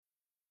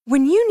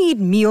When you need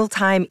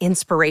mealtime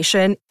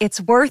inspiration,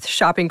 it's worth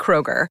shopping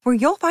Kroger, where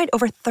you'll find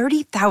over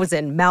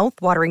 30,000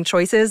 mouth-watering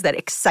choices that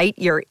excite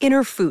your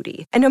inner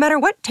foodie. And no matter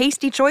what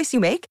tasty choice you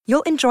make,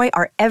 you'll enjoy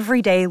our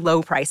everyday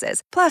low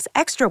prices, plus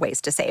extra ways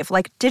to save,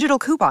 like digital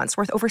coupons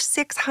worth over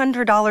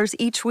 $600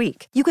 each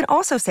week. You can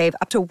also save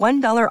up to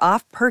 $1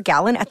 off per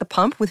gallon at the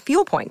pump with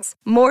fuel points.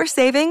 More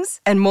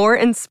savings and more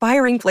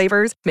inspiring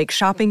flavors make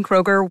shopping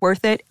Kroger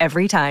worth it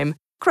every time.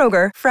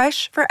 Kroger,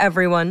 fresh for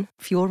everyone.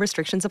 Fuel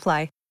restrictions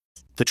apply.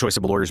 The choice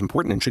of a lawyer is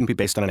important and shouldn't be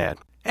based on an ad.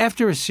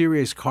 After a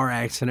serious car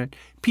accident,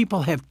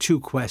 people have two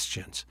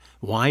questions.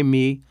 Why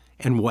me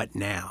and what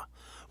now?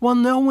 Well,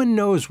 no one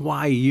knows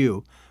why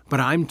you,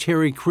 but I'm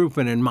Terry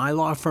Crouppen, and my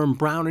law firm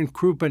Brown &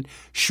 Crouppen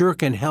sure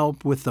can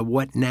help with the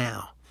what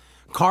now.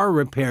 Car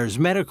repairs,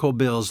 medical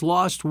bills,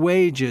 lost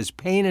wages,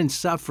 pain and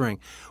suffering.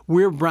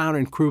 We're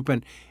Brown &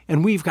 Crouppen,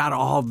 and we've got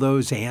all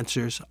those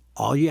answers.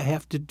 All you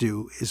have to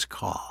do is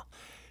call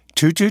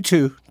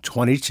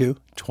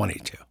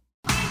 222-2222.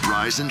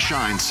 Rise and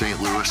shine,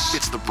 St. Louis.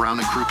 It's the Brown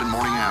and Crouppen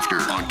Morning After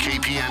on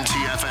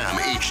KPN-TFM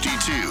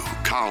HD2,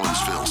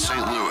 Collinsville,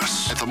 St.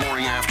 Louis. At the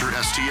Morning After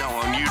STL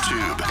on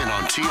YouTube and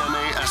on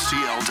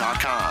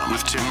TMASTL.com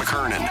with Tim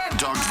McKernan,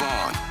 Doug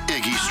Vaughn,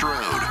 Iggy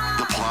Strode,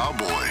 The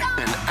Plowboy,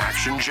 and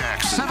Action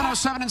Jackson.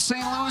 7:07 in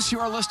St. Louis. You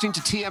are listening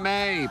to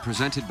TMA,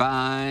 presented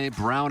by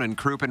Brown and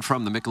Crouppen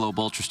from the Michelob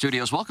Ultra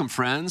Studios. Welcome,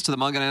 friends, to the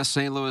Munganess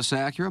St. Louis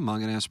Acura,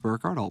 Munganess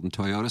Burkhardt, Alton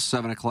Toyota,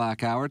 7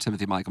 o'clock hour.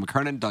 Timothy Michael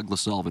McKernan,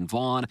 Douglas Sullivan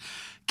Vaughn,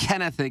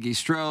 Kenneth Iggy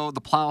Strode,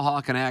 the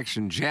Plowhawk and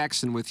Action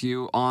Jackson with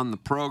you on the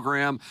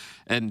program.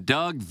 And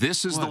Doug,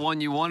 this is the one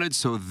you wanted,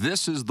 so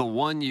this is the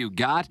one you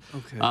got.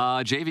 Okay.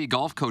 JV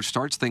Golf Coach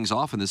starts things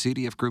off in the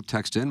CDF Group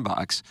text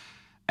inbox.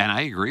 And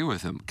I agree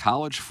with him.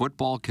 College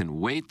football can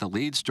wait. The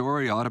lead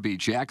story ought to be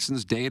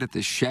Jackson's date at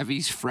the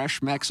Chevy's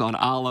Fresh Mex on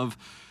Olive.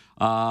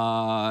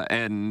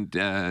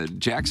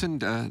 Jackson,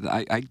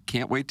 I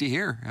can't wait to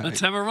hear. Let's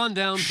have a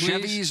rundown, please.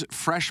 Chevy's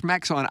Fresh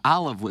Mex on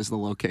Olive was the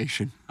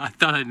location. I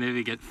thought I'd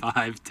maybe get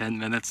 5-10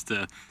 minutes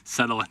to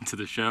settle into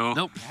the show.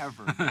 Nope.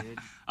 Never did.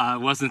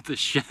 It wasn't the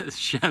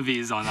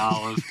Chevy's on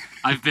Olive.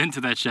 I've been to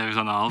that Chevy's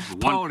on Olive.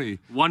 Pony.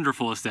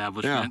 Wonderful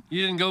establishment.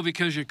 You didn't go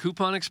because your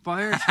coupon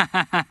expired?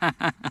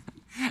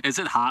 Is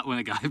it hot when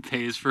a guy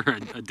pays for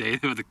a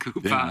date with a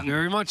coupon?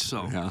 Very much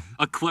so. Yeah.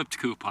 A clipped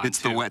coupon, It's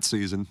the wet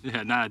season.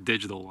 Yeah, not a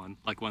digital one,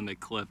 like when they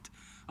clipped.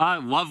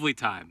 Lovely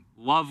time.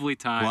 Lovely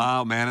time.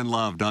 Wow, man in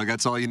love, Doug.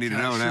 That's all you need to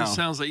know now. Sure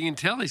sounds like you can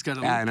tell he's got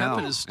a Yeah, I little know. pep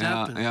in his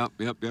step.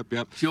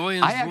 Yep. Joy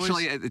in his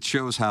actually, voice. it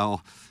shows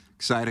how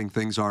exciting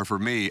things are for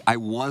me. I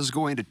was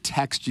going to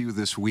text you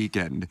this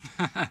weekend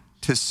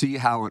to see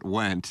how it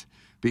went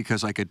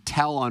because I could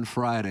tell on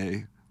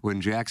Friday when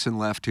Jackson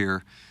left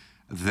here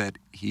that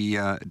he,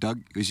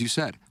 Doug, as you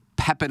said,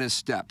 pep in his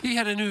step. He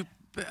had a new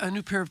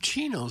pair of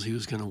chinos he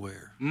was going to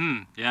wear.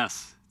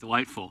 Yes,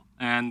 delightful.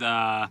 And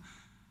What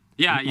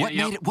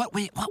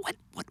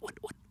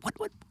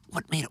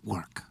made it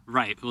work?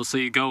 Right. Well, so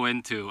you go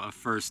into a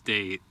first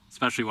date,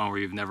 especially one where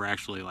you've never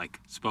actually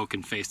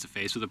spoken face to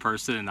face with a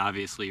person, and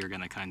obviously you're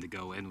going to kind of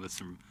go in with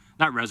some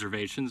not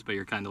reservations, but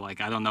you're kind of like,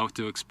 I don't know what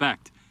to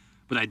expect.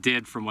 But I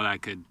did, from what I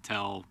could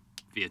tell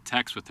via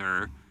text with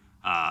her.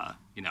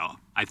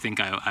 I think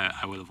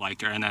I would have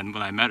liked her. And then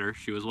when I met her,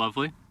 she was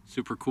lovely,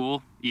 super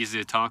cool, easy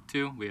to talk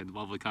to. We had a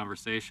lovely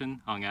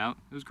conversation, hung out.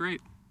 It was great.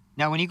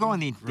 Now, when you go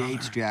on these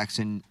dates,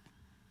 Jackson,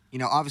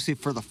 obviously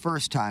for the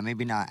first time,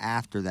 maybe not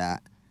after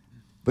that,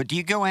 but do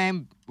you go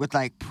in with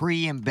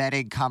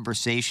pre-embedded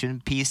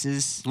conversation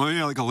pieces? Well,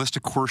 yeah, like a list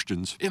of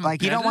questions. You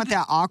don't want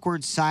that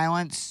awkward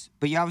silence,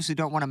 but you obviously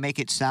don't want to make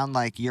it sound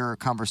like your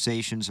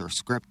conversations are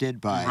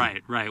scripted by...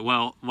 Right.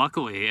 Well,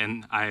 luckily,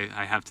 and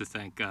I have to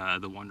thank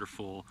the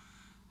wonderful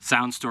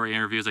sound story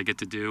interviews I get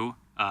to do,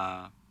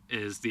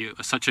 is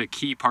such a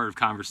key part of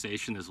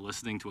conversation is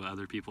listening to what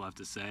other people have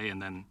to say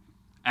and then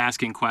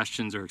asking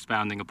questions or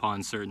expounding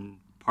upon certain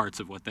parts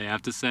of what they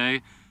have to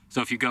say.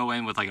 So if you go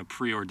in with a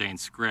preordained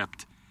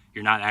script,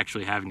 you're not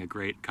actually having a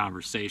great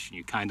conversation.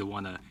 You kind of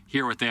want to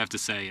hear what they have to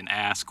say and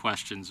ask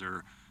questions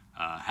or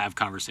have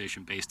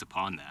conversation based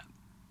upon that.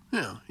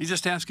 Yeah, you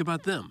just ask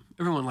about them.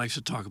 Everyone likes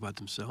to talk about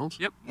themselves.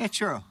 Yep. Yeah,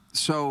 true.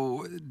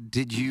 So,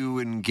 did you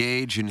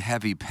engage in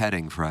heavy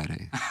petting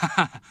Friday?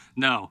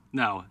 No.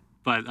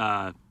 But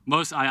I'll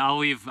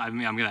leave. I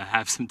mean, I'm going to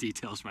have some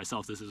details for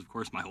myself. This is, of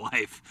course, my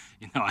wife.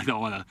 I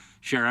don't want to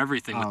share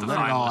everything with the let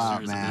it fine all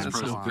out, listeners man. of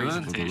this That's so good.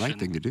 presentation. The right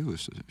thing to do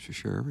is to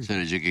share everything. So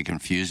did you get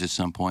confused at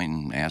some point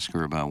and ask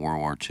her about World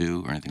War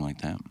II or anything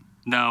like that?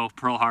 No,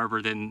 Pearl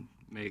Harbor didn't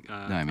make... No,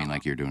 I mean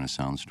like you're doing a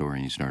sound story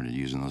and you started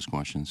using those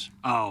questions?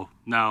 Oh,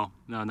 no,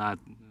 not...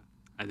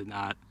 I did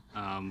not.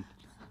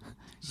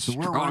 So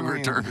we're Strong wondering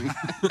return.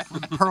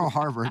 when Pearl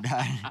Harbor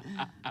died.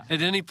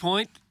 At any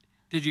point,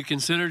 did you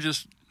consider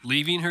just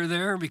leaving her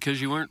there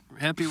because you weren't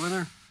happy with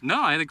her?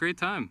 No, I had a great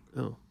time.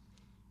 Oh.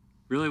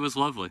 Really was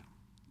lovely.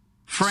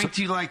 Frank,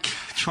 do you like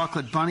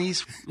chocolate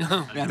bunnies?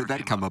 Yeah, did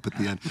that come up at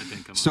the end?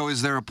 So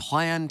is there a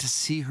plan to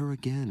see her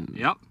again?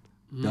 Yep.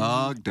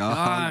 Doug.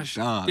 Gosh,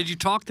 did you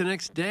talk the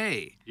next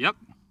day? Yep.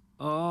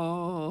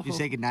 Oh. You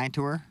say goodnight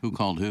to her? Who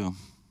called who?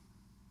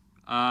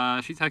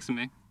 She texted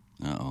me.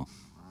 Uh-oh.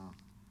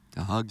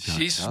 Doug.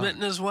 She's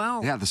smitten as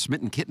well. Yeah, the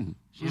smitten kitten.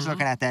 She's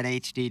looking at that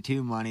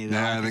HD2 money, though.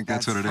 Yeah, I think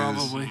that's what it is.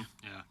 Probably.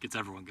 Yeah, gets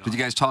everyone going. Did you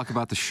guys talk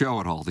about the show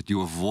at all? Did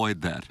you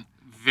avoid that?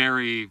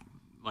 Very,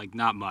 like,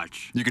 not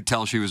much. You could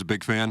tell she was a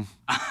big fan.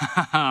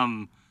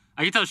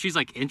 I can tell she's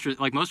like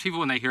interested. Like most people,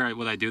 when they hear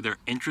what I do, they're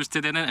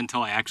interested in it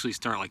until I actually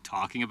start like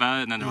talking about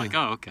it, and then they're like,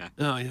 "Oh, okay."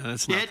 Oh yeah,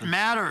 that's not. It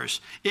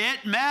matters.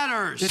 It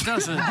matters. It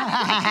doesn't.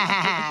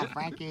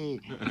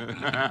 Frankie.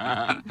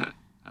 I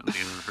don't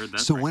think I've ever heard that.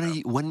 So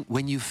phrase.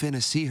 when you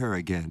finna see her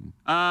again?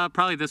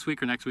 Probably this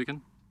week or next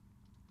weekend.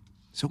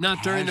 So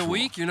Not during the casual.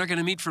 week. You're not going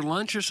to meet for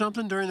lunch or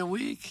something during the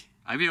week.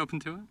 I'd be open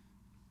to it.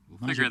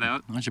 We'll figure it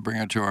out. Why don't you bring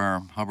her to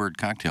our Hubbard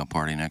cocktail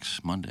party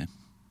next Monday?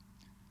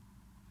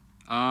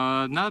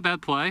 Not a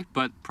bad play,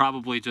 but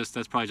probably that's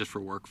probably just for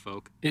work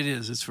folk. It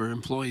is. It's for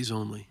employees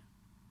only.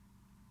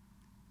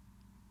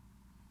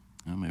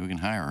 Well, maybe we can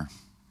hire her.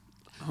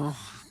 Oh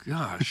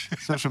gosh.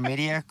 Social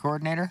media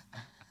coordinator?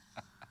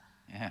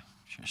 Yeah,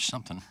 sure,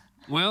 something.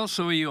 Well,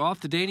 so are you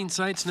off the dating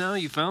sites now?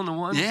 You found the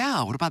one?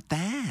 Yeah. What about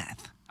that?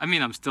 I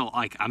mean,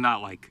 I'm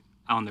not like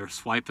on there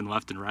swiping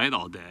left and right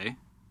all day.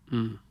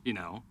 Mm. You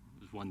know,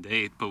 it was one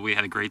date, but we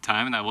had a great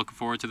time, and I'm looking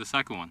forward to the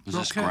second one. Was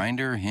this Okay.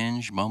 Grindr,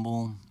 Hinge,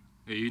 Bumble,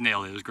 Yeah, you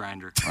nailed it. It was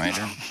Grindr.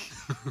 Grindr?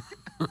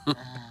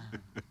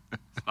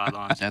 Spot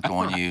on. Is that the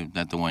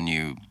one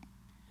you?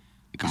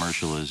 The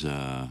commercial is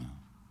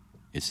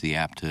it's the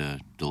app to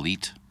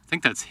delete. I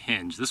think that's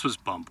Hinge. This was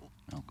Bumble.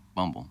 No,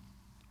 Bumble.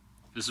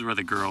 This is where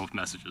the girl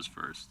messages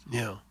first.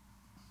 Yeah.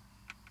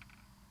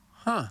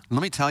 Huh.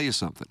 Let me tell you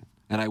something,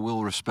 and I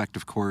will respect,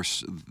 of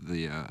course,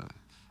 the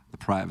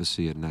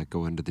privacy and not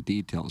go into the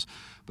details.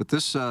 But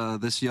this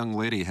young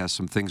lady has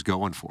some things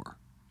going for her.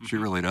 She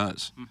really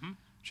does. Mm-hmm.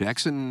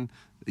 Jackson,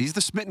 he's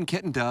the smitten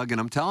kitten, Doug,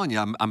 and I'm telling you,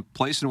 I'm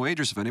placing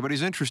wagers if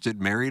anybody's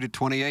interested. Married at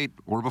 28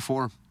 or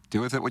before,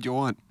 do with it what you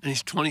want. And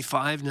he's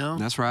 25 now?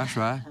 That's right, that's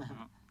right.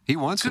 He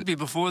wants Could it. be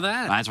before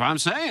that. That's what I'm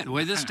saying. The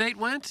way this date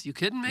went? You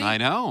kidding me? I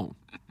know.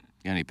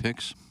 Got any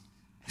pics?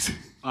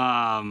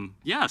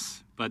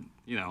 Yes, but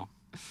you know.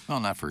 Well,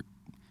 not for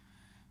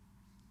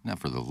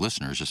the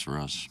listeners, just for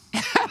us.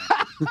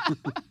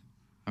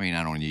 I mean,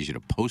 I don't need you to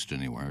post it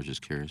anywhere. I was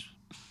just curious.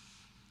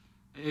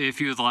 If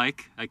you would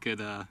like, I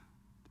could.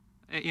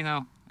 You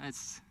know,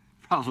 it's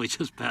probably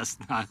just best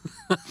not.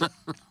 Well,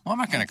 I'm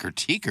not going to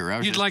critique her. I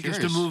was You'd just like us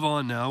curious. to move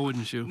on now,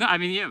 wouldn't you? No, I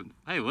mean, yeah.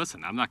 Hey,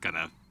 listen, I'm not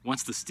gonna.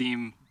 Once the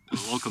steam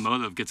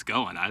locomotive gets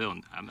going,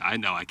 I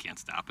know I can't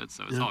stop it,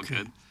 so it's all Okay.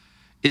 good.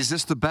 Is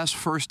this the best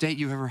first date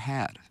you've ever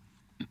had?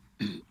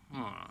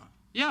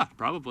 Yeah,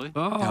 probably.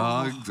 Oh,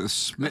 Doug, the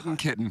smitten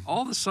kitten.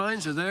 all the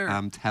signs are there.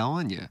 I'm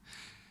telling you.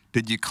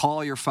 Did you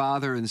call your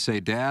father and say,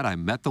 Dad, I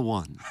met the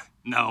one?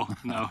 No,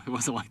 it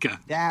wasn't like a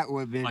That would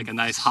have been like a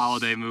nice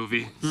holiday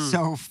movie.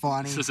 so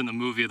funny. This isn't a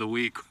movie of the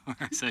week where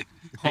I say,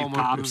 "Hey,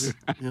 Hallmark pops."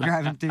 movie.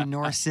 Driving through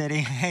North City.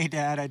 Hey,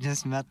 Dad, I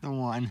just met the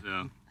one.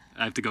 Yeah,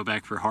 I have to go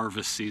back for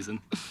harvest season.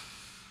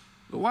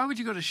 But why would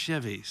you go to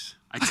Chevy's?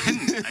 I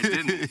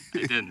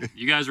didn't.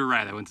 You guys were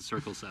right. I went to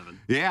Circle 7.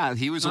 Yeah,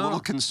 he was a Oh. little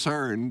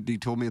concerned. He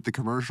told me at the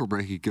commercial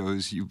break, he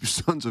goes, you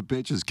sons of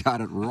bitches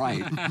got it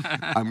right.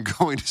 I'm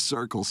going to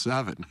Circle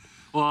 7.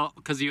 Well,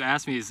 because you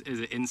asked me, is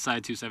it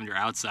inside 270 or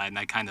outside? And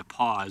I kind of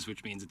paused,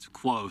 which means it's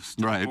close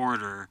to Right. the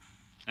border.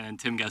 And then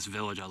Tim Guest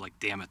Village, I was like,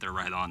 damn it, they're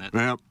right on it.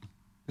 Yep.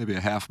 Maybe a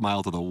half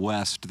mile to the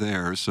west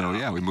there. So,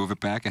 yeah, we move it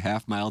back a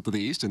half mile to the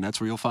east, and that's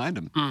where you'll find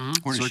him.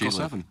 Mm-hmm. Where does she Circle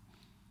live? 7.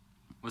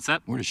 What's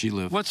that? Where does she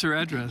live? What's her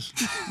address?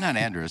 Not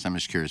address. I'm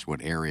just curious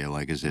what area.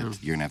 Like, is it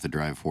you're going to have to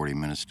drive 40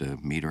 minutes to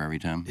meet her every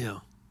time? Yeah.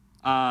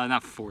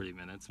 Not 40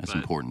 minutes. That's but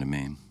important to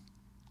me.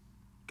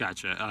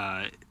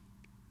 Gotcha.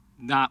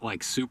 Not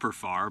like super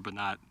far, but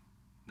not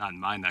in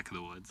my neck of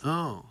the woods.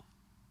 Oh.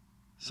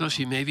 So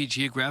she may be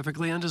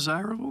geographically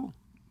undesirable?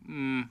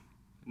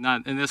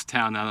 Not in this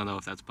town. I don't know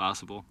if that's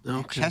possible.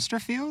 Okay.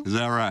 Chesterfield? Is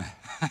that right?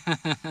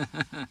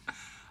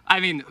 I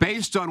mean,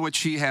 Based on what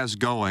she has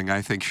going,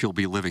 I think she'll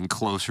be living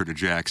closer to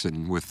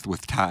Jackson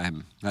with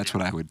time. That's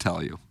what I would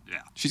tell you.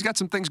 yeah. She's got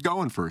some things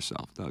going for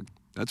herself, Doug.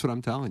 That's what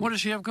I'm telling you. What does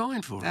she have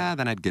going for her?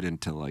 Then I'd get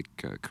into like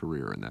a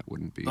career, and that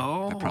wouldn't be.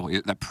 Oh.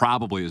 That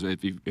probably is.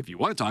 If you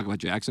want to talk about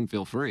Jackson,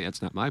 feel free.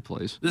 That's not my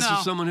place. This No.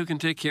 is someone who can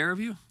take care of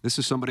you? This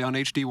is somebody on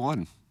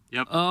HD1.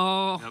 Yep.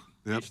 Oh.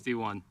 Yep.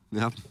 HD1.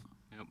 Yep.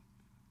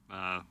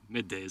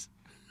 Middays.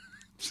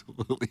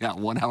 Absolutely. Yeah.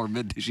 1 hour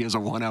midday. She has a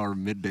 1 hour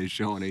midday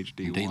show on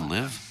HD1. They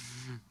live?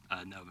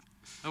 No.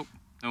 Nope.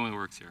 No one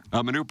works here.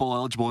 Manupal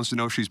eligible wants to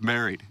know if she's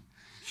married.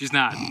 She's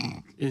not.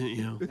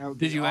 You That know. would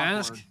be Did you awkward.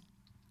 ask?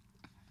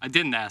 I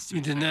didn't ask. To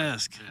You be didn't fair.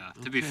 ask.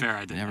 Yeah. To be fair,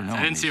 I didn't. never ask. know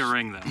I didn't see a these-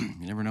 ring though.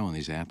 You never know in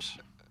these apps.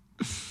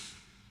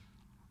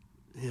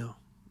 Yeah.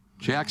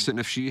 Jackson,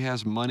 if she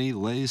has money,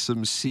 lay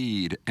some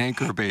seed.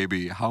 Anchor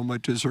baby. How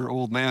much is her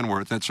old man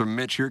worth? That's from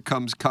Mitch. Here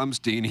comes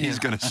Cumstein. He's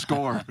going to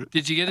score.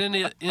 Did you get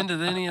into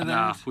any of No,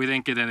 that? we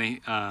didn't get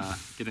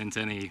into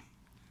any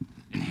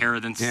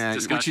inheritance Yeah,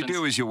 discussions. what you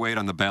do is you wait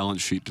on the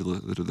balance sheet to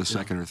the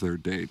second or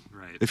third date.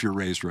 Right. If you're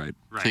raised right.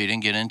 So you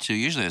didn't get into,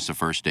 usually that's the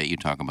first date, you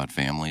talk about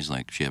families,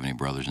 like does she have any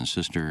brothers and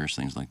sisters,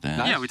 things like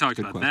that. Yeah, we talked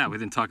Good about question. that. We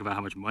didn't talk about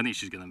how much money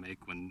she's going to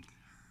make when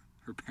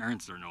her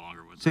parents are no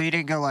longer with So her. you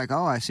didn't go like,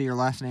 oh, I see your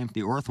last name's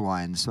the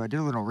Orthwine, so I did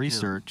a little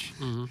research.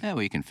 Yeah,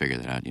 well, you can figure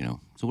that out, you know.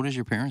 So what does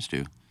your parents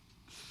do?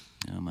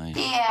 You know, my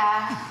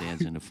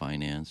dad's into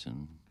finance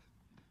and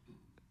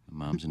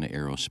my mom's into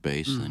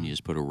aerospace, and then you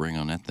just put a ring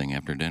on that thing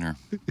after dinner.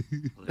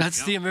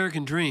 That's the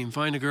American dream.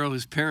 Find a girl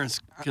whose parents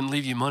can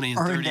leave you money in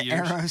Or 30 into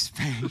years.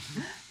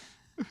 aerospace.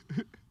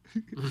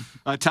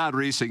 Todd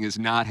Reesing is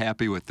not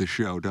happy with the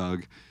show,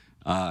 Doug.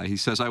 He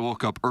says, I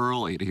woke up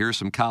early to hear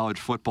some college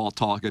football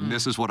talk, and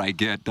this is what I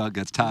get. Doug,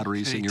 that's Todd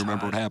Reesing. Hey, You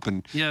remember what Todd.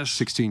 happened Yes.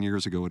 16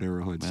 years ago at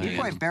Arrowhead He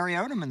Stadium. played Barry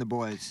Odom and the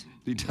boys.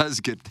 He does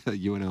get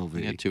UNLV.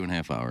 You got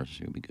 2.5 hours.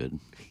 You'll be good.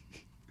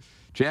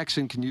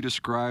 Jackson, can you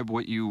describe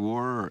what you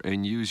wore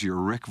and use your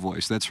Rick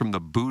voice? That's from the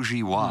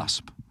Bougie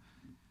Wasp.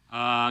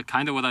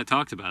 Kind of what I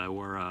talked about. I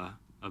wore a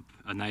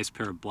nice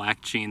pair of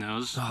black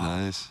chinos.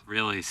 Nice.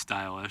 Really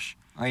stylish.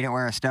 Oh, you didn't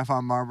wear a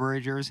Stephon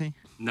Marbury jersey?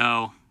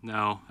 No.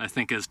 I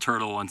think as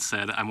Turtle once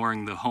said, I'm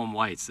wearing the home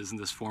whites. Isn't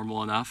this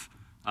formal enough?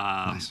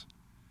 Nice.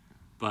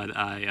 But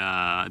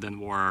I then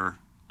wore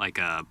like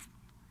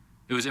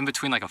it was in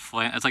between like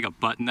it's like a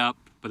button up,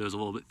 but it was a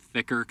little bit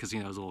thicker because,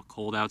 it was a little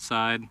cold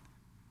outside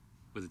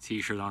with a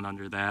t-shirt on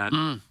under that.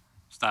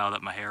 Styled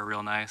up my hair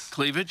real nice.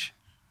 Cleavage?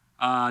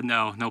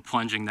 No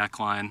plunging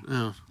neckline.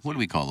 Oh. What do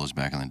we call those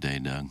back in the day,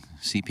 Doug?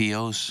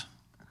 CPOs?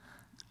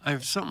 I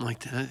have something like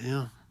that,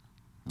 yeah.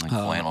 Like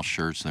flannel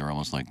shirts. They were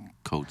almost like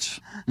coats.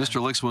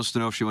 Mr. Licks wants to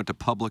know if she went to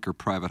public or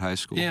private high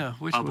school. Yeah,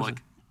 which was Public.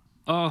 it?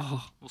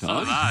 Oh, Well, so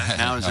did I.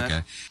 Now is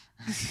that?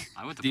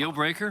 I went to deal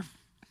public. breaker?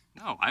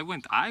 No, I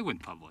went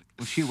public.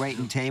 Was she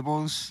waiting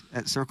tables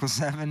at Circle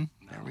 7?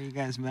 Is that where you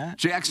guys met?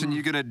 Jackson,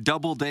 you going to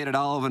double date at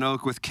Olive and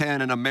Oak with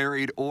Ken and a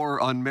married or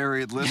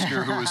unmarried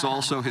listener who is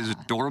also his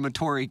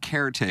dormitory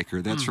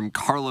caretaker. That's from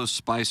Carlos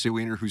Spicy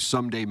Wiener, who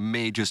someday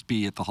may just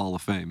be at the Hall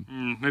of Fame.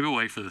 Maybe we'll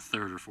wait for the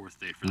third or fourth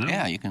date for that.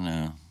 Yeah, you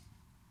can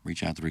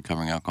reach out to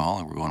recovering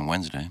alcoholic. We're going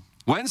Wednesday.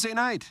 Wednesday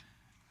night.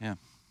 Yeah.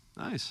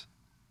 Nice.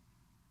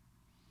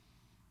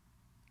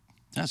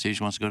 Yeah, see,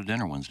 she wants to go to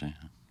dinner Wednesday.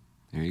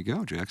 There you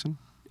go, Jackson.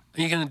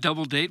 Are you going to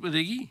double date with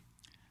Iggy?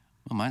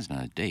 Well, mine's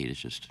not a date. It's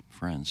just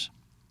friends.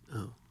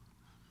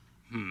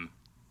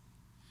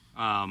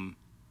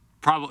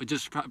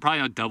 Probably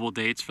no double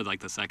dates for like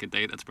the second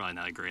date. That's probably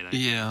not a great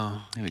idea. Yeah.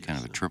 Maybe kind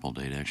of a triple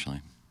date,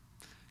 actually.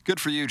 Good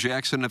for you,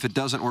 Jackson. If it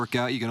doesn't work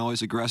out, you can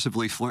always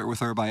aggressively flirt with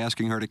her by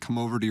asking her to come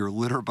over to your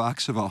litter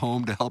box of a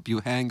home to help you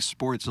hang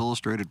Sports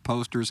Illustrated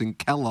posters in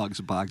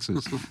Kellogg's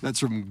boxes. That's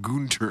from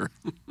Gunter.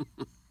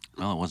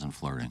 Well, it wasn't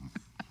flirting.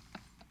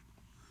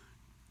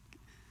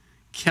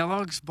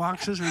 Kellogg's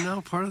boxes are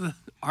now part of the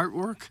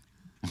artwork?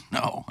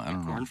 No, I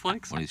don't know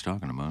Cornflakes? what he's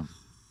talking about.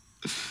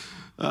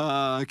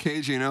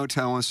 KG in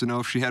O-Town wants to know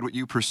if she had what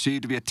you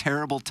perceive to be a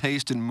terrible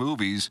taste in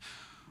movies.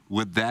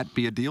 Would that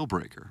be a deal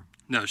breaker?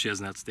 No, she has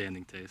an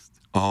outstanding taste.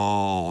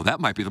 Oh, that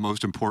might be the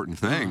most important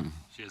thing.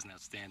 She has an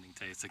outstanding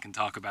taste. I can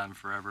talk about him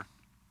forever.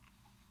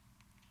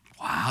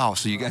 Wow,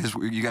 so you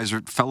guys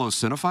are fellow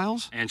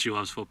cinephiles? And she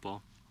loves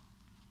football.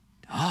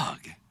 Doug.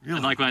 Really?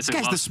 And like when I say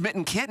This guy's the loves,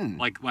 smitten kitten.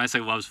 like when I say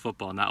loves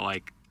football, not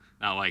like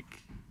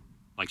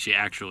she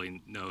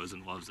actually knows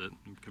and loves it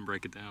and can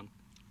break it down.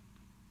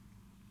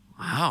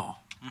 Wow.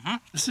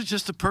 This is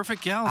just a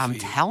perfect gal for I'm you.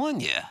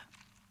 telling you.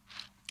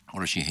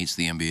 What if she hates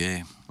the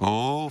NBA?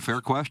 Oh, fair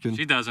question.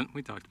 She doesn't.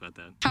 We talked about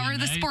that. How are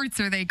the sports?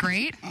 Are they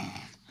great?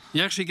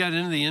 You actually got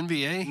into the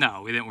NBA?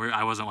 No, we didn't.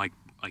 I wasn't like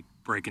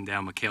breaking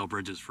down Mikal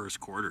Bridges' first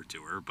quarter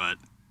to her, but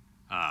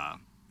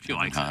she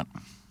likes it.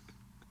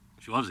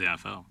 She loves the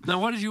NFL. Now,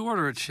 what did you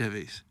order at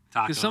Chevy's?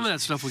 Because some of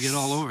that stuff will get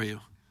all over you.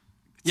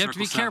 You have to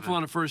be Circle careful 7.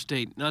 on a first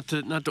date, not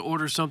to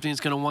order something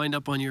that's going to wind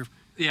up on your,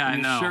 Yeah, on I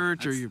your know.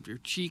 shirt or your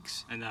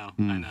cheeks. I know.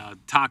 I know.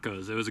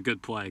 Tacos. It was a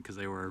good play because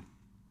they were,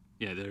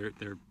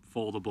 they're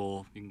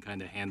foldable. You can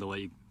kind of handle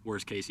it.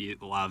 Worst case, you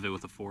eat a lot of it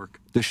with a fork.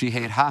 Does she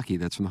hate hockey?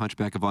 That's from the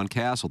Hunchback of Von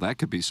Castle. That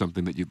could be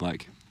something that you'd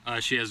like.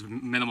 She has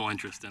minimal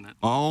interest in it.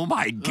 Oh,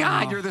 my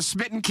God. You're the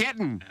smitten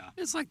kitten. Yeah.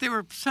 It's like they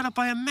were set up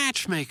by a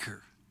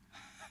matchmaker.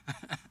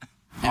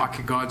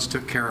 Hockey gods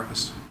took care of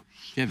us.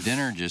 Do you have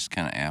dinner or just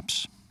kind of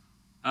apps?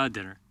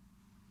 Dinner.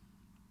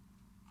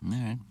 All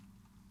right.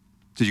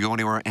 Did you go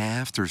anywhere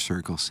after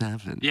Circle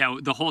 7? Yeah,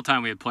 the whole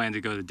time we had planned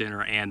to go to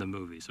dinner and a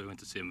movie, so we went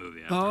to see a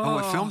movie after. Oh,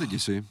 what film did you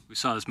see? We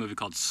saw this movie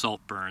called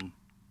Saltburn.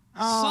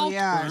 Oh,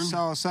 yeah. Saltburn.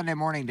 So Sunday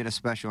Morning did a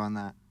special on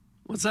that.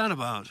 What's that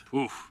about?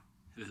 Oof.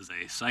 It is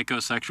a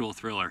psychosexual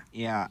thriller.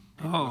 Yeah.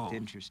 It Oh. looked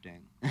interesting.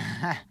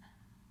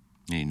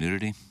 Any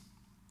nudity?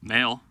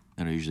 Male.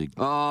 That'll usually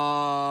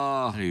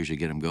Oh.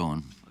 get him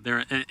going.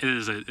 It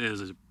is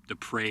a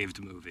depraved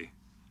movie.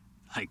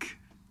 Like,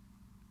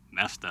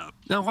 messed up.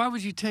 Now, why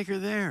would you take her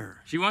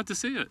there? She wanted to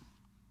see it.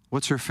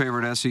 What's her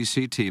favorite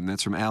SEC team?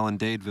 That's from Alan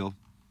Dadeville.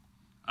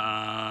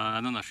 I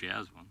don't know if she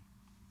has one.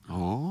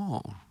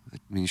 Oh.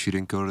 That means she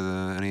didn't go to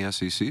any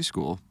SEC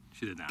school.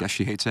 She did not. Guess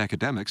she hates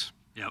academics.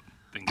 Yep.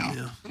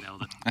 Bingo.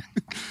 Nailed it.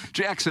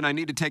 Jackson, I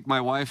need to take my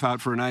wife out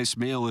for a nice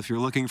meal. If you're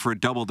looking for a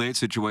double date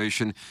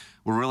situation,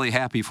 we're really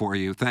happy for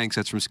you. Thanks.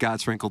 That's from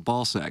Scott's Wrinkled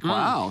Ballsack.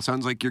 Wow.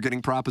 Sounds like you're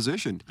getting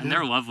propositioned. And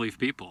they're lovely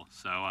people,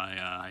 so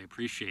I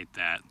appreciate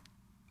that.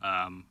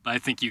 But I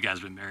think you guys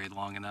have been married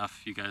long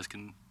enough. You guys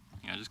can,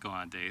 just go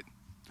on a date.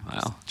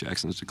 Wow,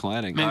 Jackson's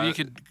declining. Maybe you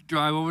could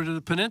drive over to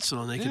the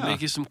peninsula and they could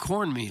make you some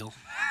cornmeal.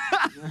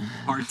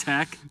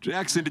 Hardtack.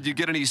 Jackson, did you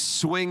get any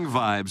swing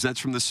vibes?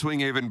 That's from the Swing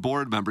Haven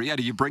board member. Yeah,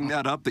 do you bring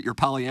that up that you're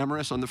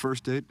polyamorous on the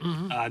first date?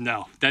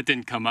 No, that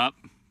didn't come up.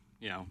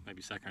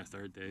 Maybe second or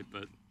third date,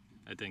 but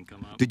that didn't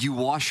come up. Did you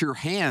wash your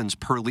hands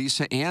per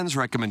Lisa Ann's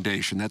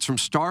recommendation? That's from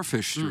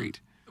Starfish Street.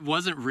 It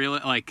wasn't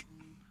really, I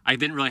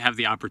didn't really have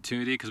the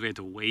opportunity because we had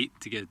to wait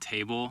to get a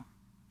table,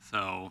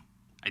 so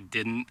I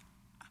didn't.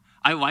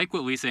 I like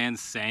what Lisa Ann's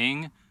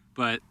saying,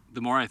 but the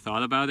more I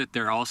thought about it,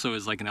 there also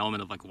is an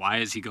element of why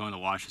is he going to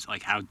wash his,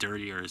 how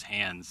dirty are his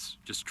hands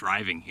just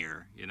driving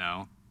here,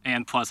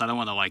 And plus, I don't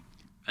want to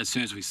as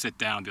soon as we sit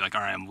down, be all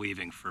right, I'm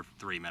leaving for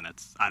 3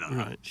 minutes. I don't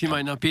know. Right. She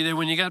might not be there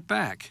when you got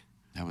back.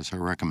 That was her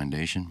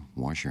recommendation.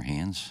 Wash your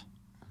hands.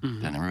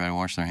 Then everybody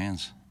wash their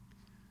hands.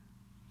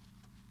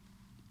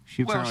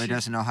 She probably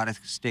doesn't know how to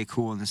stay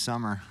cool in the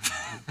summer.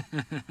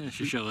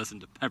 She should listen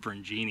to Pepper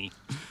and Jeannie.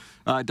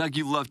 Doug,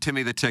 you love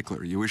Timmy the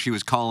Tickler. You wish he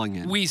was calling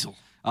in. Weasel.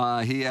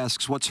 He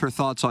asks, what's her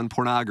thoughts on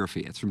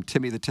pornography? It's from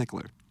Timmy the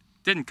Tickler.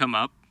 Didn't come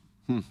up.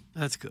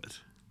 That's good.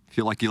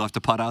 Feel like you left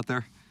a putt out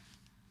there?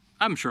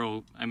 I'm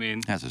sure,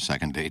 That's a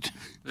second date.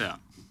 Yeah,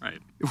 right.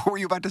 What were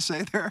you about to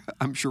say there?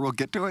 I'm sure we'll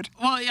get to it.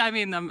 Well,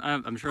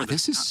 I'm sure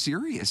this is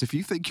serious. If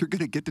you think you're going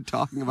to get to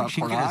talking about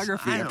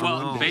pornography,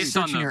 based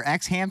on your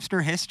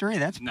ex-hamster history,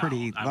 that's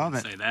pretty. I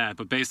wouldn't say that,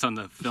 but based on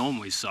the film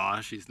we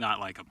saw, she's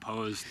not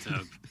opposed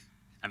to.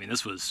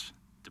 This was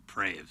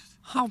depraved.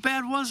 How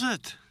bad was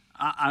it?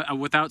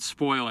 Without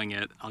spoiling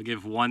it, I'll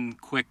give one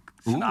quick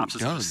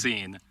synopsis of the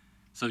scene.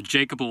 So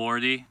Jacob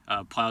Elordi,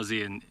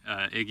 Plowsy and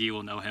Iggy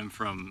will know him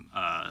from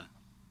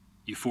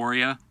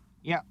Euphoria.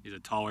 Yeah. He's a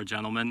taller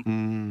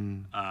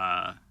gentleman.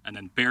 And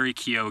then Barry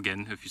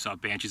Keoghan, if you saw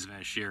Banshees of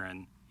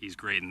Inisherin, he's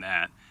great in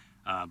that.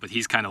 But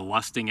he's kind of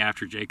lusting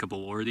after Jacob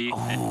Elordi.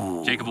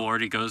 And Jacob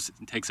Elordi goes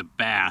and takes a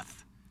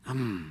bath,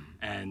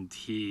 and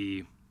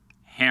he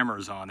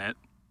hammers on it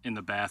in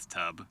the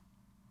bathtub.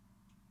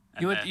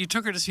 You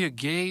took her to see a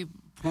gay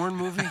porn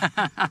movie?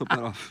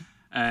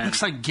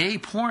 Looks like gay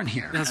porn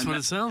here. That's what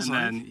it sounds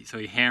like. So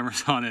he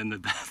hammers on it in the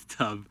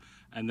bathtub,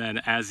 and then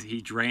as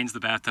he drains the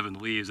bathtub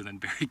and leaves, and then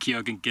Barry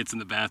Keoghan gets in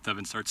the bathtub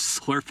and starts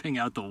slurping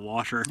out the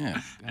water.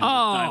 Yeah.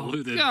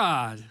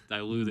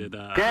 Diluted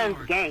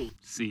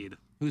seed.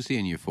 Who's he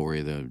in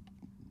Euphoria?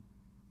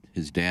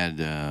 His dad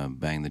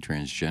banged the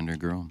transgender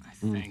girl? I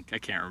think. I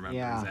can't remember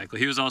exactly.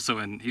 He was also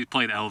he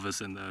played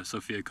Elvis in the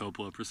Sofia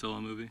Coppola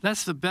Priscilla movie.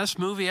 That's the best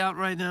movie out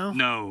right now?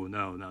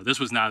 No. This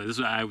was not.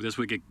 This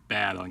would get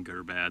bad on Good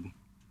or Bad. It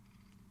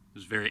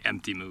was a very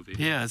empty movie.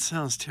 Yeah, it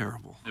sounds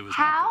terrible. It was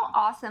How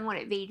awesome would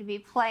it be to be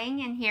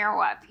playing and hear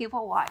what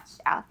people watch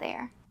out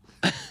there?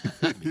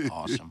 That'd be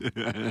awesome. You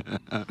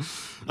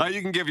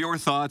can give your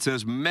thoughts,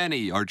 as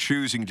many are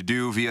choosing to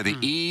do, via the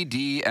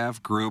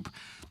EDF Group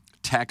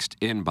text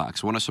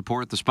inbox. Want to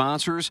support the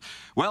sponsors?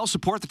 Well,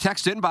 support the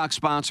text inbox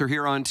sponsor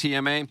here on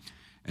TMA,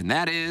 and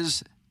that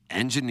is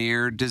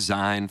Engineered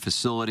Design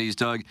Facilities,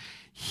 Doug,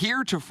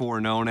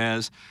 heretofore known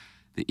as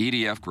the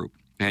EDF Group.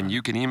 And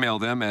you can email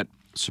them at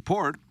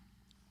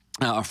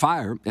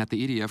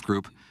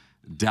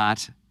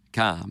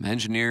fire@theedfgroup.com.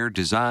 Engineered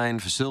Design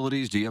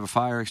Facilities. Do you have a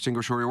fire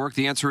extinguisher where you work?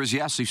 The answer is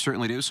yes, you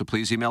certainly do. So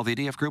please email the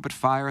EDF Group at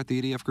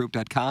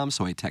fire@theedfgroup.com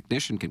so a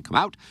technician can come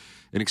out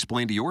and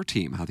explain to your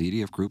team how the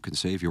EDF Group can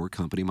save your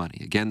company money.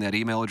 Again, that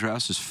email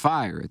address is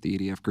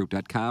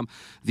fire@theedfgroup.com.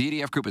 The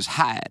EDF Group is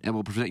high and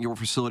will prevent your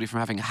facility from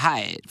having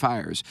high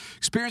fires.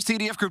 Experience the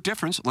EDF Group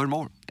difference. Learn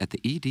more at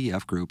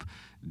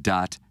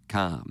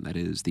theedfgroup.com. That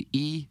is the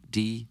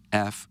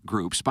EDF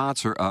Group,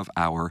 sponsor of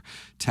our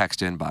text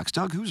inbox.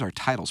 Doug, who's our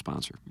title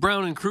sponsor?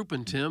 Brown and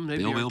Crouppen, Tim.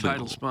 They're our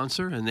title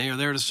sponsor, and they are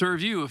there to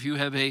serve you if you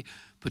have a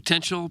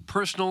potential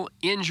personal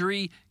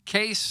injury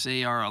case.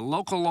 They are a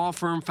local law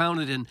firm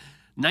founded in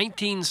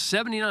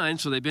 1979,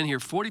 so they've been here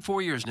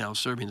 44 years now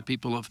serving the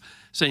people of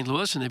St.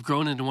 Louis, and they've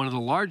grown into one of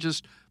the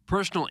largest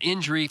personal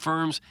injury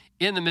firms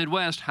in the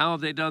Midwest. How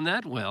have they done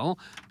that? Well,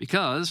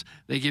 because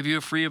they give you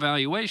a free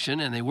evaluation,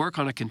 and they work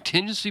on a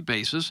contingency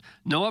basis,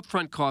 no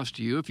upfront cost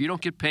to you. If you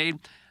don't get paid,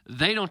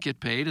 they don't get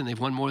paid, and they've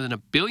won more than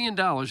 $1 billion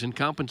in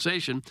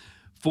compensation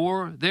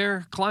for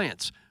their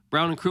clients.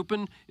 Brown and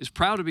Crouppen is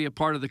proud to be a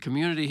part of the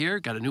community here.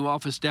 Got a new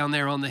office down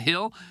there on the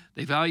hill.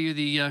 They value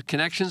the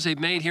connections they've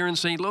made here in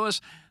St.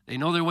 Louis. They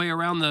know their way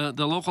around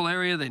the local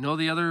area. They know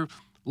the other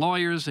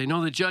lawyers. They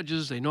know the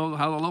judges. They know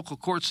how the local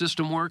court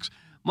system works.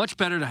 Much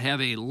better to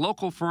have a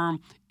local firm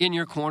in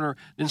your corner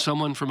than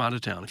someone from out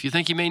of town. If you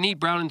think you may need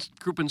Brown and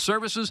Crouppen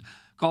services,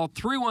 call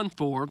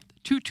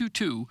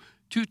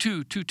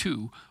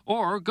 314-222-2222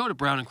 or go to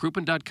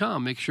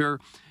brownandcrouppen.com. Make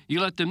sure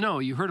you let them know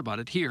you heard about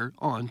it here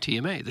on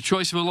TMA. The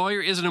choice of a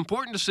lawyer is an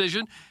important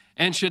decision,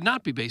 and should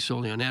not be based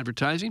solely on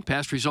advertising.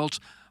 Past results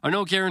are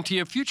no guarantee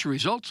of future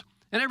results,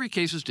 and every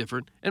case is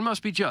different and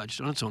must be judged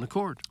on its own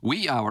accord.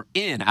 We are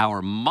in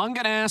our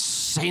Munganass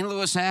St.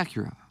 Louis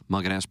Acura.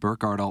 Munganass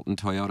Burkhardt Alton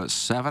Toyota,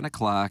 7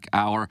 o'clock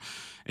hour.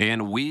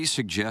 And we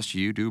suggest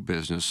you do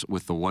business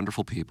with the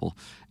wonderful people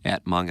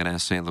at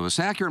Munganass St. Louis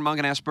Acura and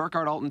Munganass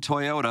Burkhardt Alton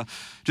Toyota.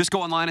 Just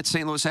go online at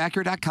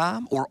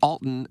stlouisacura.com or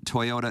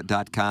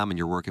altontoyota.com, and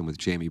you're working with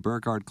Jamie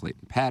Burkhardt,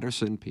 Clayton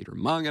Patterson, Peter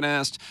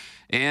Munganass.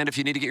 And if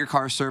you need to get your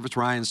car serviced,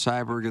 Ryan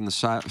Seiberg in the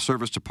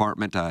service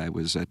department. I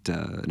was at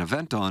an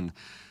event on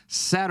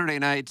Saturday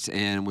night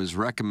and was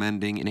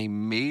recommending in a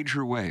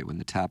major way when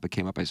the topic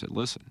came up. I said,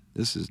 listen,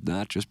 this is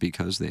not just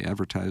because they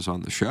advertise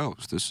on the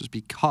shows. This is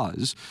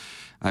because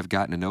I've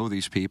gotten to know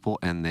these people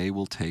and they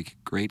will take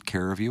great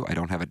care of you. I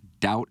don't have a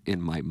doubt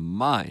in my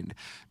mind.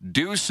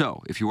 Do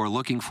so if you are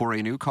looking for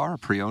a new car, a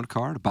pre-owned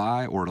car to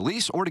buy or to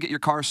lease or to get your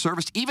car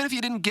serviced, even if you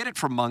didn't get it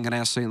from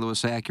Munganass St.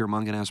 Louis Acura,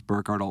 Munganass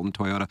Burkhardt Alton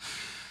Toyota.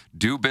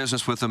 Do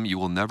business with them. You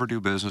will never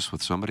do business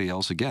with somebody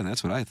else again.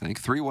 That's what I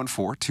think.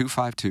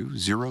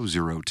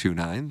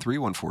 314-252-0029.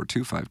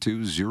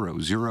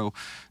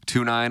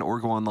 314-252-0029. Or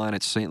go online at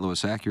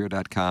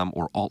stlouisacura.com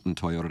or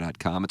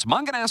altontoyota.com. It's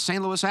Munganass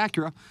St. Louis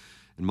Acura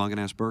and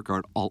Munganass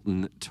Burkhardt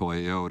Alton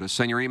Toyota.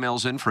 Send your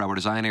emails in for our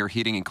Design Air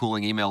Heating and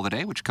Cooling email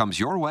today, which comes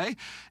your way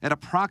at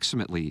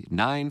approximately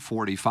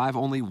 9:45.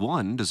 Only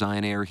one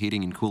Design Air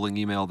Heating and Cooling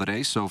email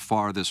today so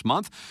far this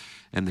month.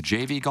 And the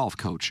JV golf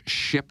coach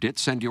shipped it.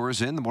 Send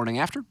yours in the morning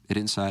after at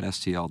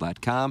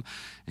InsideSTL.com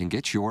and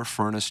get your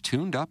furnace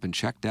tuned up and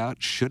checked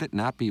out should it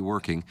not be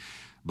working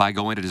by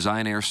going to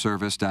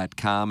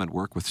DesignAirService.com and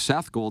work with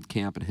Seth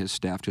Goldcamp and his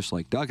staff, just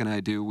like Doug and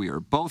I do. We are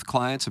both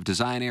clients of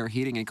Design Air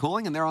Heating and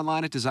Cooling, and they're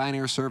online at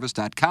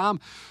DesignAirService.com.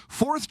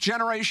 4th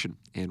generation.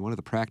 And one of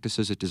the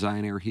practices at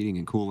Design Air Heating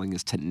and Cooling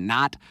is to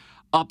not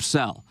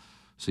upsell.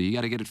 So you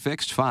got to get it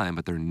fixed, fine,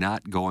 but they're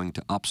not going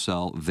to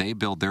upsell. They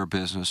build their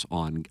business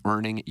on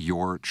earning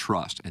your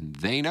trust, and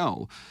they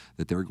know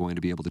that they're going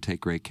to be able to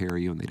take great care of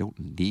you, and they don't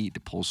need to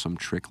pull some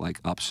trick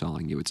like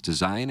upselling you. It's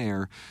Design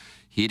Air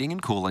Heating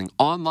and Cooling,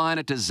 online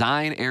at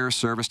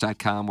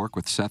DesignAirService.com. Work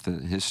with Seth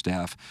and his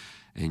staff,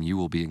 and you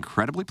will be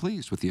incredibly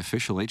pleased with the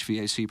official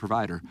HVAC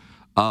provider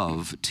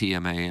of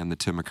TMA and the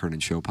Tim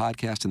McKernan Show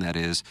podcast, and that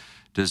is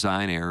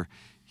Design Air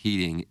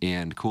Heating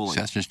and Cooling.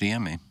 Seth just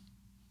DM'd me.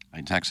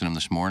 I texted him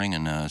this morning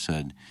and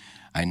said,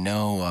 I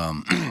know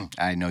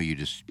you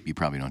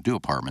probably don't do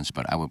apartments,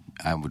 but I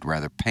would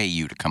rather pay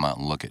you to come out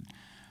and look at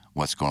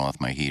what's going on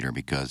with my heater,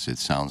 because it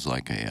sounds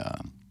like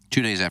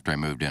 2 days after I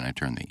moved in, I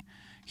turned the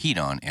heat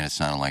on, and it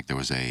sounded like there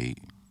was a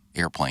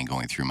airplane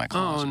going through my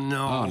closet. Oh,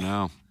 no. Oh,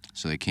 no.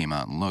 So they came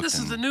out and looked. This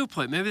is the new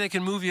place. Maybe they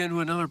can move you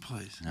into another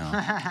place.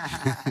 No.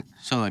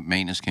 So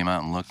maintenance came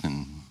out and looked,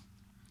 and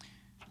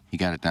he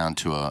got it down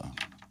to a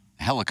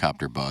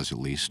helicopter buzz at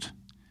least,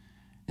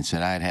 and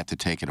said I'd have to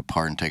take it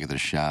apart and take it to the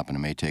shop, and it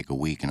may take a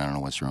week, and I don't know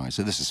what's wrong. I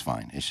said, this is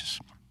fine. It's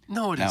just...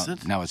 No, it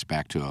isn't. Now it's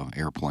back to an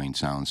airplane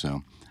sound,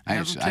 so...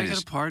 Take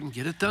it apart and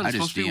get it done. It's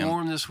supposed to be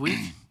warm this week.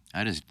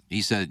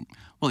 He said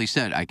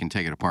I can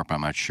take it apart, but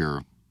I'm not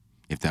sure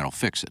if that'll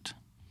fix it.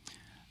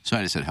 So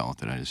I just said, hell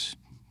with it. I just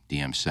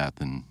DM'd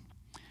Seth, and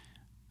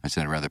I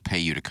said, I'd rather pay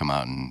you to come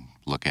out and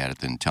look at it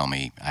than tell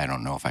me I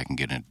don't know if I can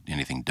get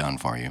anything done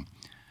for you.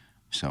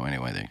 So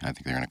anyway, I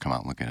think they're going to come out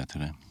and look at it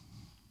today.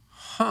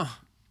 Huh.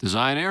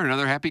 Design Air,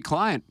 another happy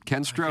client.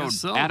 Ken Strode,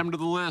 so. Add him to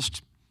the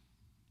list.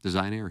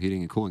 Design Air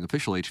Heating and Cooling,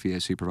 official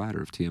HVAC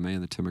provider of TMA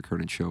and the Tim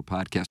McKernan Show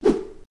podcast.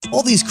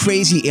 All these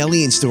crazy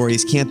alien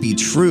stories can't be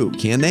true,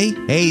 can they?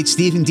 Hey, it's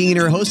Stephen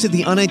Diener, host of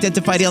the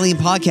Unidentified Alien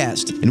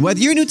Podcast. And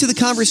whether you're new to the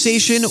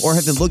conversation or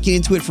have been looking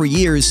into it for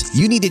years,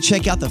 you need to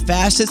check out the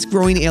fastest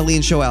growing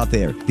alien show out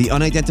there, the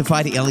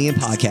Unidentified Alien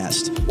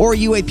Podcast, or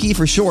UAP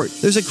for short.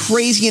 There's a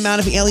crazy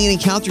amount of alien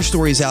encounter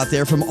stories out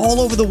there from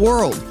all over the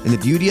world. And the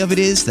beauty of it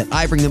is that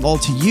I bring them all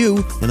to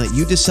you and let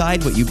you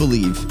decide what you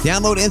believe.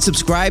 Download and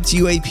subscribe to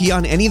UAP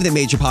on any of the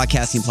major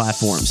podcasting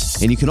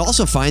platforms. And you can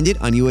also find it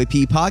on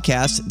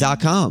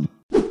UAPpodcast.com.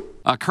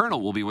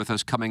 Colonel will be with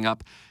us coming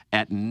up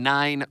at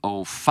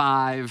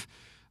 9:05.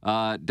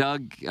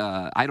 Doug,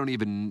 I don't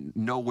even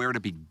know where to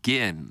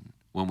begin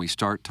when we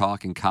start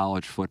talking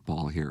college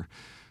football here.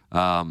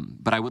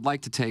 But I would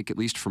like to take, at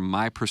least from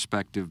my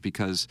perspective,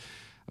 because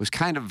I was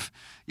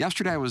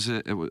yesterday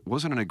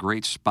wasn't in a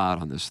great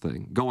spot on this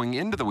thing. Going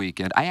into the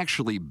weekend, I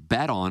actually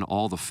bet on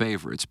all the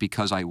favorites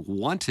because I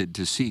wanted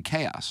to see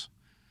chaos.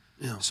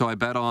 Yeah. So I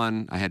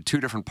had two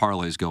different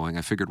parlays going.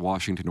 I figured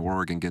Washington or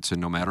Oregon gets in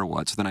no matter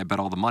what. So then I bet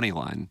all the money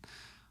line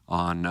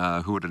on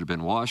who would it have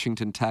been?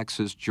 Washington,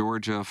 Texas,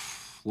 Georgia,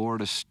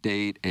 Florida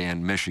State,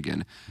 and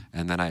Michigan.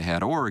 And then I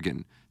had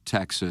Oregon,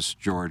 Texas,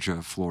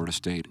 Georgia, Florida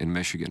State, and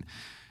Michigan.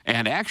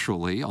 And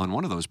actually, on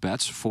one of those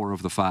bets, 4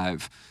 of the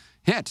 5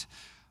 hit.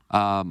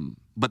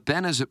 But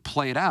then as it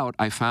played out,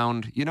 I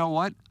found, you know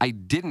what? I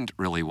didn't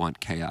really want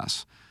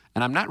chaos.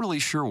 And I'm not really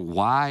sure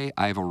why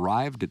I've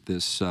arrived at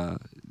this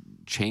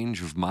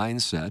change of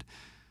mindset,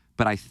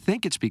 but I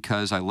think it's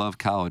because I love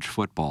college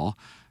football.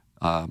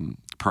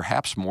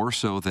 perhaps more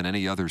so than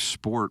any other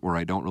sport where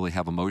I don't really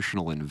have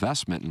emotional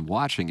investment in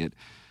watching it.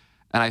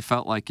 And I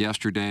felt like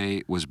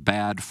yesterday was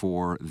bad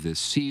for this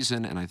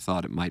season, and I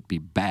thought it might be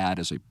bad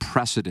as a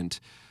precedent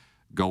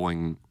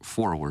going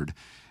forward.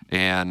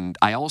 And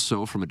I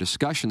also, from a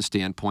discussion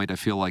standpoint, I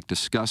feel like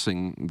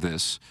discussing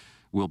this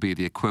will be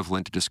the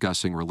equivalent to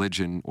discussing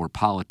religion or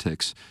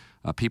politics.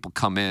 People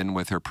come in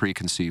with their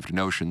preconceived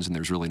notions, and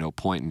there's really no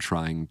point in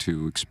trying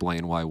to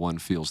explain why one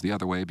feels the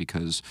other way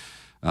because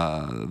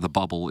the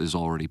bubble is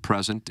already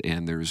present,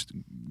 and there's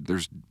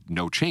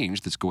no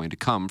change that's going to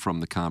come from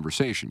the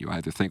conversation. You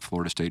either think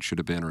Florida State should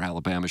have been or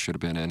Alabama should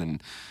have been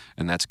in,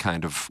 and that's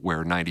kind of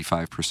where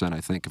 95%, I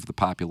think, of the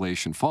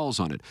population falls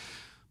on it.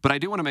 But I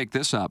do want to make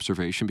this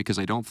observation because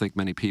I don't think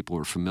many people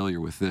are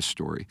familiar with this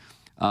story.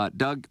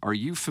 Doug, are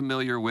you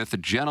familiar with a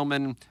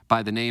gentleman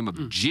by the name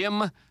of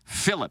Jim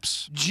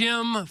Phillips?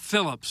 Jim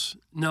Phillips.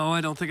 No,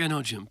 I don't think I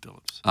know Jim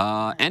Phillips.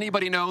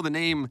 Anybody know the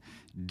name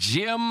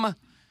Jim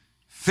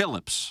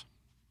Phillips?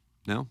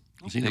 No?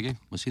 Was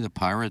he the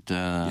pirate?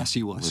 Yes,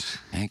 he was.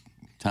 With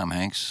Tom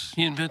Hanks?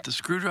 He invented the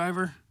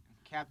screwdriver?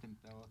 Captain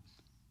Phillips.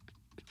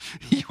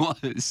 He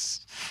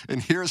was.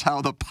 And here's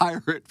how the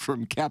pirate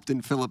from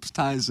Captain Phillips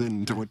ties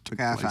into what took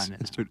place. I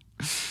found it.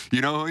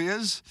 You know who he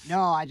is?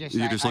 No, I just...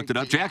 You just looked it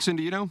up? Jackson,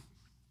 do you know?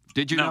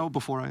 Did you know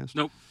before I asked?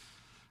 Nope.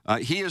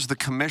 He is the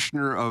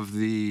commissioner of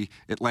the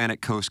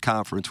Atlantic Coast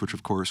Conference, which,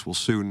 of course, will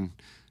soon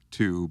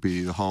to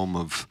be the home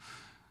of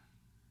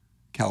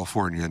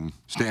California and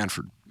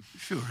Stanford.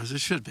 Sure, as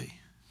it should be.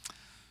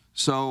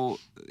 So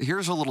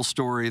here's a little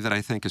story that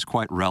I think is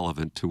quite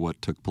relevant to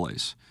what took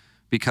place.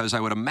 Because I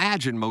would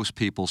imagine most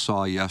people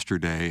saw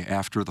yesterday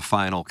after the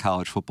final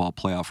college football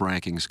playoff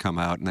rankings come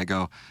out, and they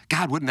go,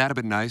 God, wouldn't that have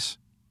been nice?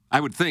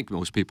 I would think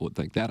most people would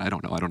think that. I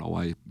don't know. I don't know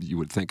why you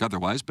would think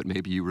otherwise, but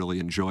maybe you really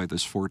enjoy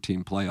this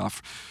 14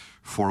 playoff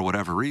for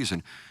whatever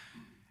reason.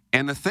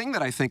 And the thing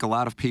that I think a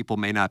lot of people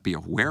may not be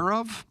aware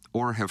of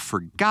or have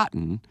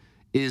forgotten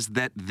is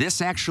that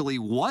this actually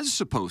was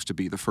supposed to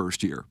be the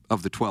first year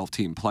of the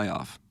 12-team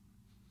playoff.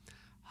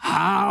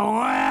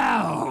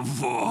 However,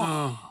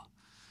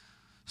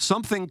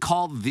 something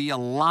called the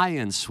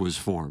Alliance was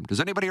formed.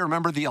 Does anybody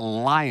remember the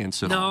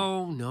Alliance at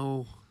all?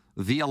 No.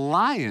 The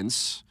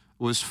Alliance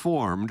was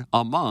formed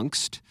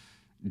amongst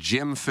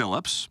Jim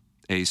Phillips,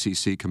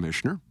 ACC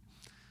commissioner,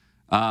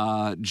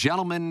 a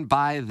gentleman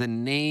by the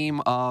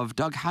name of,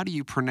 Doug, how do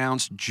you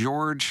pronounce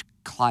George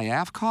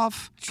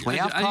Klyavkov?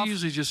 I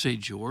usually just say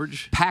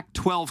George.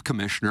 Pac-12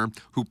 commissioner,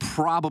 who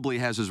probably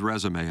has his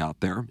resume out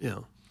there. Yeah.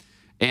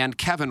 And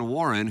Kevin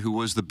Warren, who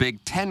was the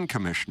Big Ten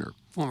commissioner.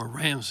 Former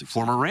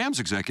Rams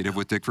executive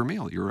with Dick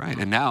Vermeil, you're right.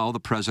 And now the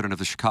president of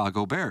the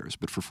Chicago Bears.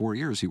 But for 4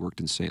 years, he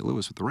worked in St.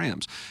 Louis with the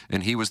Rams.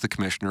 And he was the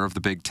commissioner of the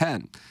Big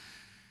Ten.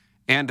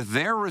 And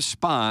their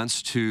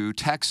response to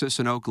Texas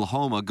and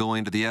Oklahoma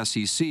going to the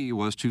SEC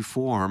was to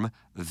form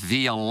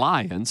the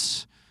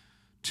Alliance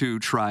to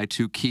try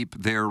to keep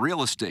their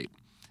real estate.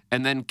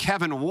 And then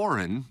Kevin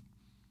Warren,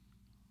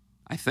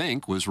 I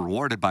think, was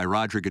rewarded by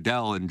Roger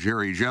Goodell and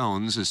Jerry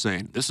Jones as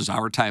saying, this is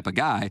our type of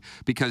guy,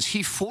 because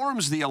he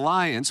forms the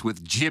alliance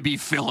with Jimmy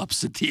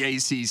Phillips at the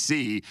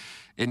ACC.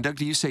 And Doug,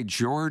 do you say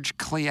George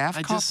Klyavkov?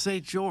 I just say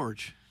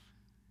George.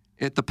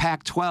 At the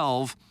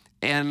Pac-12,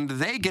 and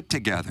they get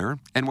together,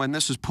 and when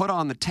this is put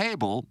on the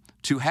table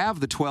to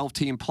have the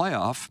 12-team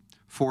playoff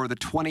for the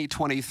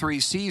 2023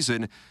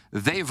 season,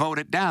 they vote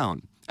it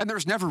down. And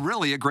there's never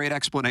really a great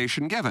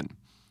explanation given.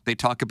 They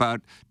talk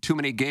about too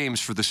many games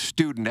for the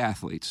student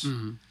athletes.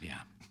 Mm-hmm.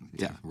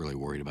 Yeah. Really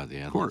worried about the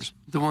athletes. Of course.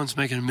 The ones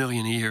making $1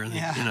 million a year in the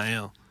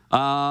NIL.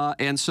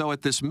 And so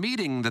at this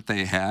meeting that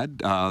they had,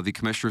 the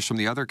commissioners from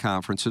the other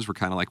conferences were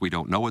kind of like, we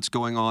don't know what's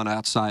going on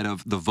outside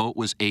of the vote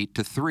was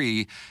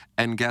 8-3.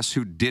 And guess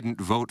who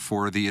didn't vote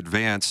for the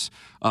advance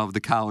of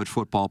the college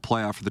football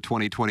playoff for the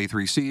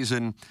 2023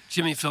 season?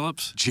 Jimmy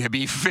Phillips.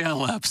 Jimmy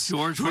Phillips.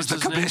 George, who's the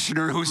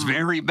commissioner who's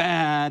very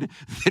mad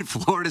that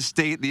Florida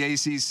State and the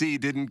ACC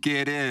didn't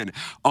get in.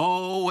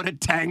 Oh, what a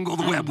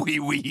tangled web we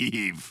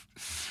weave.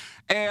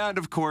 And,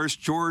 of course,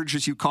 George,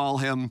 as you call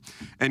him,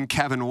 and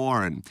Kevin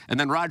Warren. And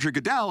then Roger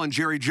Goodell and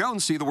Jerry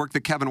Jones see the work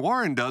that Kevin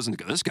Warren does and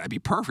go, this guy would be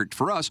perfect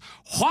for us.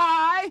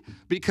 Why?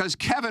 Because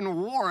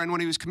Kevin Warren, when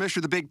he was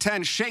commissioner of the Big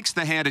Ten, shakes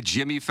the hand of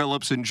Jimmy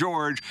Phillips and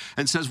George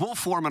and says, we'll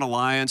form an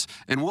alliance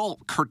and we'll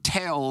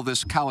curtail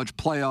this college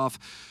playoff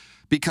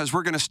because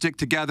we're going to stick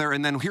together,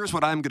 and then here's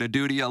what I'm going to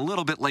do to you a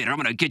little bit later. I'm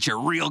going to get you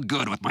real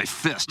good with my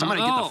fist. I'm going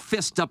to get the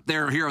fist up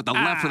there here at the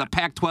left for the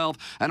Pac-12,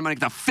 and I'm going to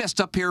get the fist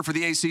up here for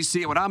the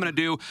ACC. And what I'm going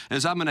to do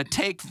is I'm going to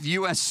take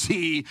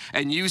USC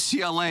and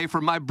UCLA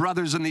from my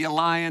brothers in the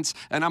Alliance,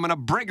 and I'm going to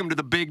bring them to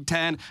the Big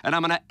Ten, and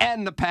I'm going to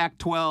end the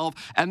Pac-12,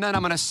 and then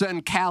I'm going to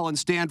send Cal and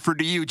Stanford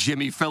to you,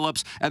 Jimmy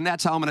Phillips, and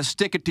that's how I'm going to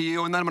stick it to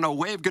you, and then I'm going to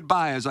wave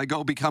goodbye as I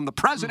go become the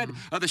president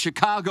of the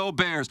Chicago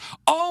Bears.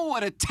 Oh,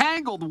 what a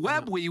tangled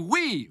web we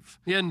weave.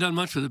 He hadn't done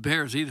much for the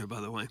Bears either,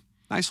 by the way.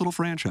 Nice little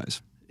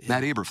franchise.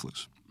 Matt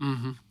Eberflus.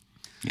 Mm-hmm.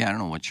 Yeah, I don't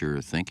know what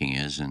your thinking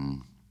is,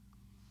 and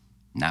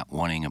not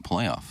wanting a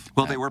playoff.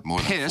 Well, they were more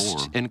than pissed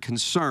 4. and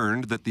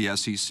concerned that the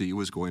SEC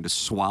was going to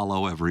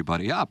swallow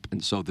everybody up.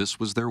 And so this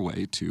was their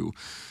way to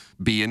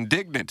be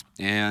indignant.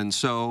 And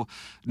so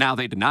now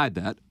they denied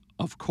that,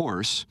 of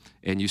course.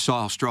 And you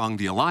saw how strong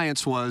the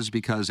alliance was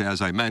because, as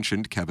I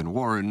mentioned, Kevin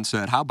Warren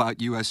said, how about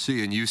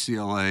USC and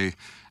UCLA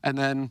and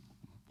then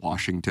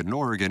Washington and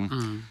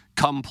Oregon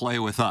come play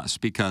with us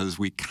because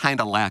we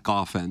kind of lack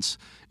offense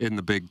in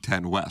the Big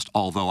Ten West.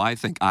 Although I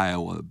think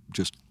Iowa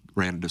just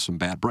ran into some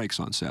bad breaks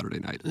on Saturday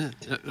night.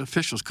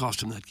 Officials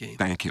cost him that game.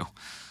 Thank you.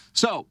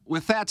 So,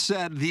 with that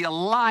said, the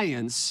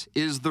alliance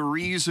is the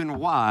reason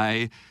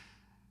why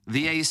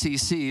the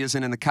ACC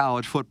isn't in the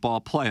college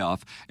football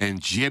playoff.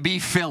 And Jimmy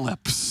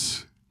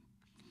Phillips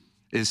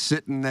is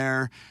sitting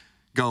there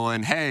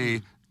going,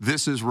 hey,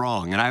 this is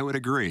wrong. And I would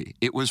agree.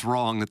 It was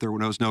wrong that there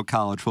was no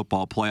college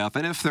football playoff.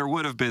 And if there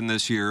would have been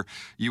this year,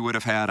 you would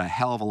have had a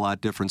hell of a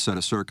lot different set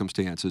of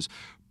circumstances.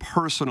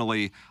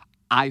 Personally,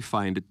 I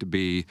find it to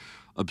be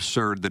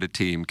absurd that a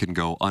team can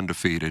go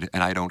undefeated,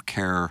 and I don't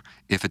care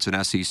if it's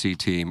an SEC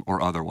team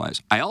or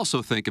otherwise. I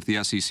also think if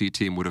the SEC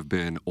team would have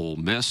been Ole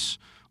Miss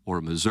or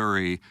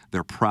Missouri,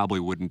 there probably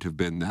wouldn't have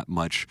been that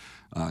much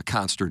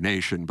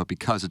consternation. But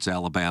because it's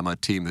Alabama, a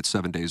team that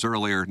 7 days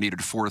earlier needed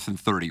 4th and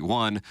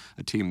 31,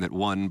 a team that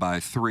won by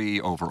 3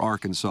 over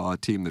Arkansas, a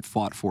team that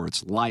fought for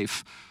its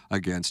life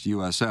against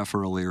USF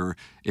earlier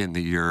in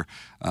the year,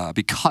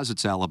 because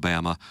it's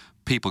Alabama,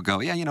 people go,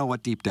 yeah, you know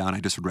what, deep down,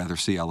 I just would rather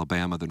see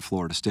Alabama than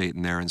Florida State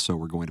in there, and so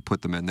we're going to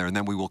put them in there. And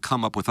then we will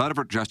come up with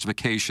whatever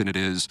justification it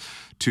is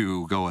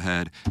to go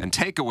ahead and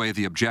take away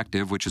the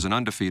objective, which is an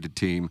undefeated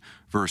team,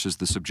 versus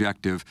the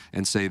subjective,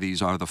 and say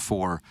these are the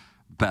 4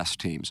 best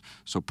teams.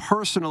 So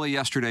personally,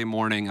 yesterday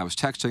morning, I was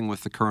texting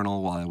with the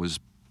Colonel while I was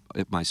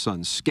at my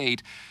son's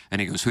skate, and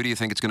he goes, who do you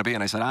think it's going to be?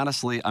 And I said,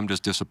 honestly, I'm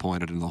just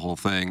disappointed in the whole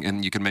thing.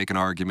 And you can make an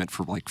argument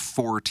for like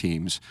 4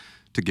 teams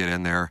to get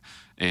in there.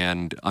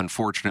 And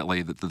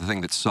unfortunately, the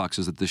thing that sucks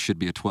is that this should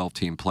be a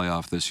 12-team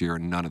playoff this year,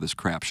 and none of this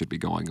crap should be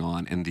going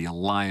on. And the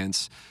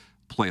alliance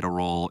played a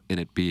role in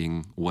it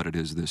being what it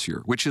is this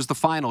year, which is the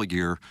final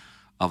year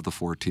of the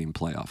 4-team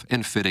playoff,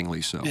 and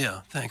fittingly so.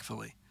 Yeah,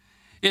 thankfully.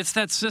 It's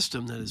that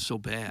system that is so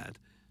bad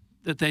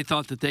that they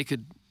thought that they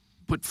could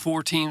put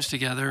 4 teams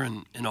together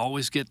and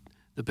always get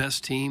the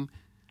best team.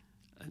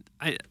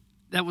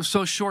 That was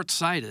so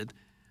short-sighted.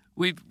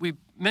 We've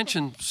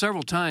mentioned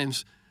several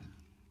times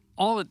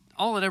all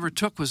it ever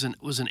took was an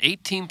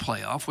 8-team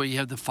playoff where you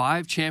have the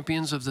 5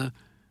 champions of the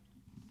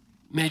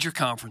major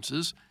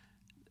conferences.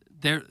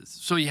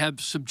 So you have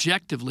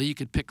subjectively, you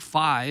could pick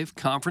 5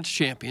 conference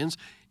champions.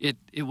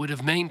 It would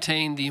have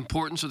maintained the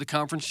importance of the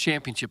conference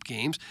championship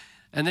games.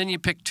 And then you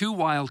pick 2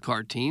 wild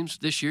card teams.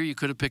 This year you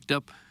could have picked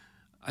up,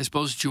 I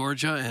suppose,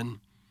 Georgia and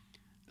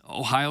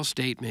Ohio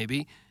State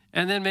maybe,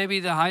 and then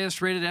maybe the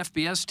highest rated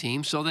FBS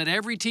team so that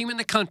every team in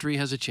the country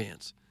has a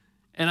chance.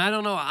 And I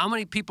don't know how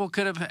many people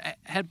could have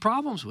had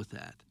problems with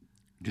that.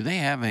 Do they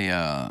have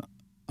a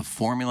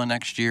formula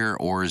next year,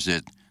 or is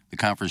it the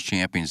conference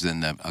champions,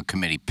 then a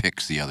committee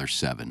picks the other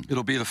 7?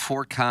 It'll be the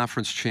 4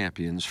 conference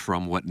champions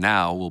from what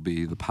now will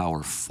be the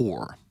Power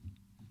 4.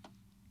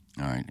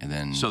 All right, and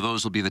then so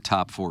those will be the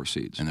top 4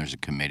 seeds. And there's a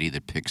committee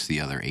that picks the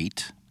other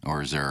 8,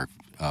 or is there?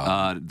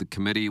 The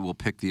committee will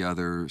pick the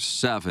other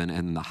 7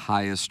 and the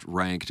highest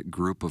ranked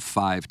group of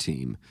 5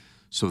 team.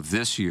 So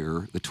this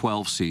year, the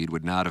 12 seed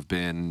would not have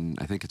been,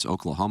 I think it's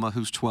Oklahoma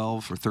who's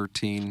 12 or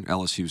 13,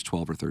 LSU's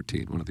 12 or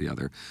 13, one or the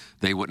other.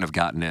 They wouldn't have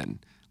gotten in.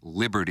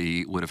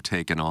 Liberty would have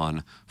taken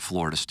on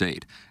Florida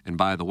State. And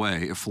by the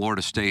way, if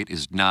Florida State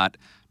is not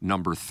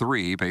number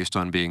 3 based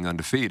on being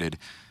undefeated,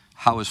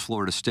 how is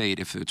Florida State,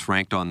 if it's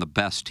ranked on the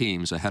best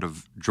teams, ahead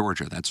of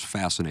Georgia? That's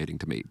fascinating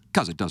to me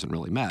because it doesn't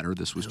really matter.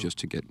 This was just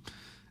to get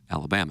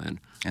Alabama in.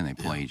 And they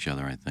play each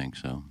other, I think,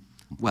 so.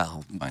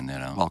 Well, find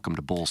that out. Welcome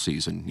to bowl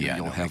season. Yeah,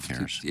 you'll nobody have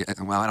cares.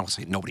 Well, I don't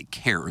say nobody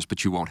cares,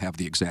 but you won't have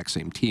the exact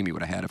same team you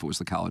would have had if it was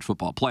the college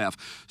football playoff.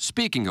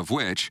 Speaking of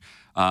which,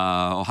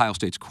 Ohio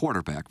State's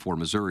quarterback for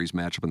Missouri's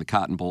matchup in the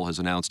Cotton Bowl has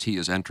announced he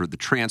has entered the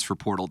transfer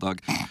portal.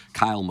 Doug,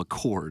 Kyle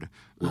McCord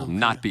will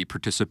not be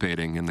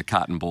participating in the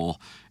Cotton Bowl,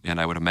 and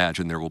I would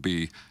imagine there will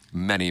be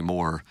many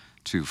more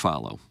to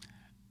follow.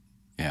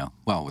 Yeah,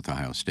 well, with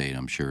Ohio State,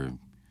 I'm sure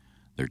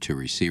their 2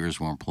 receivers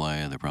won't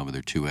play.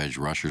 Their 2 edge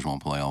rushers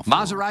won't play. All 4.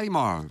 Maserati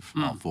Marv.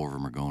 All 4 of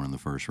them are going in the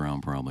first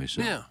round probably.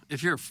 So. Yeah,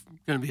 if you're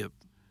going to be a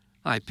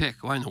high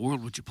pick, why in the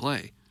world would you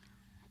play?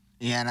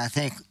 Yeah, and I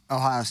think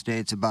Ohio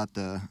State's about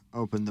to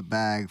open the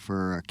bag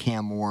for a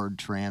Cam Ward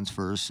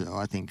transfer, so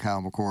I think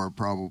Kyle McCord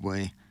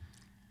probably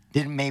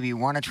didn't maybe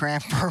want to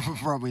transfer, but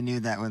probably knew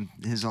that was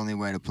his only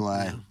way to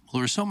play. Yeah. Well,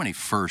 there were so many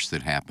firsts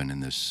that happened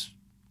in this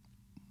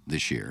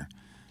year.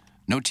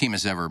 No team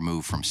has ever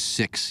moved from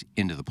 6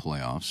 into the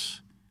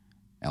playoffs.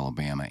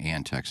 Alabama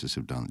and Texas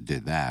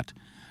did that.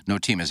 No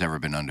team has ever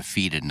been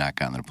undefeated and not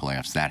gotten to the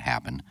playoffs. That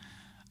happened.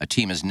 A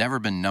team has never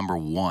been number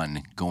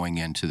 1 going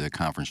into the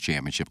conference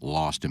championship,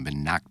 lost, and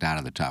been knocked out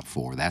of the top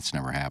 4. That's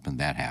never happened.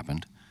 That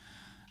happened.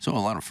 So a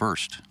lot of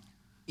firsts.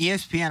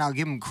 ESPN, I'll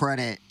give them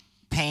credit,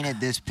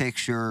 painted this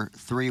picture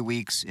 3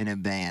 weeks in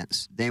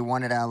advance. They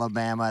wanted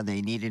Alabama.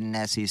 They needed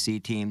an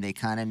SEC team. They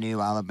kind of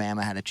knew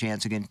Alabama had a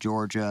chance against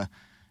Georgia.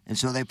 And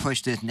so they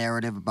pushed this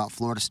narrative about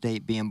Florida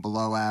State being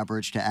below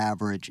average to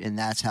average, and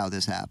that's how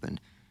this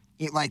happened.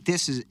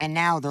 And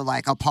now they're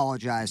like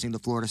apologizing to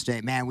Florida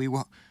State. Man,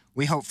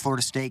 we hope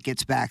Florida State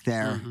gets back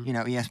there.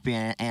 Mm-hmm.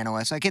 ESPN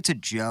analysts. It's a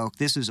joke.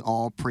 This is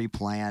all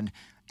pre-planned.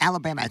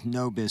 Alabama has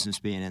no business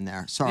being in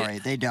there. Sorry,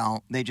 they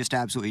don't. They just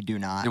absolutely do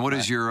not. And what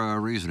is your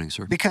reasoning,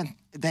 sir? Because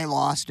they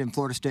lost and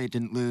Florida State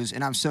didn't lose,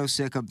 and I'm so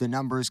sick of the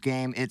numbers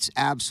game. It's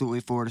absolutely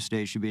Florida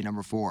State should be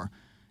number 4.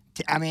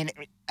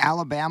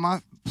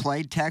 Alabama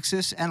played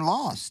Texas and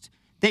lost.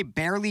 They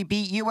barely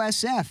beat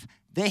USF.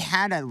 They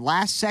had a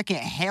last-second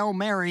Hail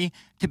Mary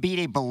to beat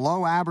a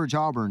below-average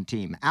Auburn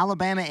team.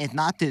 Alabama is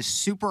not this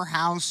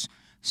superstar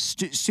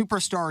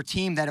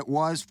team that it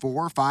was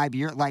 4 or 5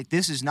 years.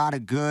 This is not a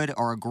good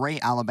or a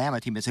great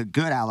Alabama team. It's a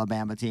good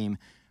Alabama team.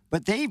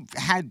 But they've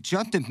had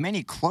just as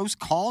many close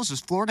calls as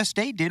Florida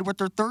State did with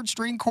their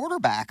third-string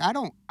quarterback. I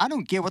don't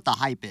get what the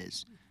hype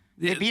is.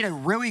 They beat a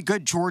really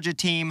good Georgia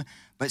team,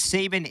 but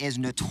Saban is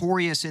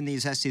notorious in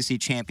these SEC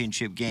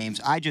championship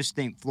games. I just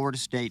think Florida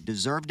State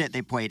deserved it.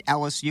 They played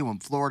LSU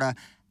and Florida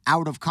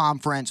out of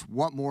conference.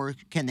 What more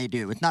can they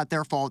do? It's not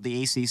their fault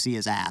the ACC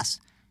is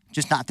ass.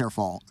 Just not their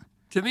fault.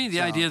 To me,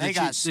 the idea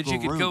that you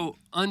could go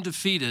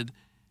undefeated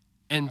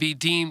and be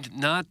deemed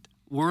not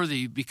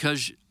worthy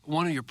because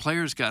one of your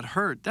players got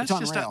hurt, that's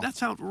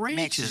outrageous.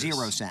 Makes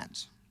 0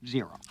 sense.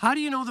 0. How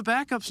do you know the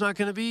backup's not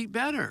going to be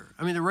better?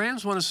 The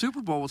Rams won a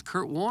Super Bowl with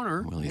Kurt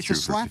Warner. It's a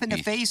slap in the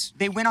face.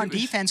 They went on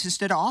defense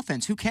instead of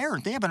offense. Who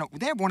cares? They have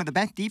one of the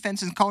best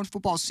defenses in college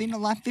football seen in the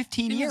last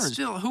 15 years.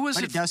 Still,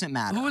 it doesn't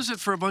matter. Who is it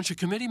for a bunch of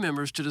committee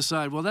members to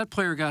decide, well, that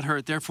player got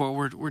hurt, therefore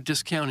we're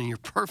discounting your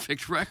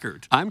perfect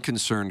record? I'm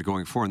concerned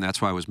going forward, and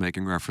that's why I was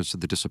making reference to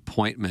the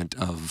disappointment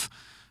of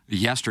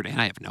yesterday, and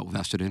I have no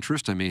vested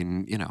interest. I'll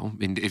be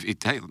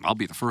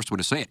the first one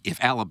to say it. If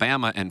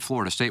Alabama and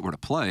Florida State were to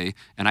play,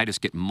 and I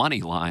just get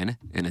money line,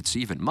 and it's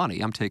even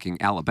money, I'm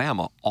taking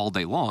Alabama all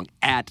day long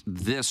at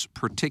this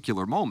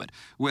particular moment.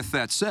 With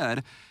that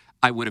said,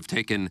 I would have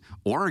taken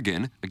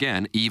Oregon,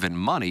 again, even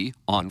money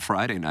on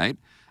Friday night.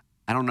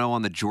 I don't know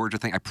on the Georgia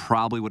thing. I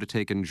probably would have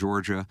taken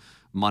Georgia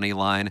money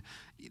line.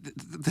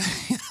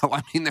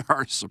 There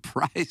are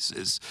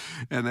surprises,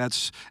 and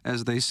that's,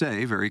 as they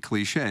say, very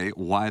cliche,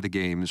 why the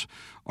games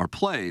are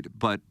played.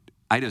 But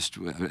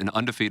an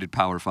undefeated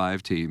Power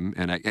 5 team,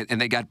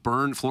 and they got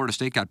burned. Florida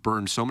State got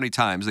burned so many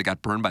times. They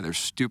got burned by their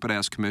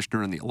stupid-ass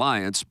commissioner in the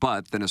alliance,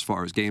 but then as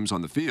far as games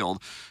on the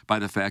field, by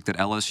the fact that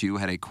LSU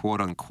had a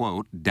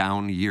quote-unquote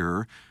down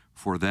year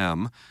for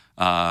them,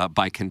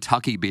 by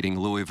Kentucky beating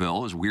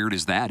Louisville, as weird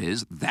as that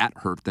is, that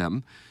hurt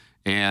them.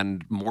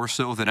 And more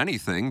so than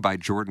anything, by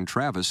Jordan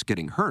Travis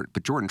getting hurt.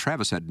 But Jordan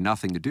Travis had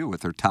nothing to do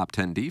with their top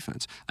 10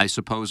 defense. I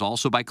suppose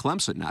also by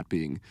Clemson not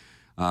being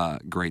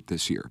great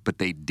this year. But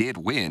they did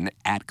win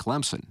at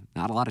Clemson.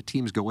 Not a lot of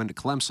teams go into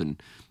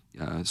Clemson.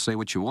 Say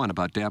what you want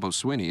about Dabo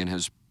Swinney and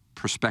his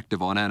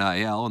perspective on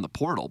NIL and the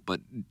portal. But,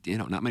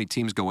 not many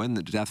teams go in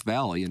the Death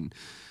Valley and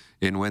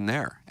win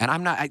there. And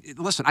I'm not,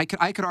 listen, I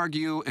could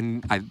argue,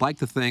 and I'd like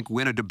to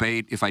win a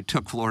debate if I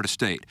took Florida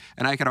State.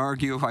 And I could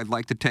argue if I'd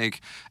like to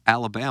take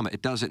Alabama.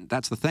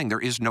 That's the thing.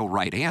 There is no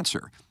right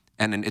answer.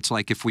 And it's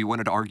like if we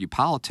wanted to argue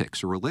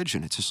politics or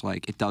religion, it's just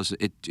like that's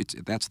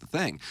the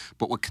thing.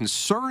 But what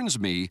concerns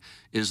me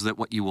is that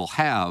what you will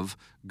have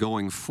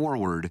going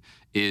forward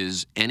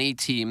is any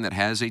team that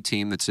has a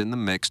team that's in the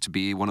mix to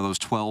be one of those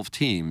 12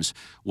 teams,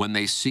 when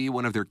they see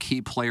one of their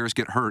key players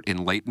get hurt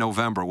in late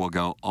November, will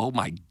go, oh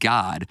my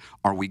God,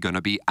 are we going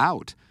to be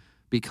out?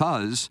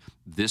 Because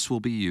this will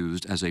be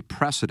used as a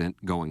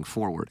precedent going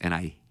forward. And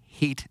I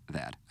hate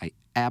that. I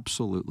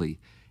absolutely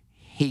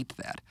hate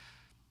that.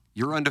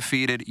 You're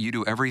undefeated. You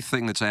do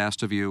everything that's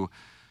asked of you.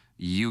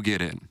 You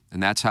get in.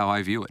 And that's how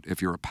I view it.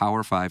 If you're a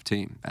Power 5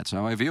 team, that's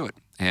how I view it.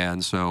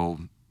 And so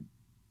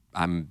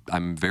I'm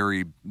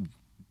very,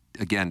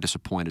 again,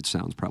 disappointed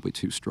sounds probably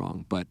too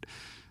strong. But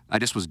I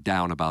just was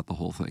down about the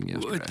whole thing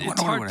yesterday. I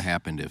wonder what would have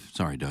happened if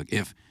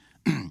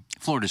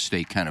Florida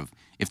State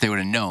if they would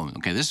have known,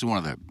 okay, this is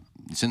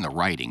it's in the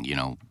writing,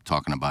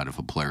 talking about if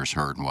a player's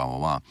hurt and blah, blah,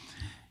 blah.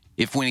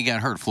 If when he got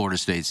hurt, Florida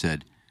State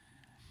said,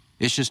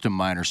 it's just a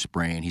minor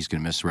sprain. He's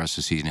going to miss the rest of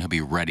the season. He'll be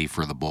ready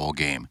for the bowl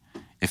game.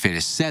 If it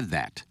had said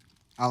that,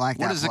 I like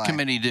what that does play. the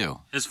committee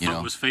do? His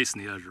foot was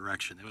facing the other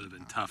direction. It would have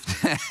been tough.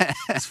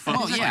 His foot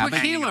was a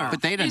quick healer.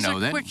 But they didn't know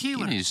that. Quick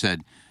healer. He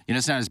said,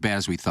 it's not as bad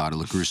as we thought. It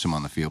looked gruesome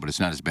on the field, but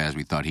it's not as bad as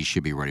we thought. He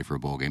should be ready for a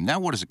bowl game.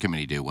 Now, what does the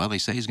committee do? Well, they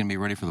say he's going to be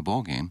ready for the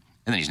bowl game,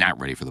 and then he's not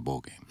ready for the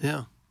bowl game.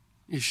 Yeah.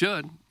 You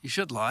should. You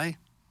should lie.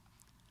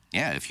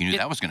 Yeah, if you knew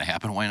that was going to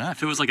happen, why not?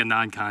 If it was like a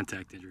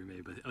non-contact injury,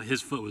 maybe, but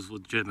his foot was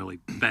legitimately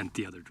bent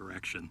the other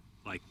direction.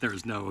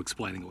 There's no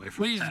explaining away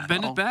from that.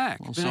 Bend it back.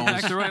 Bend it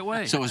back the right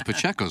way. So was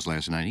Pacheco's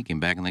last night. He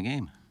came back in the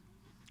game.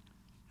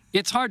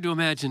 It's hard to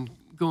imagine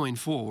going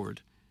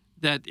forward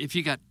that if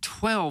you got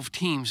 12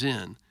 teams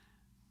in,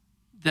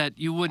 that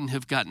you wouldn't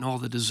have gotten all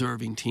the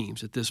deserving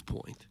teams at this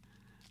point.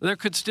 There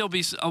could still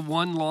be a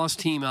one-loss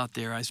team out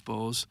there, I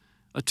suppose,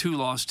 a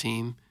two-loss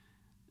team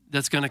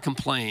that's going to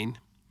complain.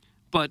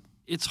 But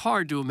it's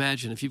hard to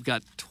imagine if you've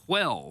got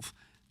 12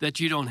 that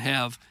you don't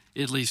have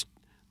at least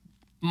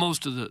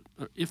most of the,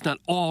 if not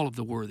all of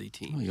the worthy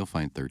teams. Well, you'll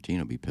find 13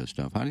 will be pissed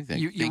off. How do you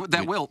think?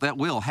 That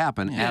will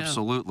happen, Yeah.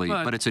 absolutely.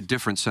 But it's a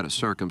different set of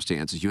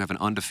circumstances. You have an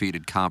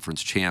undefeated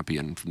conference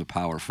champion from the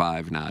Power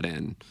Five not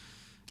in,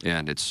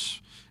 and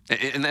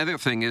the other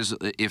thing is,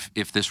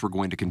 if this were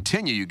going to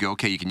continue, you go,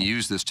 okay, you can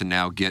use this to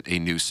now get a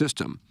new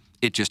system.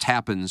 It just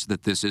happens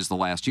that this is the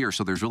last year,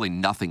 so there's really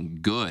nothing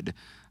good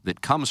that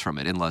comes from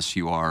it unless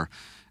you are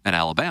an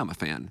Alabama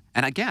fan.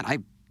 And again,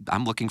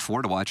 I'm looking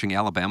forward to watching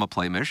Alabama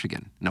play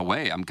Michigan. No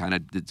way.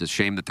 It's a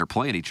shame that they're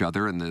playing each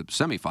other in the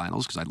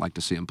semifinals because I'd like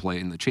to see them play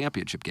in the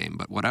championship game,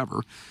 but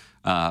whatever.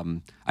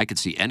 I could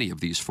see any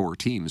of these four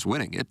teams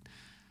winning it.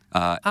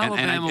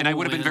 And I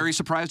would have been very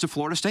surprised if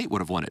Florida State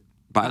would have won it,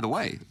 by the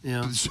way.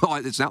 Yeah. So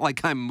it's not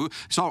like I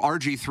saw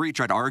RG3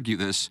 try to argue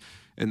this,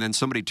 and then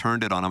somebody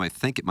turned it on him. I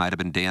think it might have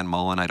been Dan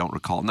Mullen. I don't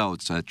recall. No,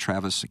 it's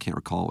Travis. I can't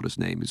recall what his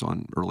name is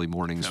on early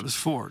mornings. Travis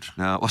Ford.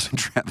 No, it wasn't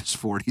Travis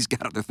Ford. He's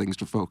got other things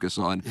to focus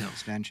on. Yeah,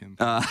 extension.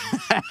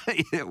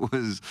 It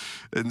was,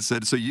 and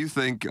said, so you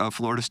think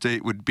Florida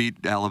State would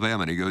beat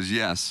Alabama? And he goes,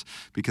 yes,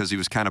 because he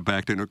was kind of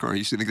backed into a corner.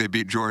 You think they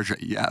beat Georgia?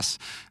 Yes.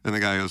 And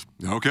the guy goes,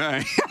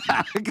 okay,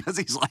 because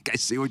he's like, I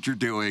see what you're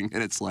doing,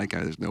 and it's like,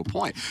 there's no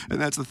point.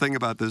 And that's the thing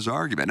about this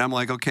argument. And I'm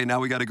like, okay, now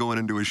we got to go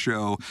into a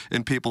show,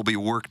 and people be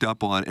worked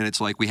up on, and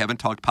it's like, we haven't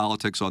talked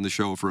politics on the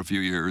show for a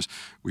few years.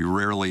 We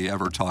rarely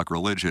ever talk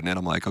religion. And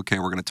I'm like, okay,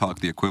 we're going to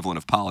talk the equivalent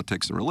of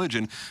politics and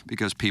religion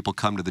because people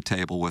come to the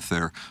table with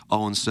their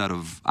own set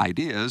of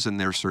ideas, and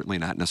they're certainly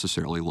not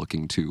necessarily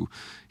looking to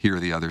hear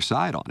the other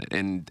side on it.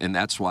 And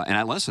that's why, and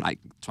that's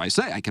why I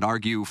say I could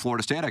argue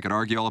Florida State, I could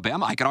argue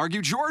Alabama, I could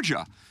argue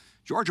Georgia.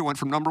 Georgia went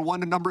from number 1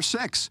 to number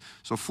 6.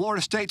 So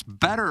Florida State's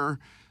better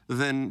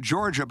than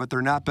Georgia, but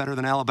they're not better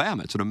than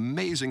Alabama. It's an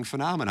amazing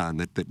phenomenon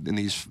that in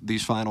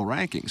these final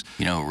rankings.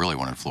 You know who really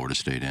wanted Florida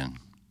State in?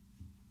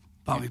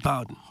 Bobby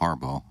Bowden.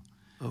 Harbaugh.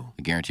 Oh.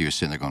 I guarantee you're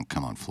sitting there going,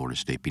 come on, Florida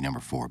State, be number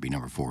 4, be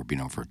number 4, be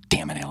number 4.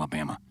 Damn it,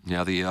 Alabama.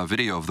 Yeah, the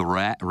video of the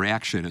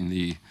reaction in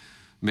the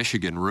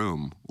Michigan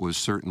room was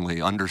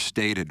certainly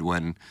understated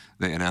when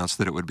they announced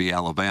that it would be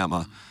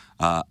Alabama.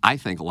 I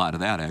think a lot of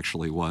that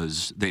actually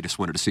was they just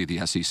wanted to see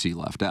the SEC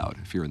left out.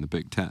 If you're in the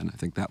Big Ten, I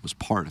think that was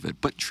part of it.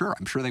 But sure,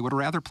 I'm sure they would have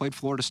rather played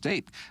Florida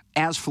State,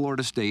 as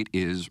Florida State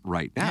is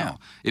right now. Yeah.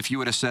 If you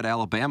would have said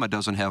Alabama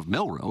doesn't have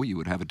Milroe, you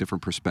would have a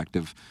different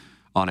perspective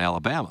on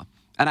Alabama.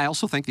 And I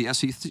also think the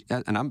SEC,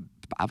 and I'm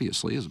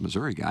obviously, as a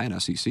Missouri guy, an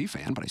SEC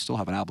fan, but I still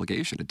have an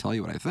obligation to tell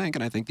you what I think,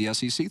 and I think the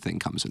SEC thing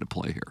comes into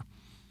play here.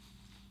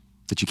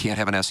 That you can't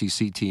have an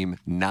SEC team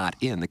not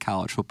in the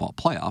college football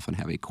playoff and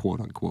have a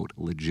quote-unquote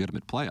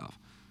legitimate playoff.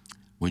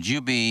 Would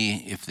you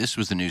be, if this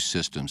was the new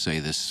system, say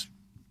this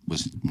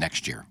was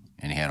next year,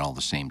 and you had all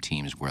the same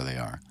teams where they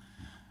are,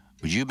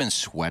 would you have been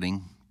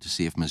sweating to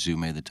see if Mizzou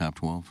made the top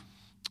 12?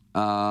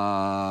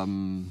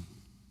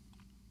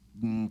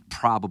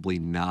 Probably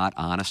not,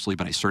 honestly,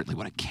 but I certainly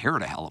would have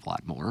cared a hell of a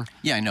lot more.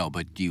 Yeah, I know,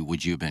 but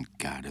would you have been,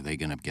 God, are they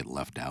going to get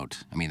left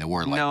out? I mean, there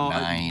were like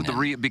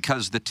 9.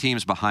 Because the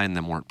teams behind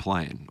them weren't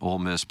playing. Ole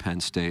Miss,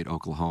 Penn State,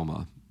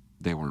 Oklahoma,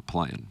 they weren't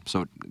playing.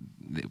 So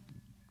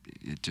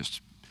it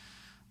just,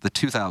 the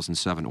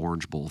 2007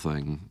 Orange Bowl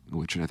thing,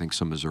 which I think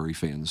some Missouri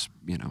fans,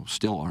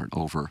 still aren't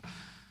over,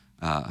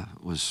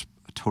 was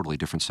a totally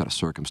different set of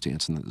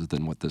circumstances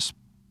than what this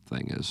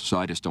thing is. So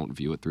I just don't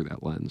view it through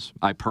that lens.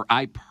 I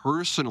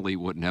personally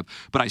wouldn't have,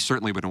 but I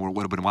certainly would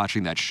have been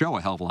watching that show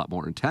a hell of a lot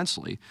more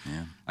intensely.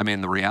 Yeah. I mean,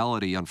 the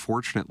reality,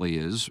 unfortunately,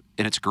 is,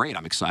 and it's great,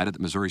 I'm excited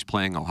that Missouri's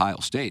playing Ohio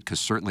State, because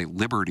certainly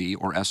Liberty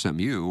or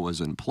SMU was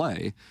in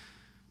play,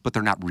 but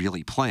they're not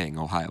really playing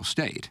Ohio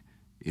State.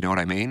 You know what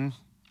I mean?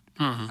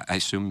 Mm-hmm. I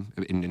assume,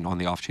 and on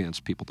the off chance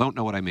people don't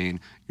know what I mean,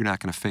 you're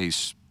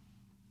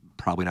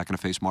probably not going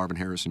to face Marvin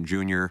Harrison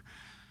Jr.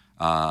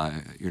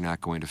 You're not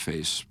going to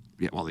face,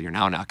 you're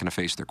now not going to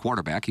face their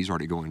quarterback. He's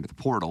already going to the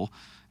portal.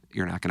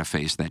 You're not going to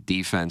face that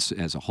defense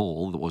as a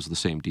whole that was the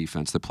same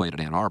defense that played at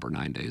Ann Arbor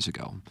 9 days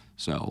ago.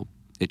 So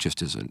it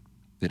just isn't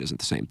the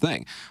same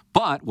thing.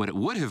 But what it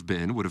would have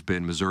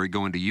been Missouri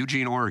going to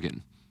Eugene,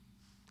 Oregon.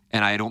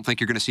 And I don't think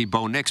you're going to see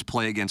Bo Nix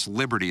play against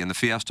Liberty in the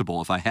Fiesta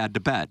Bowl if I had to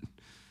bet.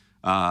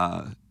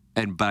 But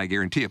I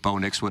guarantee you, Bo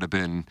Nix would have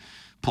been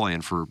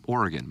playing for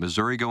Oregon.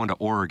 Missouri going to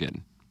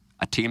Oregon,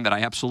 a team that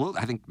I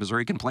think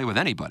Missouri can play with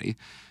anybody.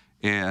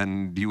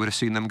 And you would have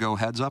seen them go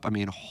heads up. I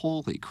mean,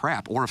 holy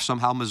crap. Or if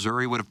somehow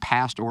Missouri would have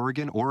passed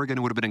Oregon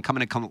would have been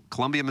coming to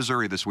Columbia,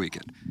 Missouri this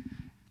weekend.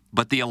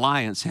 But the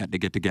Alliance had to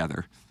get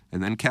together.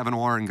 And then Kevin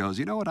Warren goes,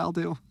 you know what I'll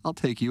do? I'll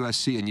take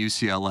USC and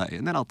UCLA,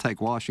 and then I'll take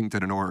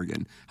Washington and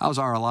Oregon. How's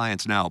our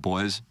alliance now,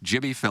 boys?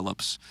 Jimmy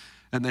Phillips.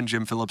 And then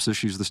Jim Phillips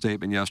issues the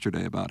statement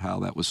yesterday about how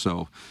that was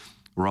so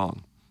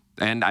wrong.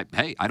 And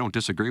I don't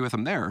disagree with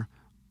him there,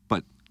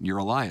 but your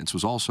alliance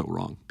was also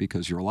wrong,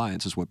 because your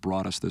alliance is what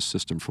brought us this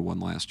system for one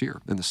last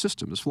year. And the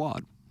system is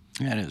flawed.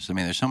 Yeah, it is. I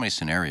mean, there's so many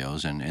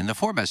scenarios. And the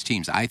 4 best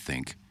teams, I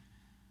think,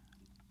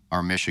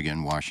 are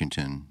Michigan,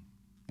 Washington,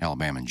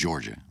 Alabama, and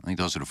Georgia. I think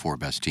those are the 4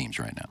 best teams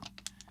right now.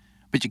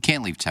 But you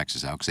can't leave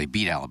Texas out because they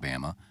beat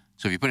Alabama.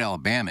 So if you put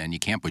Alabama in, you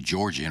can't put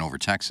Georgia in over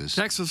Texas.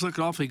 Texas looked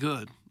awfully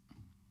good.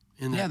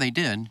 Yeah, they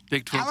did.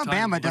 Big 12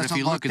 Alabama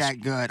doesn't look that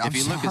good. If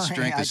you look at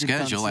strength of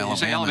schedule,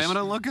 Alabama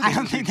doesn't look good. I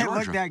don't think they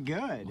look that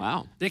good.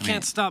 Wow. They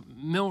can't stop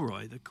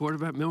Milroy, the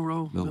quarterback.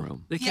 Milrow.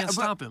 They can't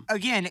stop him.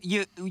 Again,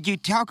 you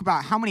talk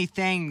about how many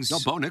things. No,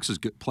 Bo Nix is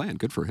playing.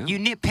 Good for him. You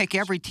nitpick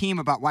every team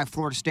about why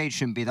Florida State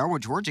shouldn't be there, or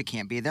Georgia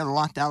can't be. They're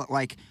locked out.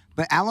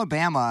 But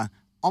Alabama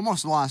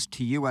almost lost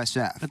to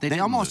USF. But they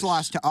almost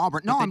lost to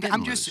Auburn. No, But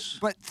I'm just.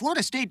 But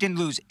Florida State didn't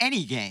lose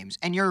any games,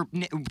 and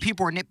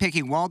people are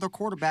nitpicking. Well, the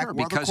quarterback. Sure,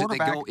 because they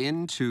go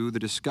into the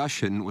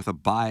discussion with a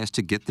bias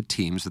to get the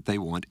teams that they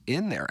want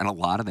in there, and a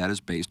lot of that is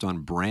based on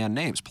brand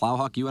names.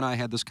 Plowhawk, you and I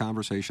had this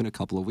conversation a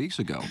couple of weeks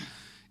ago.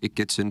 It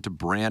gets into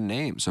brand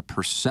names, a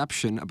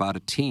perception about a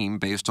team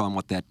based on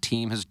what that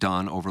team has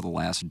done over the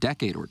last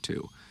decade or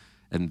two,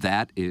 and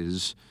that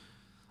is,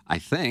 I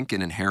think,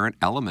 an inherent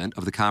element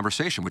of the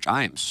conversation, which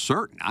I am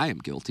certain I am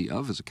guilty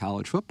of as a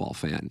college football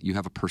fan. You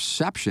have a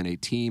perception a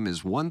team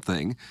is one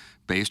thing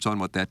based on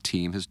what that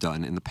team has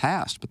done in the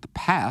past, but the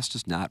past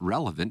is not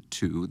relevant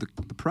to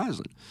the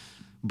present.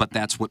 But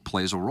that's what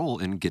plays a role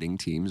in getting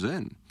teams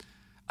in.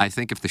 I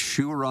think if the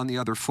shoe were on the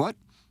other foot,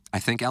 I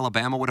think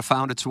Alabama would have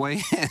found its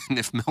way in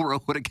if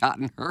Milrow would have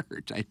gotten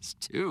hurt. I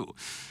just do.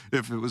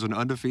 If it was an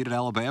undefeated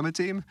Alabama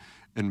team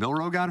and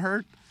Milrow got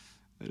hurt,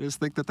 I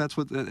just think that's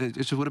what it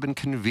just would have been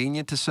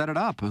convenient to set it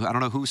up. I don't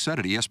know who said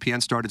it.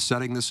 ESPN started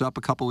setting this up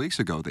a couple weeks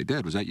ago. They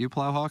did. Was that you,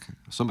 Plowhawk?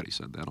 Somebody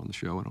said that on the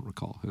show. I don't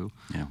recall who.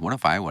 Yeah. What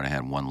if I would have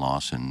had one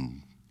loss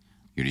and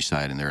you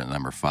decide, and they're at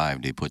number 5,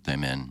 do you put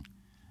them in?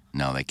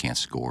 No, they can't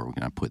score. We're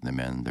not putting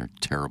them in. They're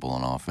terrible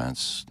on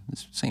offense.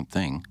 It's the same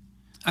thing.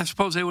 I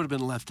suppose they would have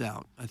been left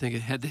out. I think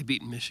had they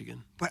beaten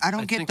Michigan. But I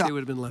think they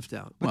would have been left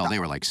out. Well, they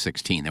were like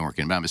 16. They weren't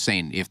getting. But I'm just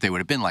saying, if they would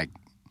have been like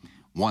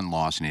one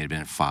loss and they had been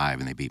at 5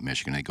 and they beat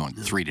Michigan, they'd go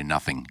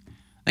 3-0.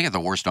 They got the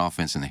worst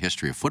offense in the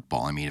history of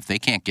football. I mean, if they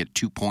can't get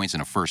 2 points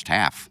in a first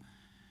half,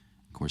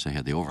 of course, they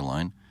had the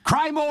overline.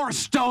 Cry more,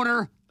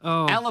 Stoner.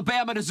 Oh.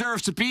 Alabama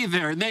deserves to be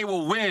there, and they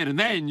will win, and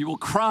then you will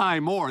cry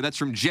more. That's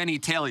from Jenny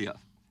Talia.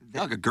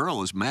 Like a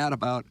girl is mad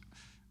about.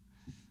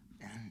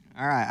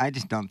 All right, I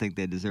just don't think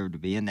they deserve to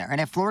be in there.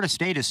 And if Florida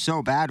State is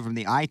so bad from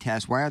the eye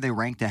test, why are they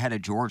ranked ahead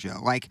of Georgia?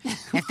 Like,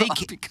 if they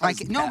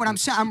but I'm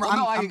saying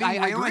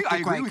I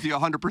agree with you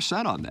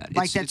 100% on that.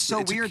 That's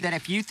so weird that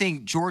if you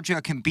think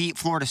Georgia can beat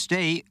Florida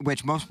State,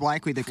 which most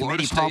likely the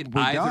committee probably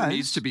does, either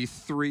needs to be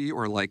 3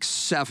 or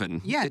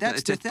 7. Yeah,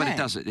 that's the thing. But it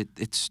doesn't.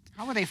 It's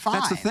how are they 5?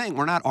 That's the thing.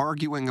 We're not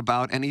arguing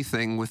about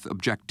anything with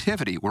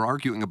objectivity. We're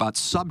arguing about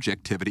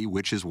subjectivity,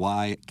 which is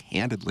why,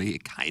 candidly,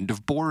 it kind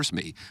of bores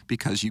me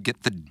because you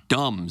get the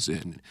dumbs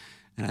in.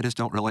 And I just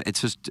don't really,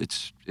 it's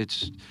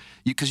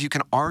because you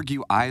can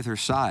argue either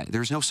side.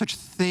 There's no such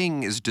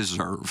thing as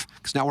deserve.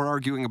 Because now we're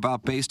arguing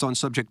about, based on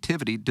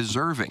subjectivity,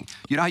 deserving.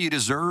 You know how you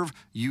deserve?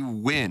 You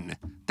win.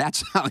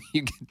 That's how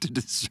you get to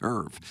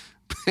deserve.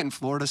 And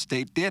Florida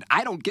State did.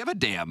 I don't give a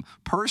damn.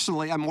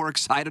 Personally, I'm more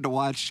excited to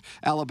watch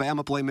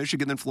Alabama play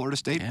Michigan than Florida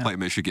State play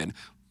Michigan.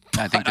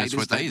 I think that's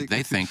what they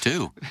think,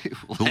 too.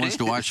 Who wants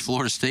to watch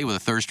Florida State with a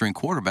third-string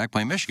quarterback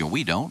play Michigan?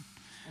 We don't.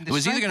 It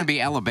was either going to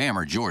be Alabama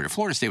or Georgia.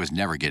 Florida State was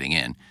never getting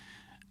in.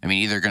 I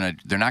mean,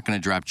 they're not going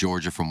to drop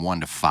Georgia from 1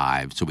 to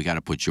 5, so we got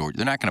to put Georgia.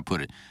 They're not going to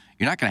put it.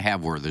 You're not going to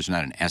have where there's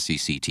not an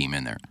SEC team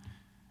in there.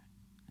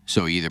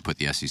 So you either put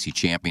the SEC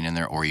champion in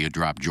there, or you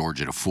drop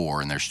Georgia to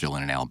 4, and they're still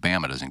in, and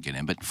Alabama doesn't get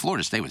in. But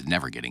Florida State was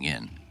never getting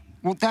in.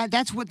 Well,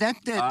 that's what that.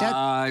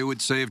 I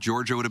would say if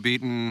Georgia would have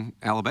beaten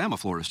Alabama,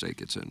 Florida State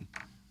gets in.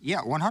 Yeah,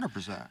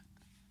 100%.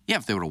 Yeah,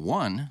 if they would have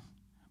won.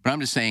 But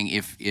I'm just saying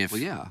if it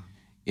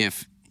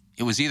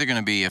was either going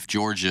to be if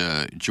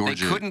Georgia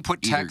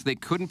they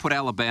couldn't put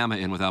Alabama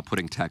in without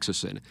putting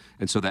Texas in,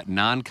 and so that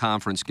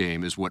non-conference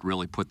game is what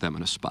really put them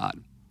in a spot.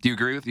 Do you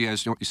agree with you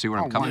guys? You see where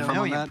I'm coming from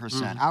on that?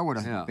 1,000,000%. I would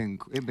have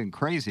been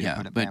crazy to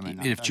put Alabama in.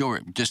 But if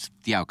Georgia, just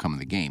the outcome of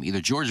the game,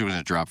 either Georgia was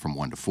going to drop from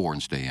 1 to 4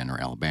 and stay in,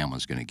 or Alabama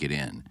was going to get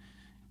in.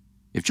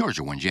 If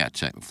Georgia wins,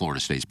 Florida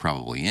State's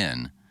probably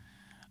in,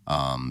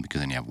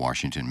 because then you have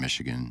Washington,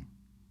 Michigan,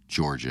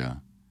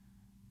 Georgia.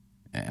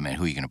 I mean,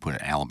 who are you going to put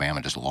in?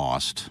 Alabama just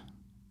lost.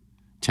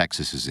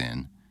 Texas is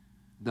in.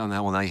 No,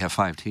 now you have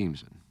 5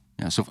 teams in.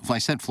 Yeah, so if I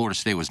said Florida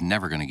State was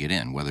never going to get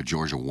in, whether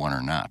Georgia won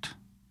or not.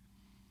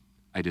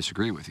 I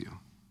disagree with you.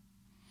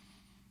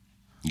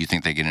 You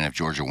think they get in if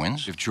Georgia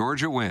wins? If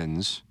Georgia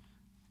wins,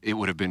 it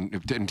would have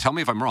been, and tell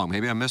me if I'm wrong,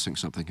 maybe I'm missing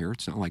something here.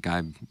 It's not like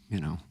I'm,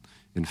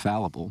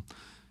 infallible.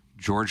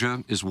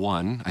 Georgia is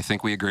 1. I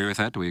think we agree with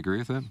that. Do we agree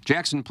with that?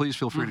 Jackson, please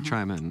feel free to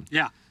chime in.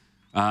 Yeah.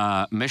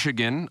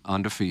 Michigan,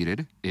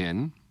 undefeated,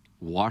 in.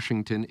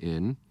 Washington,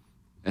 in.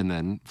 And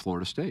then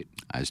Florida State.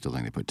 I still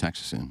think they put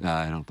Texas in.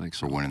 I don't think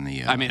so. For winning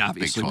the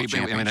obviously, Big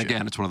 12 championship.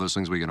 again, it's one of those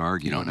things we can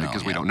argue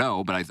because we don't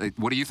know. But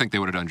what do you think they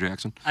would have done,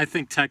 Jackson? I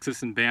think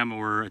Texas and Bama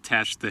were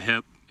attached to the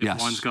hip. If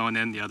one's going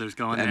in, the other's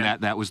going in.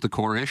 And that was the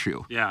core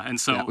issue. Yeah,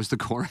 and so that was the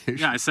core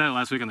issue. Yeah, I said it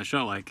last week on the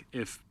show. Like,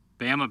 if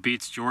Bama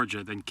beats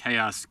Georgia, then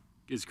chaos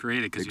is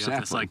created because you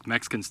have this like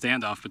Mexican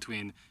standoff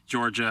between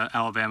Georgia,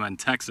 Alabama, and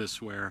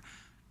Texas, where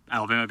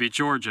Alabama beat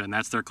Georgia, and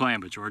that's their claim.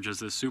 But Georgia's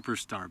the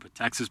superstar. But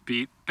Texas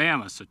beat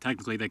Bama, so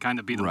technically they kind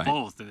of beat them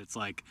both. And it's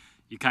like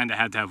you kind of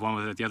had to have one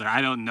without the other.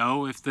 I don't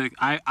know if if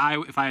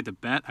I had to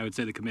bet, I would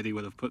say the committee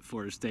would have put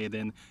Florida State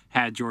in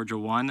had Georgia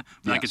won.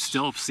 But I could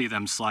still see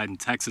them sliding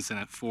Texas in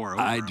at 4.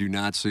 Over I do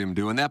not see them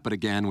doing that. But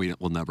again,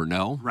 we'll never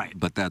know. Right.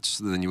 But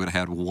then you would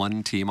have had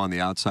one team on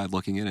the outside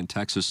looking in, and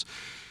Texas.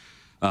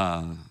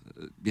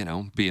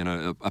 Being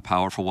a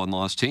powerful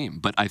one-loss team.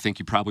 But I think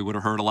you probably would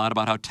have heard a lot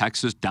about how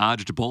Texas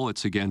dodged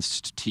bullets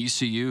against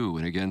TCU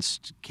and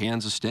against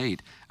Kansas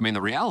State. I mean,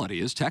 the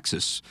reality is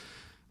Texas,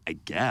 I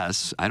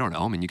guess, I don't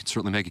know. I mean, you could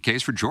certainly make a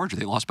case for Georgia.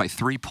 They lost by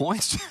 3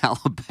 points to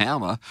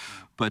Alabama.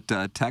 But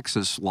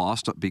Texas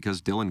lost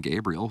because Dylan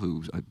Gabriel,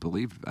 who I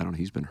believe,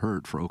 he's been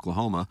hurt for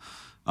Oklahoma,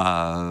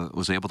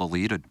 was able to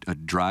lead a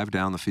drive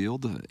down the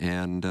field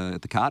and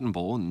at the Cotton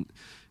Bowl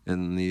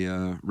in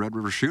the Red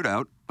River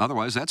Shootout.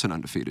 Otherwise, that's an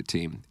undefeated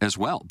team as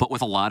well, but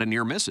with a lot of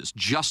near misses,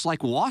 just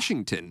like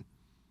Washington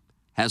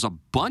has a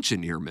bunch of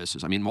near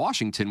misses. I mean,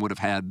 Washington would have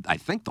had, I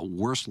think, the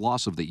worst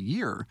loss of the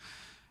year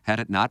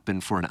had it not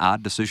been for an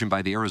odd decision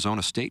by the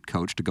Arizona State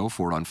coach to go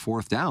for it on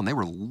 4th down. They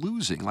were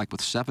losing, like with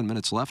 7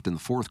 minutes left in the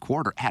 4th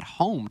quarter, at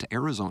home to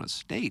Arizona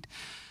State,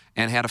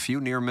 and had a few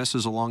near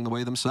misses along the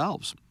way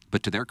themselves.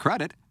 But to their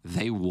credit,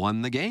 they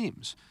won the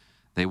games.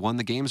 They won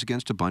the games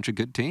against a bunch of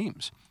good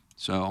teams.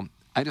 So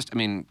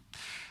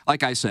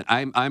like I said,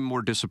 I'm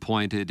more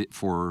disappointed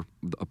for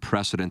a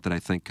precedent that I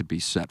think could be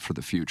set for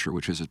the future,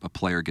 which is a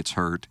player gets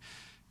hurt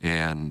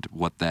and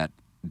what that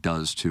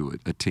does to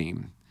a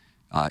team,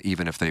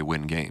 even if they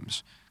win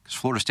games. Because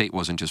Florida State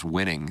wasn't just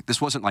winning. This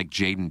wasn't like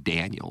Jaden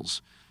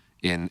Daniels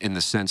in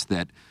the sense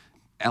that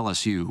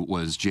LSU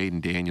was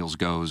Jaden Daniels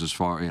goes as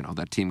far,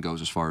 that team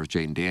goes as far as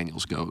Jaden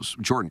Daniels goes.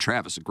 Jordan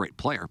Travis is a great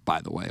player, by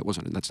the way.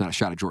 That's not a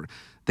shot at Jordan.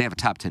 They have a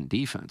top 10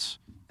 defense.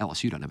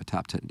 LSU don't have a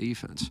top 10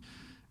 defense.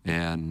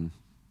 And,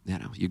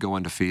 you go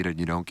undefeated and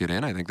you don't get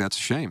in. I think that's a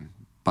shame.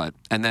 But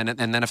and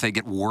then if they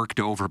get worked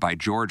over by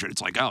Georgia,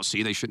 it's like, oh,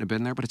 see, they shouldn't have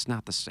been there. But it's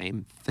not the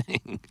same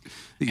thing.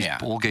 These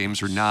bowl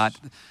games are not,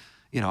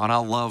 and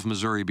I'll love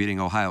Missouri beating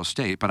Ohio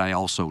State, but I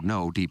also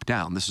know deep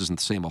down this isn't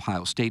the same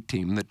Ohio State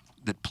team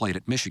that played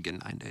at Michigan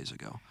 9 days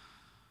ago.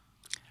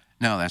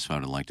 No, that's what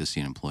I'd like to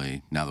see him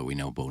play. Now that we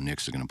know Bo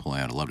Nix is going to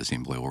play, I'd love to see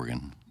him play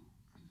Oregon.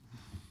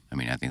 I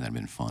mean, I think that'd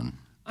been fun.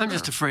 I'm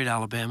just afraid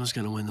Alabama's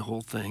going to win the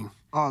whole thing.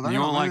 Oh, you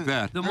don't like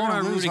that. The more I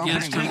root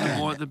against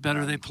them, the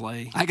better they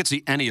play. I could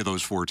see any of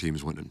those 4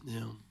 teams winning.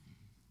 Yeah.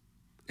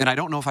 And I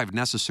don't know if I've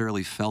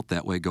necessarily felt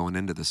that way going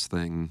into this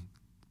thing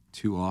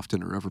too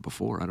often or ever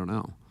before. I don't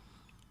know.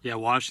 Yeah,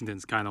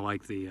 Washington's kind of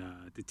like the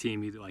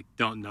team you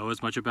don't know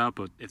as much about,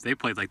 but if they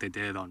played like they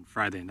did on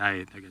Friday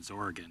night against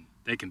Oregon,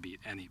 they can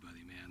beat anybody,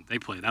 man.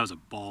 That was a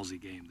ballsy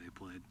game they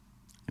played.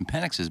 And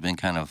Penix has been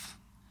kind of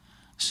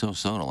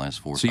so-so the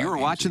last 4 or 5 So you were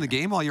games watching the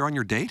game while you're on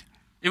your date?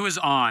 It was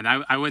on.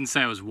 I wouldn't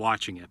say I was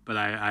watching it, but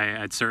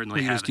I'd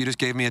certainly you just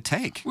gave me a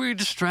take. Were you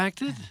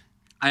distracted?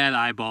 I had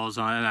eyeballs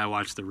on it, and I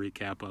watched the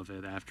recap of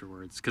it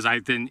afterwards because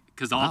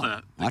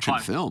watching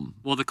film.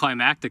 Well, the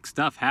climactic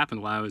stuff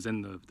happened while I was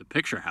in the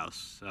picture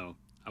house, so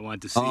I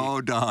wanted to see.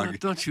 Oh, dog!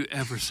 Don't you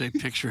ever say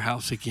picture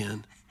house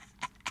again?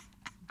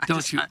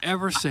 Don't you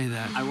ever say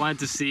that. I wanted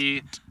to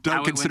see.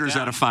 Doug considers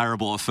that a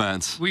fireable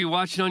offense. Were you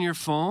watching on your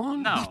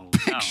phone? No.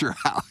 Picture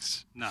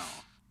house. No.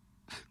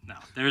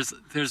 There's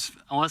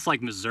unless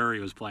like Missouri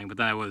was playing, but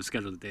then I would have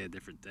scheduled the day a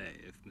different day.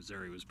 If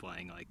Missouri was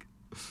playing like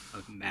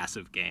a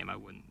massive game, I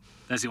wouldn't.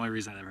 That's the only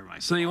reason I ever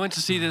mind. So you went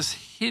to see this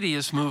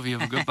hideous movie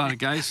about a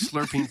guy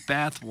slurping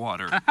bath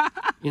water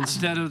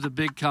instead of the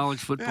big college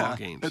football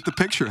games at the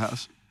picture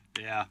house.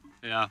 Yeah.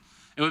 It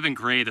would have been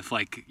great if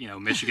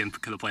Michigan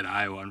could have played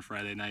Iowa on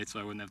Friday night, so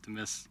I wouldn't have to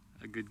miss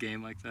a good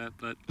game like that.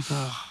 But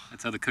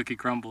that's how the cookie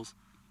crumbles.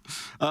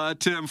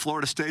 Tim,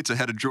 Florida State's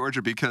ahead of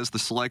Georgia because the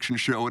selection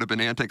show would have been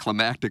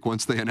anticlimactic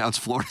once they announced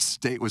Florida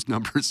State was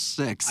number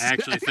 6. I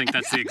actually think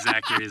that's the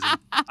exact reason.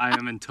 I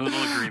am in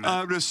total agreement.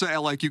 I'm just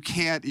saying, you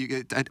can't.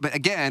 But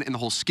again, in the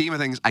whole scheme of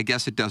things, I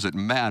guess it doesn't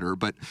matter.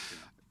 But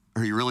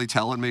are you really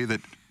telling me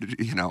that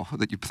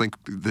that you think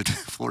that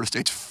Florida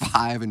State's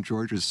 5 and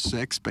Georgia's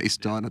 6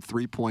 based on a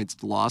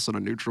 3-point loss on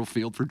a neutral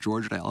field for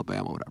Georgia to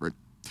Alabama, whatever?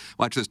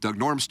 Watch this, Doug.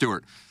 Norm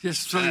Stewart.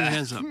 Just throw your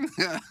hands up.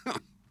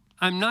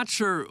 I'm not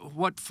sure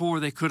what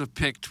 4 they could have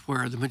picked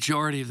where the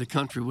majority of the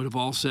country would have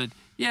all said,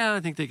 yeah, I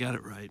think they got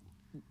it right.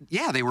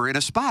 Yeah, they were in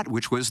a spot,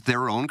 which was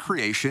their own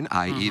creation,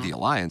 i.e. the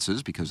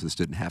alliances, because this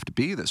didn't have to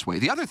be this way.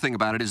 The other thing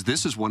about it is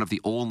this is one of the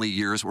only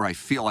years where I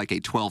feel like a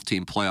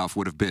 12-team playoff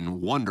would have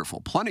been wonderful.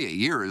 Plenty of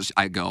years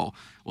I go,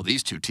 well,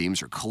 these 2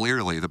 teams are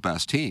clearly the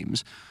best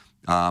teams.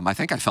 I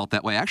think I felt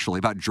that way, actually,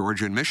 about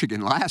Georgia and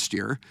Michigan last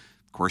year.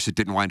 Of course, it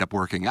didn't wind up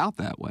working out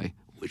that way,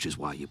 which is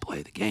why you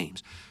play the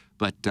games.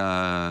 But...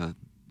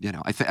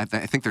 I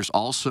think there's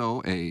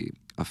also a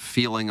a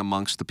feeling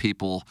amongst the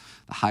people,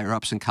 the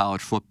higher-ups in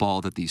college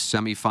football, that these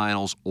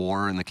semifinals,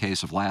 or in the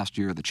case of last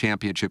year, the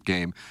championship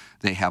game,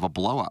 they have a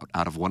blowout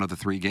out of one of the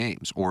three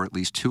games, or at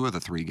least two of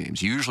the three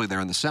games. Usually they're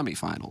in the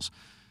semifinals.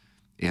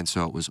 And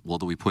so it was, well,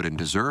 do we put in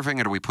deserving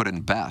or do we put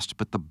in best?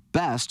 But the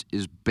best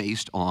is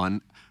based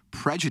on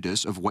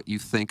prejudice of what you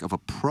think of a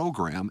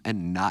program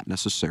and not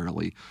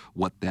necessarily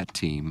what that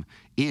team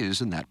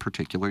is in that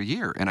particular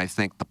year. And I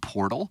think the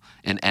portal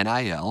and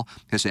NIL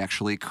has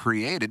actually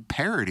created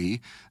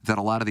parity that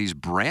a lot of these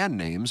brand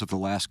names of the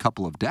last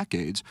couple of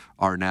decades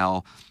are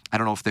now, I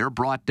don't know if they're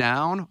brought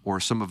down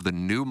or some of the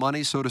new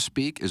money, so to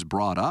speak, is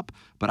brought up.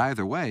 But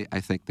either way,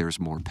 I think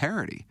there's more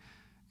parity.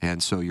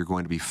 And so you're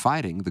going to be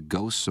fighting the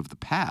ghosts of the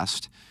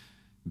past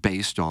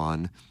based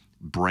on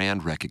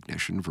brand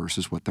recognition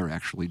versus what they're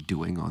actually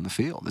doing on the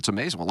field. It's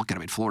amazing. Well, look at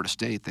them at Florida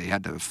State. They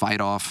had to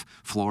fight off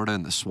Florida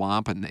in the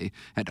swamp, and they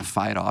had to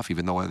fight off,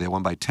 even though they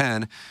won by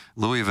 10,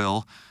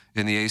 Louisville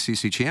in the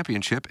ACC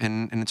championship.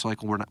 And it's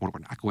like, well, we're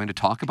not going to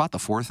talk about the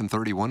 4th and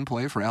 31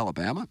 play for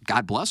Alabama.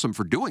 God bless them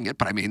for doing it,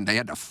 but I mean, they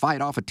had to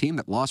fight off a team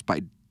that lost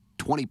by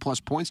 20-plus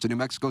points to New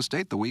Mexico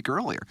State the week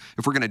earlier.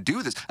 If we're going to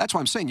do this, that's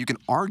why I'm saying you can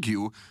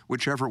argue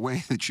whichever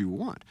way that you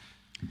want.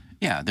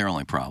 Yeah, their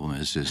only problem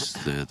is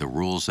the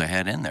rules they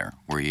had in there,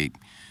 where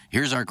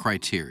here's our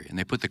criteria, and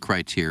they put the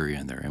criteria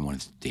in there. And when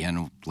it's the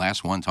end,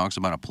 last one talks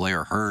about a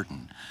player hurt,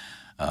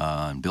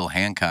 and Bill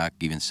Hancock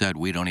even said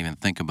we don't even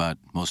think about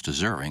most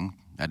deserving.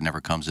 That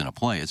never comes into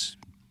play. It's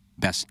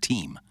best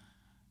team,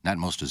 not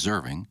most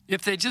deserving.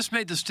 If they just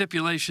made the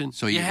stipulation,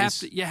 so you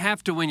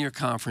have to win your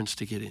conference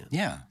to get in.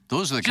 Yeah,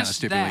 those are the kind of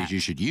stipulations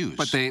you should use.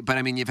 But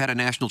I mean, you've had a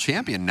national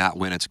champion not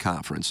win its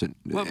conference.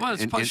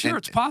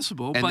 It's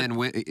possible. And then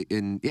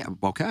win.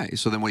 Okay.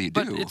 So then what do you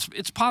do? But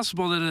it's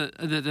possible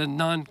that a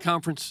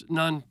non-conference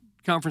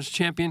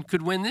champion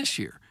could win this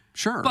year.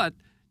 Sure. But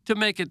to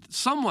make it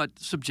somewhat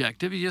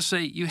subjective, you just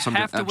say you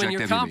have to win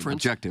your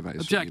conference.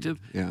 Objective.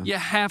 Yeah. You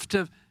have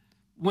to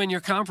win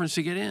your conference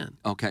to get in.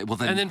 Okay, well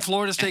then... And then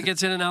Florida State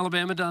gets in and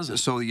Alabama doesn't.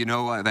 So you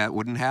know that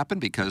wouldn't happen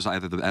because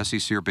either the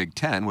SEC or Big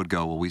Ten would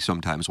go, well, we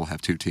sometimes will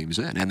have two teams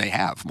in. And they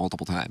have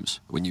multiple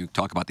times. When you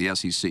talk about the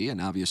SEC, and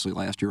obviously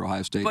last year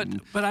Ohio State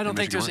But I don't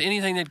think there's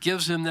anything that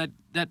gives them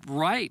that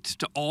right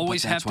to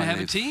always have to have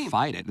a team.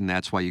 Fight it, and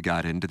that's why you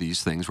got into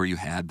these things where you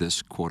had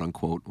this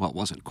quote-unquote, well, it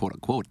wasn't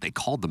quote-unquote, they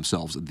called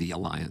themselves the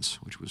Alliance,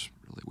 which was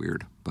really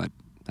weird, but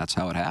that's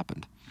how it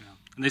happened.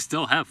 And they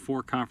still have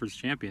 4 conference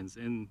champions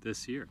in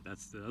this year.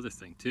 That's the other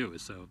thing, too.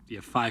 Is so you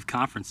have 5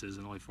 conferences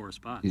and only 4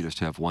 spots. You just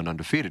have one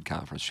undefeated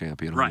conference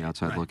champion on the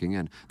outside looking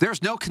in.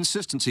 There's no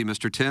consistency,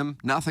 Mr. Tim.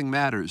 Nothing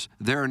matters.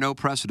 There are no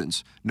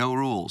precedents, no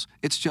rules.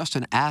 It's just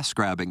an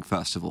ass-grabbing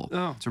festival.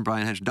 Oh. It's from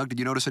Brian Hench. Doug, did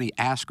you notice any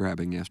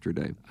ass-grabbing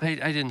yesterday? I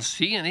didn't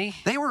see any.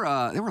 They were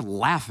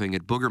laughing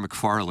at Booger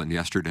McFarland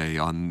yesterday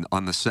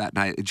on the set.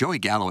 And Joey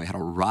Galloway had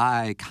a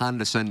wry,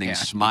 condescending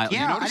smile.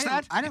 Yeah, you notice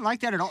that? I didn't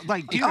like that at all.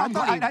 Like, dude,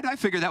 I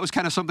figured that was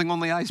kind of something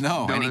only I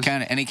No, noticed.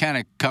 and he kind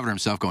of covered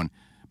himself going,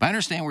 but I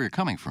understand where you're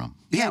coming from.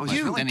 Yeah, it was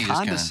really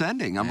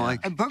condescending. I'm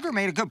like... And Booger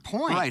made a good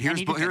point. Right,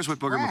 here's what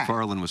Booger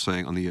McFarland was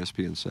saying on the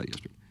ESPN set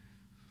yesterday.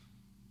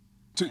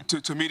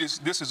 To me,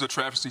 this is a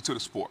travesty to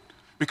the sport.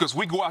 Because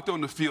we go out there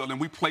on the field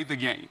and we play the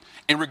game.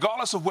 And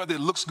regardless of whether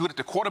it looks good at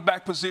the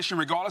quarterback position,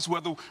 regardless of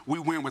whether we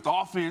win with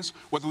offense,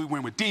 whether we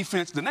win with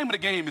defense, the name of the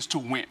game is to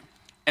win.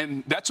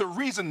 And that's a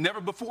reason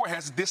never before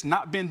has this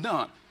not been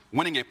done.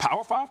 Winning a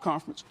Power 5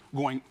 conference,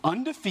 going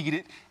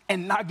undefeated,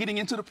 and not getting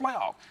into the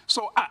playoff.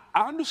 So I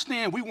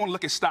understand we want to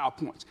look at style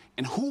points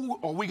and who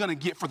are we going to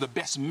get for the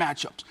best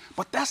matchups.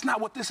 But that's not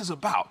what this is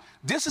about.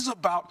 This is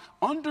about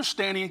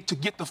understanding to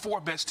get the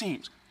 4 best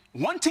teams.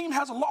 One team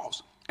has a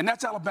loss, and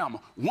that's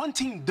Alabama. One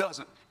team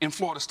doesn't in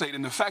Florida State.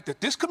 And the fact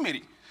that this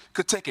committee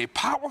could take a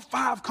Power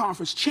 5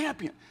 conference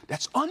champion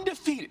that's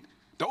undefeated.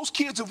 Those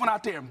kids have went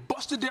out there and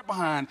busted their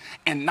behind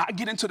and not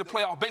get into the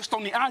playoff based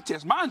on the eye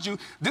test. Mind you,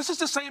 this is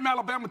the same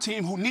Alabama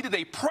team who needed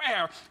a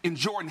prayer in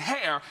Jordan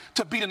Hare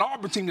to beat an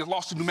Auburn team that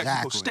lost to New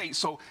Mexico State.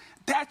 So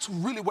that's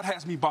really what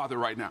has me bothered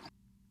right now.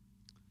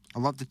 I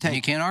love the take. And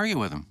you can't argue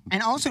with them.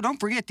 And also,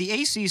 don't forget, the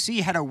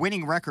ACC had a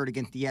winning record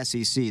against the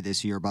SEC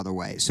this year, by the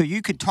way. So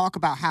you could talk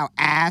about how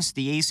ass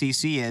the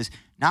ACC is.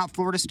 Not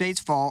Florida State's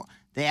fault.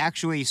 They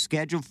actually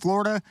scheduled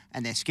Florida,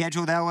 and they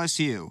scheduled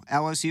LSU.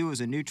 LSU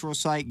was a neutral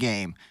site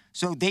game.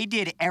 So they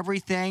did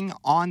everything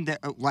on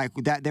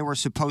that they were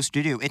supposed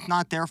to do. It's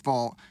not their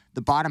fault.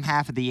 The bottom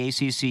half of the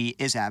ACC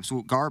is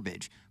absolute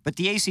garbage. But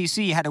the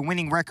ACC had a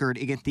winning record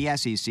against the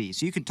SEC.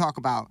 So you can talk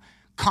about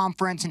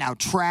conference and how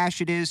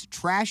trash it is.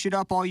 Trash it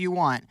up all you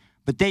want.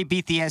 But they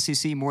beat the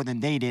SEC more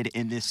than they did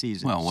in this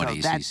season. Well, what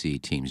ACC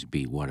teams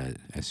beat what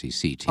SEC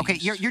teams? Okay,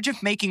 you're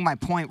just making my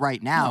point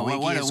right now.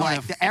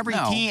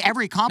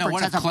 Every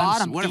conference has a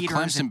bottom feeder. What if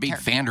Clemson beat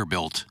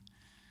Vanderbilt?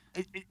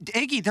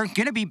 Iggy, there's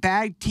going to be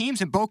bad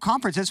teams in both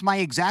conferences. That's my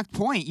exact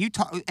point.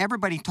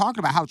 Everybody talking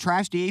about how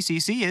trash the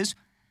ACC is.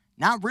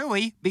 Not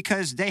really,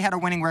 because they had a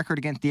winning record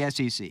against the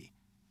SEC.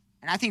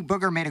 And I think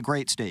Booger made a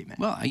great statement.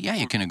 Well, yeah,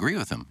 you can agree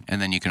with him.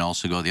 And then you can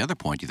also go the other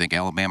point. You think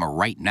Alabama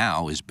right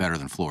now is better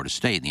than Florida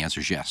State? And the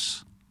answer is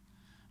yes.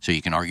 So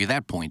you can argue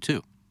that point,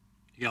 too.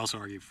 You can also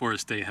argue Florida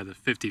State had the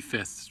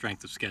 55th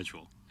strength of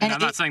schedule. And I'm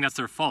not saying that's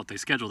their fault. They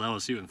scheduled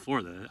LSU in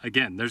Florida.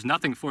 Again, there's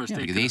nothing Florida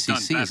State could have done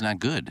better. The ACC is not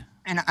good.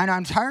 And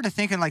I'm tired of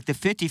thinking like the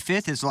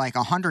 55th is like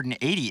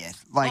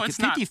 180th. Like the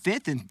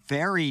 55th is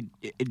very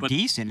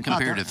decent.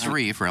 Compared to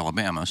 3 for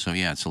Alabama, so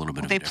yeah, it's a little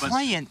bit of a difference.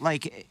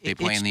 They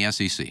play in the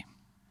SEC.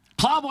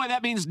 Plowboy,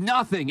 that means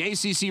nothing.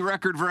 ACC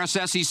record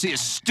versus SEC is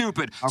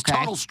stupid. It's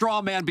total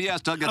straw man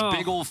BS. Doug, that's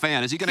big old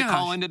fan. Is he going to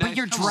call in today? But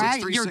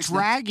you're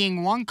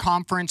dragging one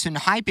conference and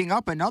hyping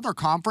up another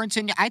conference,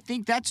 and I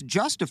think that's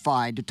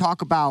justified to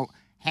talk about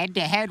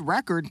head-to-head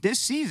record this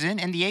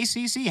season, and the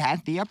ACC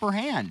had the upper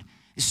hand.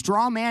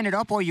 Straw man it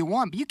up all you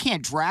want, but you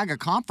can't drag a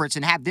conference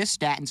and have this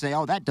stat and say,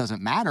 oh, that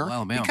doesn't matter. Well,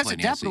 Alabama because played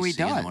it definitely in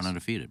the SEC does. And they went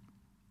undefeated.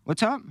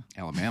 What's up?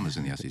 Alabama's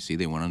in the SEC.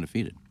 They went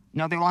undefeated.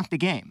 No, they lost the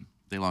game.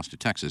 They lost to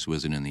Texas,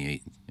 wasn't in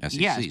the SEC.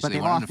 Yes, but so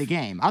they lost the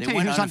game. I'll tell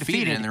you who's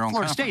undefeated. In their own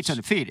Florida conference. State's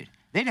undefeated.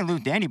 They didn't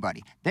lose to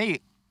anybody. They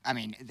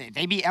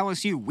beat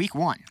LSU week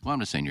 1. Well, I'm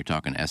just saying you're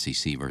talking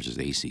SEC versus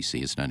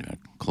ACC. It's not even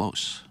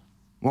close.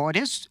 Well, it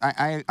is.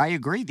 I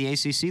agree. The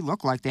ACC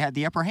looked like they had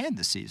the upper hand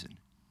this season.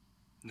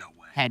 No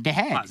way.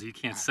 Head-to-head. You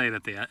can't say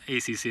that the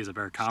ACC is a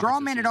better conference. Straw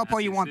man it up all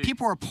you want.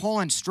 People are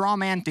pulling straw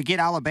man to get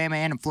Alabama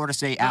in and Florida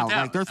State out.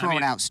 doubt. Like they're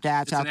throwing out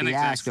stats out the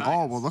ass. science.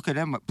 Oh, well, look at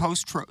them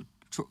post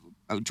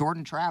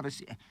Jordan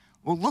Travis.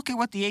 Well, look at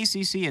what the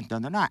ACC has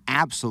done. They're not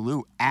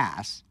absolute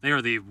ass. They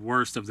are the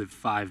worst of the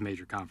 5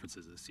 major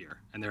conferences this year,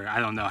 and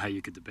I don't know how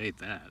you could debate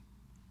that.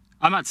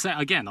 I'm not saying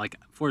again, like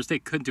Florida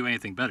State couldn't do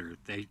anything better.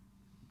 They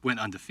went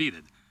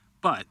undefeated,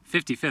 but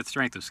 55th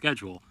strength of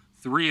schedule.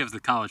 3 of the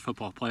college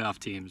football playoff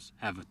teams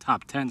have a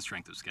top 10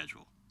 strength of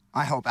schedule.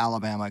 I hope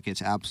Alabama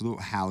gets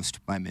absolute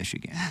housed by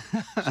Michigan,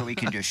 so we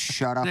can just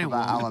shut up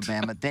about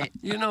Alabama. They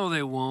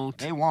won't.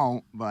 They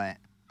won't, but.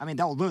 I mean,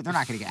 they'll lose. They're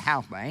not going to get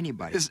housed by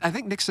anybody. I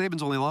think Nick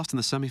Saban's only lost in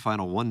the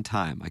semifinal 1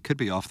 time. I could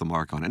be off the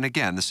mark on it. And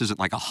again, this isn't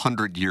like a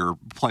 100-year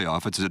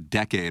playoff. It's a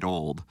decade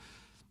old.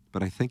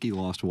 But I think he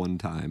lost 1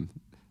 time.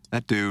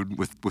 That dude,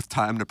 with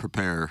time to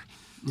prepare.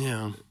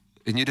 Yeah.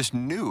 And you just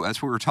knew.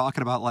 That's what we were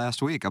talking about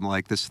last week. I'm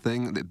like, this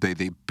thing,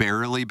 they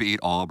barely beat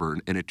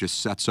Auburn, and it just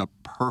sets up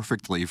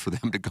perfectly for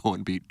them to go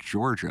and beat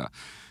Georgia.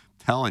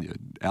 Telling you,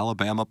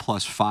 Alabama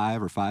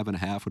 +5 or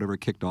 5.5, whatever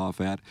it kicked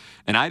off at.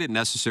 And I didn't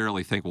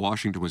necessarily think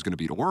Washington was going to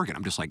beat Oregon.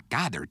 I'm just like,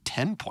 God, they're a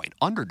 10-point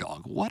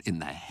underdog. What in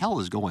the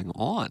hell is going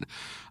on?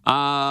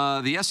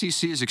 The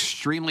SEC is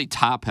extremely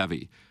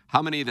top-heavy.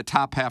 How many of the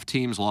top half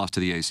teams lost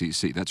to the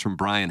ACC? That's from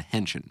Brian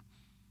Henschen.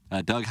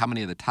 Doug, how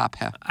many of the top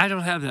half? I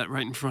don't have that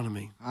right in front of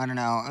me. I don't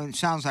know. It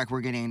sounds like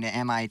we're getting into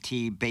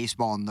MIT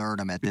baseball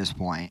nerdum at this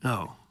point.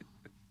 Oh.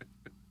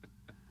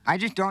 I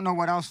just don't know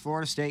what else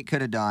Florida State could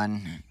have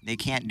done. They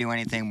can't do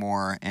anything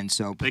more, and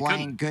so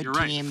playing good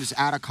teams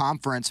out of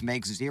conference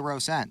makes 0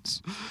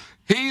 sense.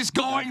 He's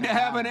going to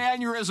have an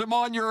aneurysm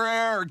on your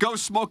air. Go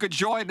smoke a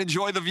joint and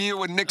enjoy the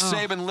view. And Nick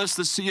Saban lists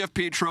the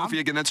CFP trophy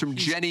again. That's from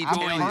Jenny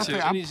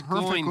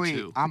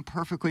Daly. I'm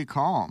perfectly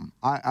calm.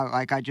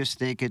 I just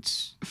think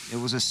it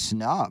was a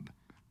snub.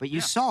 But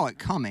you saw it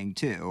coming,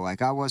 too.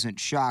 Like, I wasn't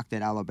shocked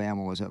that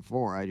Alabama was at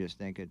 4. I just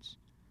think it's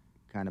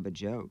kind of a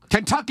joke.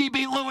 Kentucky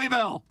beat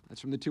Louisville.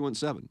 That's from the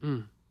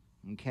 217.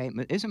 Okay,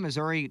 isn't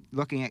Missouri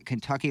looking at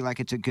Kentucky like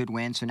it's a good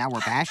win? So now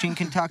we're bashing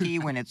Kentucky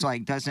when it's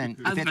like doesn't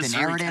fit the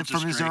narrative for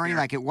Missouri.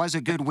 Like it was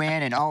a good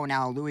win, and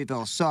now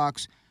Louisville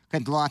sucks.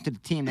 Because lost to the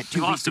team that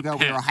 2 weeks ago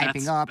we were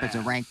hyping up as a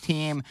ranked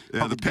team.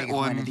 Yeah, the Pitt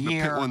one. The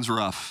Pitt one's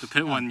rough. The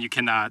Pitt one you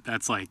cannot.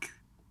 That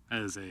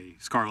is a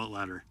scarlet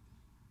letter.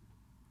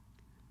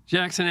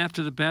 Jackson,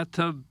 after the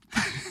bathtub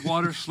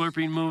water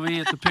slurping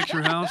movie at the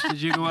Picture House,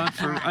 did you go out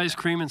for ice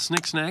cream and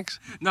snick snacks?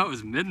 No, it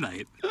was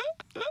midnight.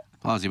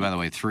 Plowsy, by the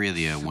way, 3 of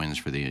the wins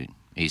for the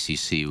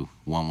ACC.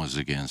 1 was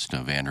against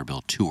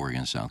Vanderbilt, 2 were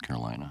against South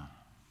Carolina.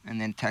 And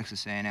then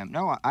Texas A&M.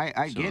 No,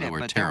 I so get it. They were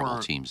but terrible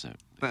teams.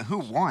 But who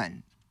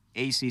won?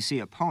 ACC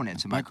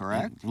opponents, am I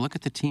correct? Look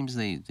at the teams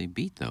they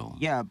beat, though.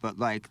 Yeah, but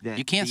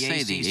you can't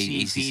say the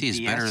ACC is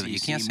better. You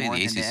can't say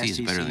the ACC is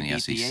better than the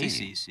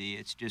SEC.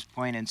 It's just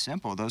plain and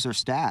simple. Those are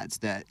stats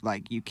that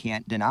you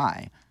can't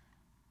deny.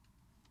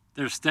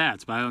 They're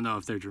stats, but I don't know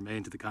if they're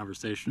germane to the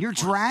conversation. You're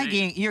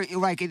dragging.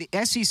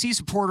 The SEC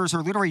supporters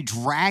are literally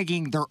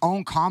dragging their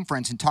own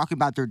conference and talking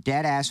about their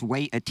dead ass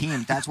weight of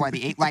teams. That's why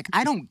they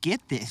I don't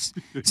get this.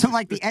 So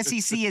the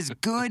SEC is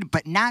good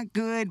but not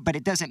good, but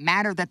it doesn't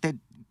matter that the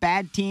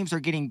bad teams are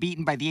getting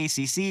beaten by the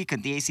ACC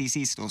because the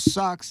ACC still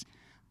sucks.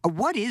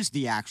 What is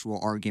the actual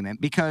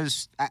argument?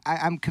 Because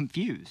I'm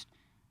confused.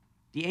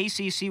 The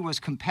ACC was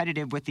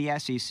competitive with the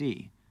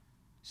SEC.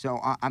 So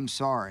I'm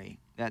sorry.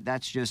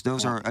 That's just,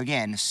 those are,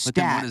 again, stats. But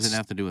then what does it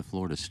have to do with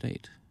Florida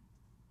State?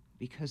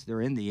 Because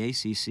they're in the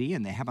ACC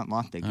and they haven't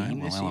lost a game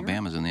this year.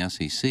 Alabama's in the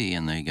SEC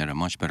and they got a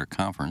much better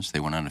conference. They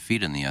went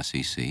undefeated in the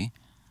SEC.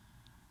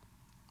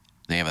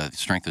 They have a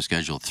strength of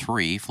schedule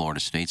 3. Florida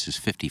State's is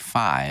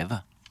 55.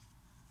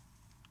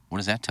 What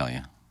does that tell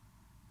you?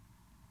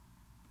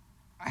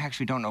 I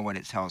actually don't know what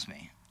it tells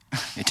me.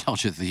 It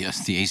tells you the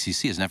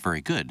ACC is not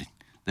very good.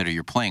 that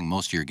you're playing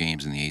most of your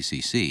games in the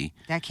ACC.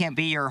 That can't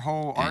be your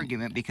whole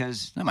argument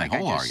because, not my like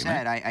whole I just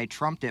argument. said, I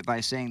trumped it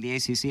by saying the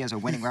ACC has a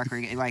winning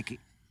record.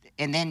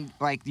 And then,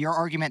 your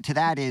argument to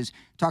that is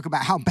talk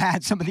about how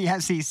bad some of the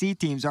SEC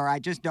teams are. I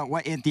just don't.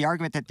 The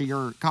argument that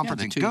your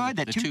conference is good,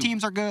 that two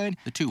teams are good,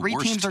 the two three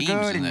worst teams are teams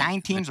good, in and the-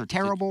 9 teams are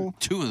terrible.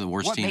 Two of the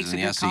worst What teams makes in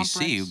a the good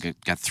SEC who conference?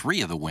 got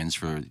 3 of the wins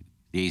for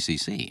the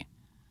ACC.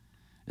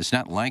 It's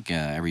not like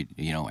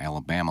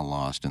Alabama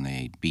lost and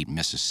they beat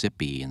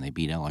Mississippi and they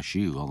beat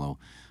LSU, although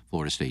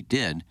Florida State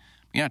did.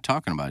 You're not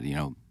talking about,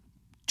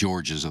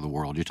 Georgias of the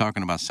world. You're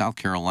talking about South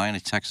Carolina,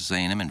 Texas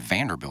A&M, and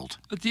Vanderbilt.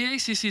 But the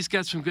ACC's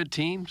got some good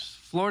teams.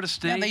 Florida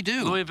State, Yeah, they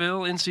do.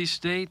 Louisville, NC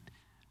State,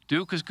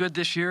 Duke is good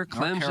this year.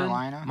 Clemson,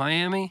 Carolina.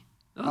 Miami.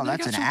 Oh,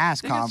 that's an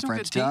ass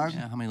conference, Doug.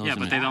 Yeah, how many of Yeah, those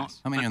but in they the,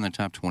 don't- How many are in the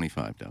top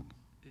 25, Doug?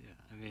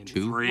 I mean,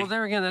 2? 3. Well,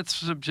 there again, that's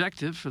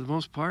subjective for the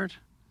most part.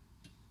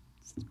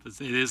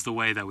 It is the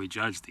way that we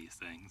judge these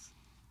things.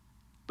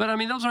 But I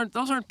mean, those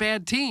aren't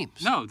bad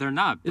teams. No, they're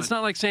not. It's but-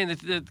 not like saying that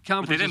the But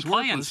conference they didn't is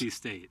play worthless. NC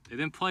State. They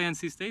didn't play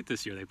NC State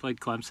this year. They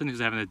played Clemson, who's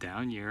having a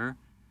down year.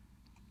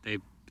 They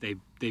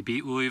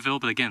beat Louisville,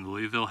 but again,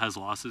 Louisville has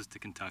losses to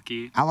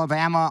Kentucky.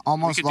 Alabama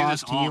almost We could do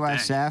lost this to all day.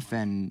 USF,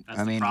 and That's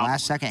the problem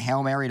last second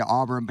Hail Mary to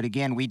Auburn. But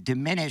again, we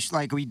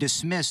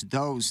dismiss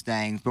those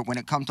things. But when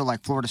it comes to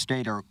Florida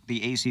State or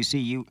the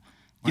ACC,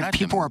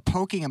 people are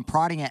poking and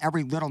prodding at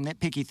every little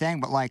nitpicky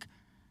thing. But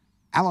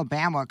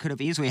Alabama could have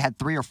easily had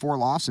 3 or 4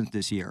 losses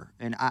this year,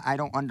 and I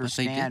don't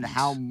understand didn't.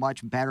 how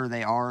much better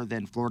they are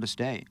than Florida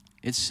State.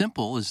 It's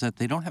simple, is that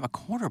they don't have a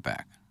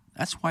quarterback.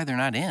 That's why they're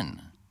not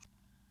in.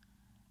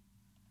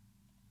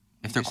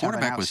 If their just have an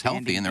quarterback was healthy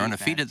outstanding and they're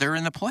undefeated, defense. they're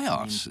in the playoffs.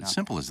 Means It's nothing.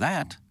 simple as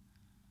that.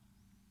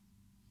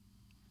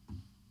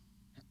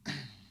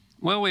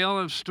 Well, we all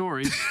have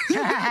stories. Well,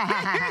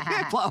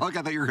 I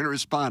thought you were going to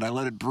respond. I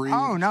let it breathe.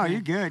 Oh no, you're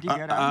good. You're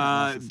good.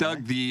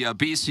 Doug, the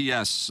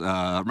BCS.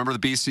 Remember the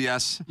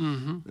BCS?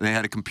 Mm-hmm. They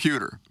had a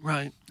computer.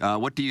 Right.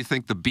 What do you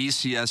think the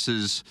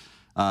BCS's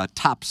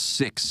top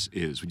 6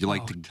 is? Would you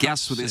like to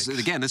guess what this is?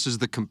 Again, this is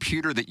the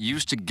computer that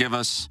used to give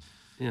us,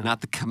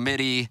 not the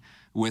committee,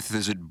 with,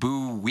 is it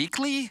Boo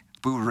Weekly?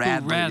 Boo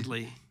Radley. Boo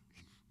Radley.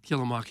 Kill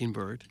a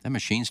Mockingbird. That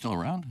machine's still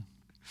around?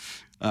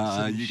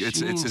 It's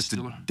just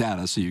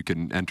data, so you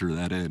can enter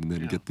that in and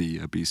then get the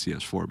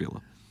BCS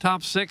formula.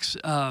 Top 6,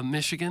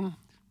 Michigan.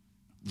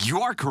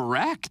 You are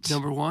correct.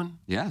 Number 1.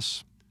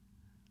 Yes.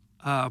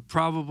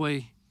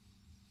 Probably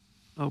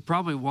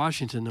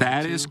Washington. Number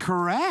That 2. is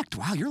correct.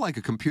 Wow, you're like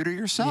a computer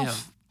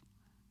yourself.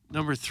 Yeah.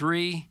 Number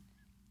 3,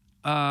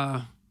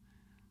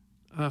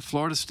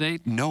 Florida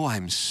State. No,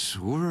 I'm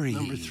sorry.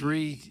 Number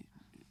 3,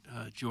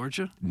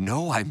 Georgia.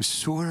 No, I'm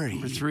sorry.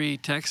 Number 3,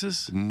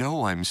 Texas.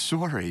 No, I'm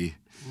sorry.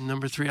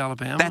 Number 3,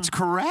 Alabama. That's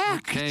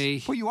correct.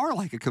 Okay. Well, you are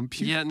like a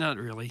computer. Yeah, not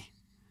really.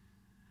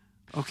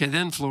 Okay,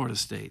 then Florida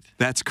State.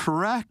 That's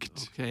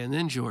correct. Okay, and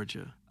then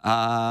Georgia.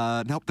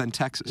 Nope, then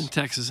Texas. And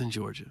Texas and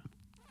Georgia.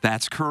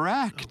 That's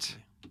correct.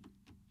 Okay.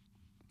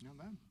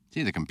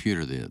 See, the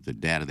computer, the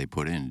data they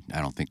put in, I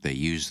don't think they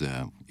use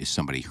is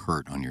somebody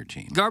hurt on your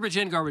team. Garbage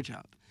in, garbage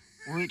out.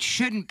 Well, it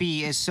shouldn't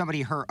be is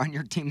somebody hurt on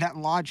your team. That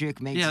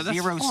logic makes Yeah, that's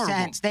 0 horrible.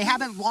 sense. They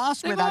haven't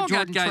lost They've without all got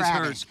Jordan guys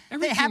Travis. hurt.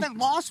 Every They team- haven't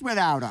lost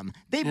without him.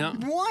 They've Yeah.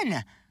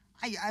 won.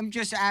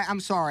 I'm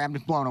sorry. I'm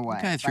just blown away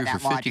Guy by threw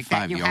that for logic.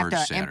 55 That you yards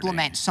have to Saturday.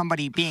 implement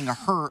somebody being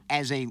hurt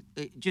as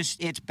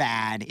it's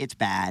bad. It's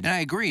bad. And I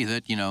agree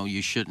that,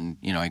 you shouldn't,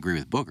 I agree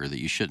with Booker that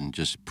you shouldn't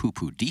just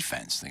poo-poo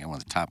defense. They got one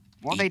of the top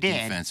 8 they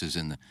did. defenses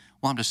in the.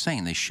 Well, I'm just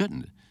saying they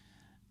shouldn't.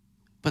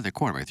 But their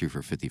quarterback threw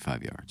for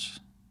 55 yards.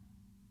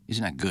 He's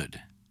not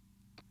good.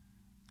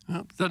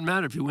 Well, doesn't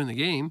matter if you win the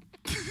game.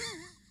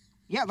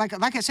 Yeah,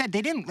 like I said,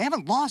 they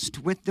haven't lost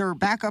with their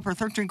backup or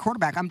third string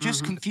quarterback. I'm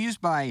just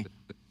confused by.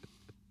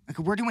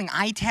 We're doing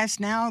eye tests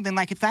now. Then,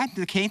 if that's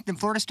the case, then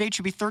Florida State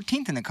should be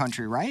 13th in the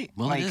country, right?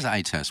 Well, it is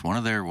eye test. One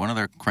of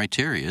their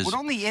criteria is. Well, it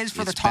only is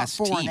for the it's top best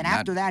 4, team, and then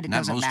after that, it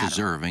doesn't not matter. most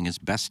deserving. It's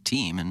best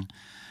team, and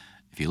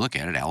if you look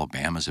at it,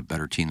 Alabama's a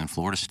better team than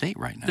Florida State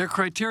right now. Their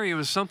criteria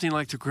was something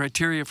like the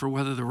criteria for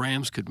whether the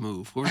Rams could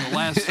move. Where the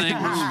last thing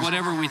was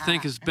whatever we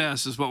think is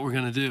best is what we're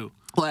going to do.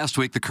 Last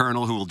week, the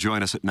Colonel, who will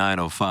join us at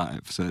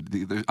 9:05,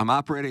 said, I'm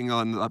operating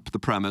on the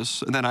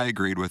premise, and then I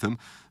agreed with him,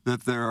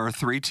 that there are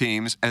 3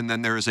 teams, and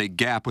then there is a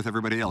gap with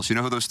everybody else. You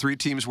know who those 3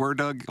 teams were,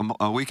 Doug,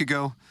 a week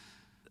ago?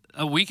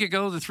 A week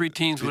ago, the 3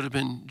 teams would have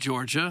been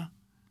Georgia,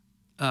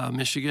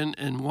 Michigan,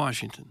 and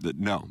Washington.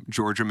 No,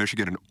 Georgia,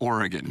 Michigan, and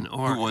Oregon,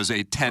 who was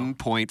a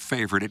 10-point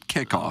favorite at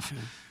kickoff.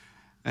 Okay.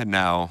 And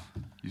now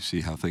you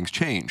see how things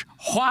change.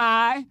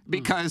 Why?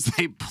 Because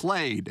they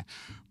played.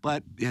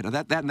 But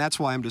and that's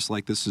why I'm just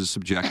like, this is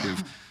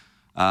subjective.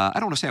 I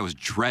don't want to say I was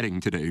dreading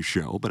today's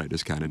show, but I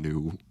just kind of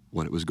knew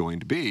what it was going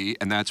to be,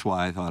 and that's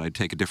why I thought I'd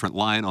take a different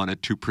line on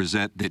it to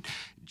present that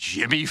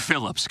Jimmy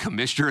Phillips,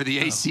 commissioner of the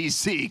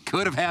ACC,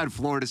 could have had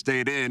Florida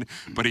State in,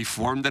 but he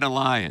formed an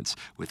alliance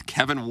with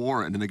Kevin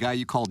Warren and the guy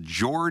you called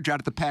George out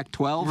at the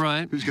Pac-12,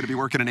 right? Who's going to be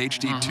working in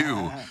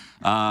HD2.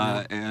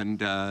 And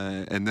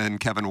then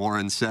Kevin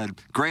Warren said,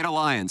 great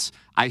alliance.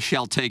 I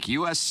shall take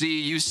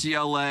USC,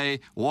 UCLA,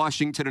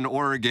 Washington, and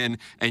Oregon,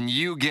 and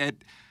you get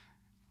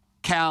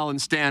Cal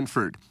and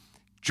Stanford.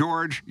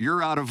 George,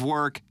 you're out of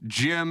work.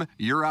 Jim,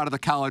 you're out of the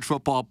college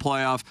football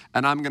playoff,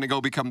 and I'm going to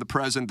go become the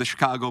president of the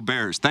Chicago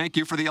Bears. Thank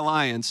you for the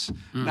alliance.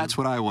 That's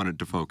what I wanted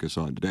to focus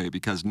on today,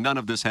 because none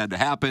of this had to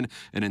happen,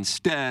 and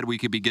instead we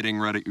could be getting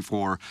ready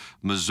for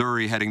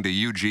Missouri heading to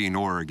Eugene,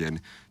 Oregon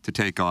to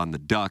take on the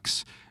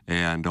Ducks,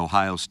 and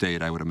Ohio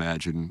State, I would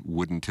imagine,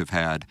 wouldn't have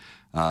had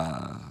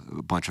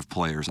a bunch of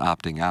players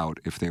opting out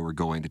if they were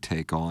going to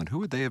take on. Who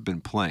would they have been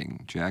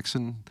playing?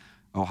 Jackson?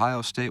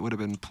 Ohio State would have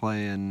been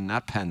playing,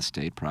 not Penn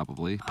State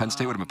probably. Penn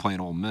State would have been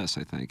playing Ole Miss,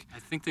 I think. I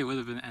think they would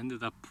have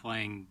ended up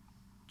playing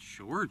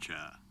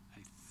Georgia, I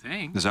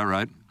think. Is that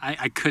right?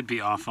 I could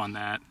be off on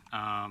that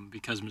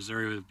because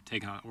Missouri would have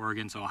taken on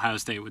Oregon, so Ohio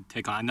State would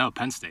take on, no,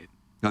 Penn State.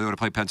 No, they would have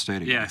played Penn State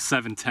again. Yeah,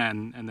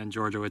 7-10, and then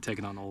Georgia would take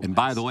it on Ole Miss. And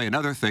by the way,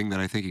 another thing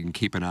that I think you can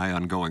keep an eye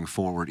on going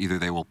forward, either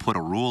they will put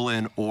a rule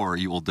in or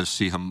you will just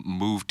see them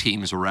move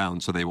teams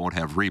around so they won't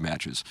have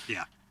rematches.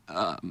 Yeah.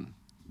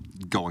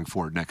 Going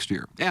forward next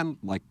year. And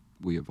like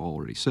we have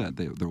already said,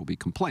 there will be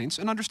complaints,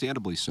 and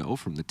understandably so,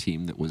 from the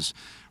team that was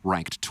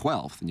ranked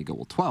 12th. And you go,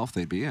 well, 12th,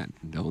 they'd be in.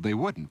 No, they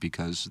wouldn't,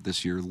 because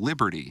this year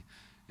Liberty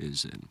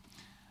is in.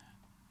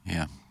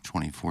 Yeah,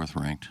 24th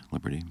ranked,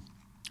 Liberty.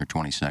 Or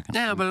 22nd.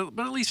 Yeah, but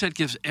at least that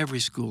gives every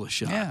school a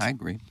shot. Yeah, I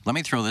agree. Let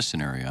me throw this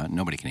scenario out.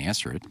 Nobody can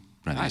answer it,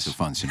 but I think it's a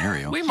fun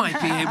scenario. We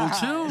might be able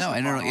to. No,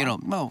 and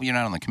well, you're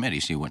not on the committee,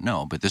 so you wouldn't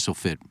know, but this will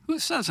fit Who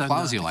says I'm not?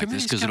 Plowsy The like this,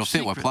 committee's because it'll kept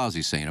fit what secret.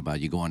 Plowsy's saying about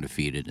you go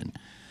undefeated. And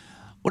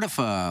what if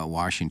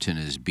Washington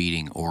is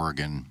beating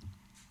Oregon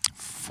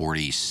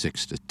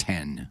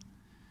 46-10,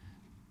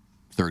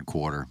 third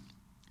quarter?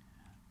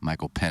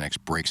 Michael Penix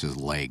breaks his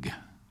leg.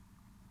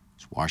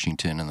 Is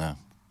Washington in the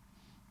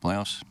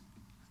playoffs?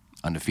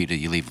 Undefeated,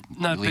 you leave.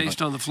 Not you leave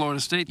based on the Florida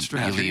State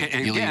strategy.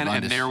 Again,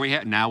 and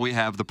there now we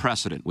have the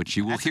precedent, which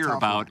you will hear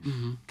about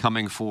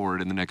coming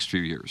forward in the next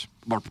few years,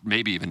 or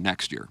maybe even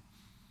next year.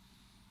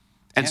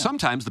 And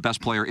sometimes the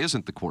best player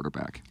isn't the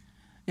quarterback.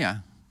 Yeah,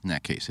 in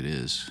that case it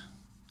is.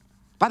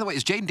 By the way,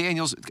 is Jaden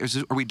Daniels,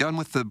 are we done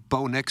with the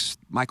Bo Nix,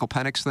 Michael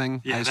Penix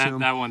thing? Yeah, I assume?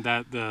 that one,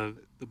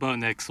 the Bo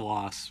Nix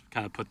loss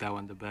kind of put that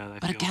one to bed.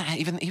 But again,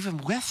 even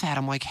with that,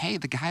 I'm like, hey,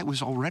 the guy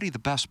was already the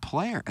best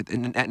player.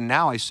 And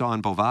now I saw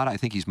in Bovada, I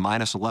think he's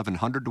minus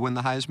 1,100 to win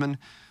the Heisman,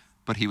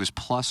 but he was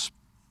plus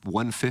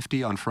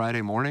 150 on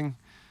Friday morning.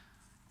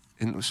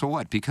 And so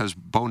what? Because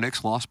Bo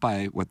Nix lost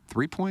by,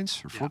 3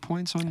 points or 4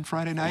 points on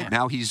Friday night?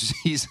 Now he's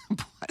I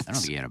don't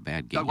think he had a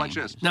bad game. Watch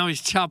this. Now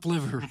he's chopped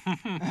liver.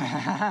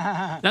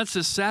 That's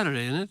this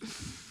Saturday, isn't it?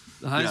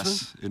 The Heisman?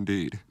 Yes,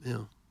 indeed.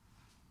 Yeah.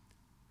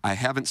 I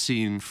haven't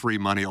seen free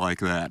money like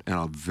that in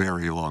a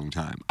very long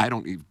time.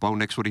 Bo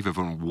Nix would have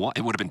even won.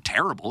 It would have been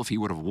terrible if he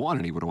would have won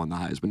and he would have won the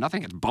Heisman.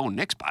 Nothing against Bo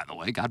Nix, by the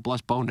way. God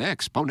bless Bo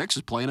Nix. Bo Nix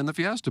is playing in the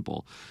Fiesta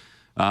Bowl.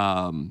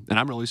 And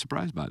I'm really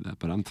surprised by that,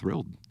 but I'm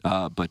thrilled.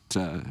 But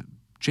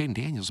Jaden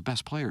Daniels is the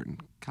best player in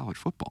college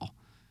football.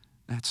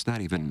 That's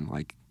not even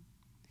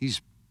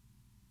he's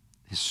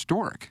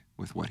historic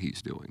with what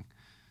he's doing.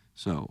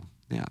 So,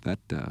 yeah,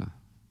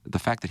 the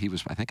fact that he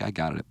was, I think I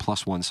got it at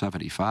plus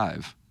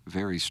 175.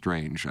 Very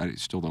strange. I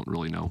still don't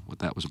really know what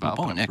that was about.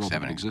 Bo Nix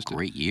having a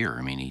great year.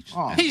 I mean,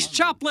 he's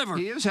chopped liver.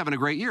 He is having a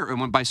great year.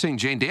 And by saying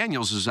Jane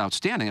Daniels is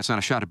outstanding, that's not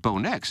a shot at Bo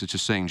Nix. It's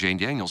just saying Jane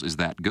Daniels is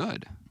that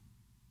good.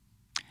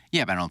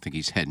 Yeah, but I don't think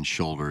he's head and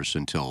shoulders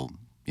until,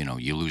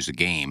 you lose a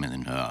game and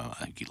then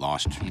he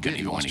lost. He did.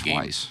 He lost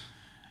twice.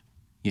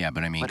 Yeah,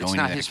 but I mean, but going it's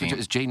not to that game.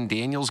 Has Jaden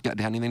Daniels got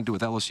anything to do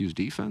with LSU's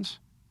defense?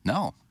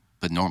 No,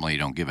 but normally you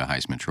don't give a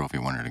Heisman Trophy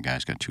winner to a guy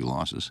who's got 2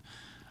 losses.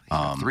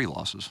 3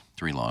 losses.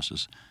 3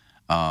 losses.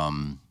 But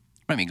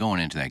I mean, going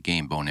into that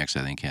game, Bo Nix,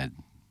 I think, had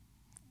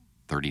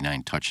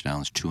 39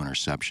 touchdowns, 2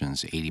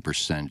 interceptions,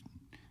 80%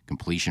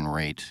 completion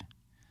rate.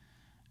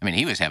 I mean,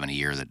 he was having a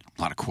year that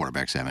a lot of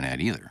quarterbacks haven't had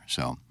either.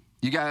 So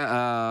You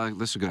got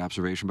this is a good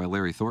observation by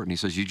Larry Thornton. He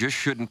says you just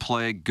shouldn't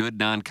play good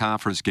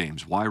non-conference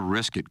games. Why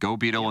risk it? Go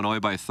beat Illinois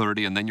by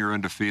 30, and then you're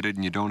undefeated,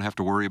 and you don't have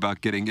to worry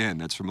about getting in.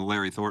 That's from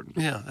Larry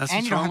Thornton. Yeah, that's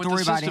and you don't have to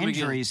worry about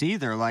injuries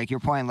either. Like you're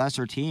playing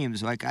lesser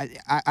teams. Like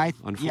I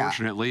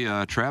unfortunately,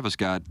 Travis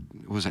got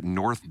was it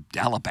North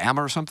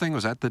Alabama or something?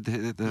 Was that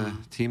the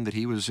team that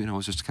he was? It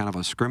was just kind of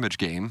a scrimmage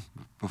game.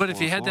 But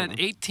if you had that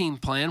 8-team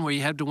plan where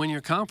you had to win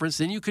your conference,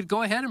 then you could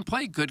go ahead and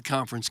play good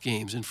conference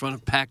games in front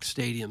of packed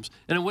stadiums,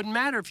 and it wouldn't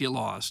matter if you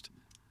lost.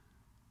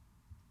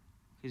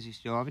 Because you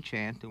still have a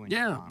chance to win.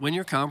 Yeah, win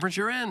your conference,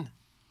 you're in.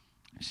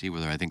 I see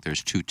whether I think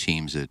there's 2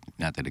 teams that,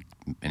 not that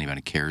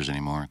anybody cares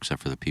anymore,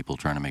 except for the people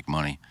trying to make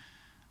money.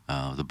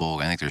 The bowl,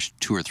 I think there's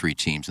 2 or 3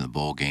 teams in the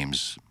bowl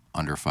games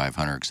under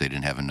 500 because they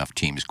didn't have enough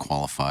teams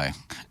qualify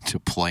to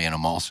play in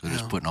them all, so they're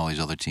just putting all these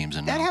other teams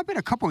in. That now. happened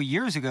a couple of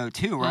years ago,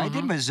 too, right?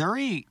 Did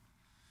Missouri...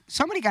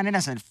 Somebody got in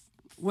as a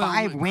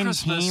five-win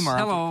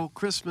team.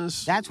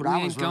 Christmas. That's what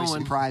I was really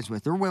surprised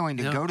with. They're willing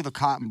to go to the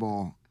Cotton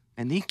Bowl,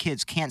 and these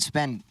kids can't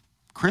spend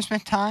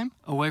Christmas time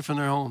away from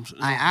their homes.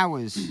 I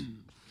was...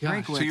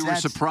 So you were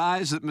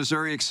surprised that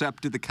Missouri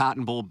accepted the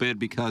Cotton Bowl bid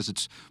because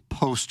it's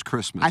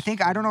post-Christmas?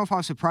 I don't know if I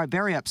was surprised,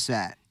 very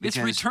upset. It's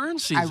return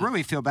season. I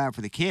really feel bad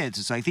for the kids.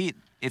 It's like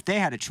if they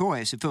had a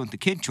choice, if it was the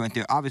kid choice,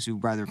 they obviously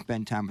would rather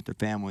spend time with their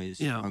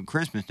families on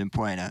Christmas than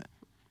playing a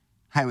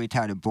highly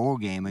touted bowl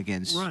game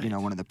against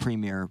one of the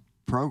premier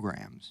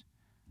programs.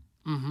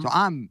 So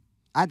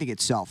I think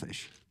it's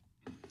selfish.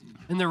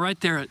 And they're right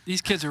there.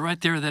 These kids are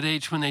right there at that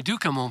age when they do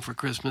come home for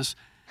Christmas.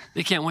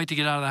 They can't wait to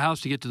get out of the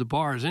house to get to the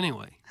bars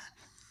anyway.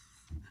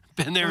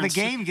 Been there, and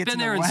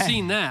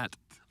seen that.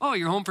 Oh,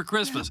 you're home for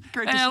Christmas.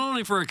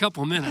 Only for a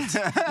couple of minutes.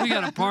 We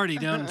got a party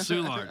down in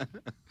Soulard.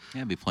 Yeah,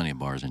 there'll be plenty of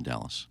bars in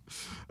Dallas.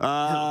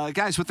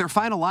 Guys, with their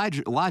final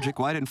logic,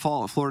 why didn't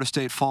Florida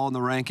State fall in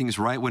the rankings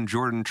right when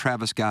Jordan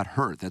Travis got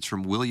hurt? That's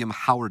from William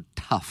Howard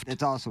Tuft.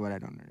 That's also what I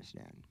don't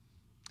understand.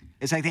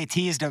 It's like they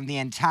teased him the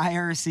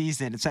entire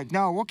season. It's like,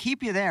 no, we'll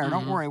keep you there.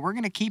 Don't worry. We're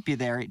going to keep you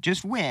there.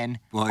 Just win.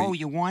 Well,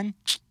 you won?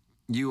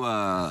 You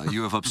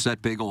have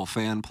upset big old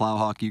fan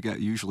Plowhawk.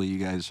 Usually you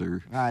guys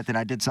are. All right, then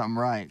I did something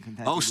right.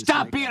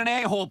 Stop being an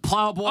a-hole,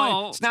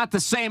 Plowboy. It's not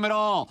the same at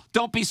all.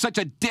 Don't be such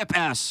a dip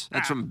ass.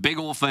 That's from big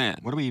old fan.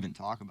 What do we even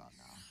talk about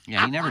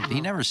now? Yeah,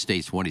 he never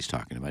states what he's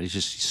talking about. He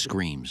just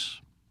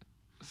screams.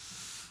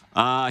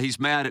 He's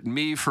mad at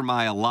me for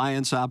my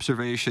Alliance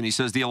observation. He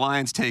says the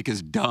Alliance take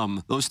is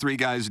dumb. Those three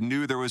guys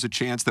knew there was a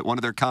chance that one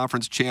of their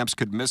conference champs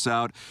could miss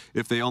out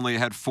if they only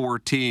had 4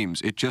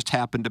 teams. It just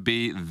happened to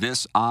be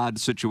this odd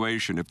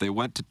situation. If they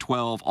went to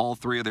 12, all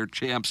 3 of their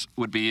champs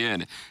would be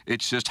in.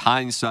 It's just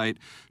hindsight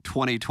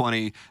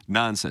 2020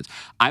 nonsense.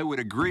 I would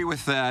agree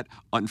with that.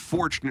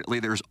 Unfortunately,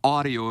 there's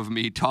audio of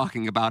me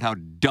talking about how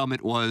dumb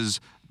it was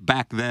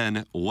back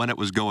then when it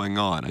was going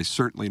on. I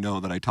certainly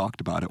know that I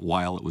talked about it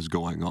while it was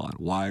going on.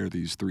 Why are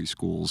these 3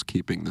 schools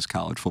keeping this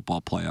college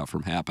football playoff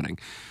from happening?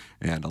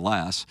 And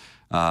alas,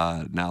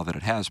 now that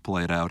it has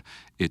played out,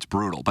 it's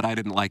brutal. But I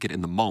didn't like it in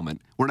the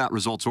moment. We're not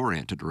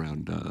results-oriented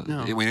around,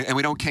 and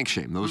we don't kink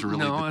shame. Those are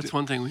really that's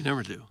one thing we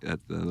never do.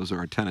 Those are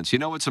our tenets. You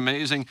know what's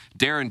amazing?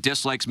 Darren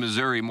dislikes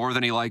Missouri more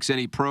than he likes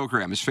any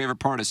program. His favorite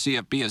part of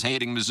CFP is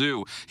hating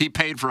Mizzou. He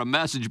paid for a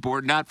message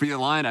board, not for the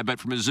line, but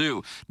for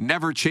Mizzou.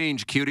 Never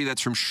change, cutie.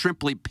 That's from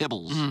Shrimply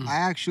Pibbles. I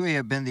actually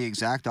have been the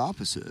exact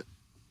opposite,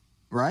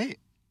 right?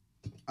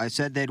 I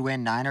said they'd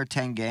win 9 or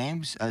 10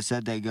 games. I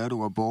said they'd go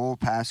to a bowl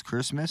past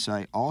Christmas.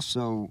 I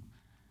also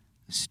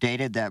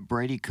stated that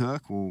Brady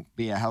Cook will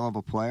be a hell of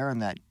a player and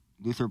that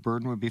Luther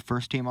Burden would be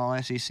first-team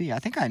All-SEC. I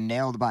think I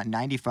nailed about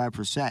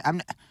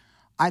 95%.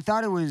 I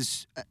thought it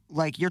was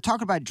like you're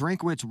talking about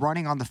Drinkwitz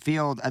running on the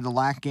field at the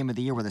last game of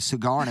the year with a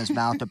cigar in his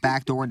mouth, the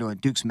back door into a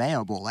Duke's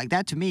Mayo Bowl. Like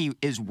that to me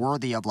is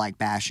worthy of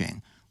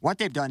bashing. What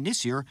they've done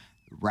this year,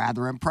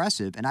 rather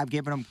impressive, and I've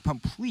given them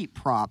complete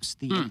props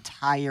the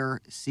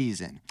entire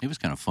season. It was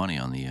kind of funny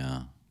on the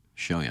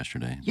show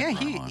yesterday. Yeah,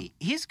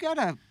 he's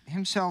got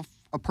himself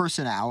a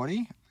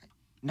personality.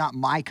 Not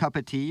my cup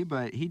of tea,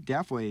 but he's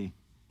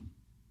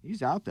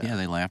out there. Yeah,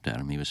 they laughed at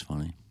him. He was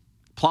funny.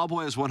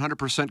 Plowboy is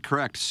 100%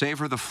 correct.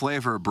 Savor the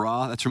flavor,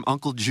 brah. That's from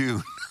Uncle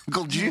June.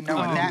 Uncle June. You know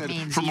what that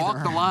means from either.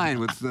 Walk the Line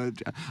with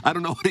I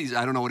don't know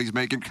what he's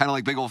making. Kind of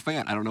like big old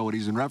fan. I don't know what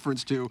he's in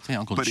reference to. Say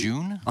Uncle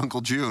June?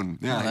 Uncle June.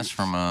 Yeah, that's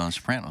from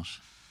Sopranos.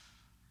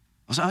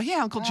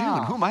 Yeah, Uncle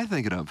June. Who am I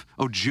thinking of?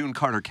 Oh, June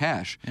Carter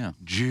Cash. Yeah.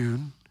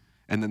 June.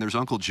 And then there's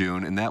Uncle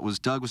June, and that was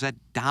Doug. Was that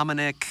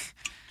Dominic?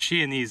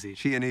 Chianese.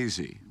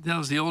 That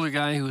was the older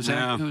guy who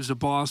was the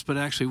boss, but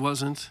actually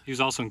wasn't. He was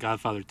also in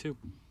Godfather 2.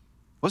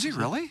 Was he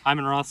really?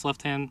 Hyman Roth's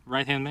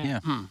right-hand man.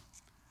 Yeah.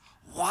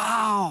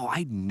 Wow,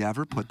 I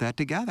never put that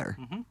together.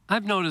 Mm-hmm.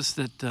 I've noticed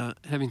that,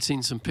 having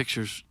seen some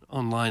pictures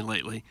online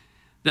lately,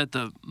 that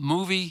the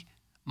movie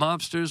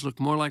mobsters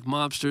look more like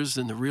mobsters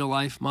than the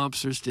real-life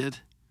mobsters did.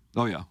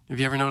 Oh, yeah. Have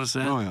you ever noticed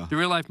that? Oh, yeah. The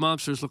real-life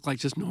mobsters look like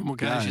just normal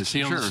guys you'd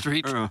see on the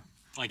street. The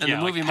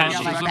movie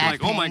mobsters look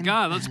like, oh, my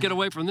God, let's get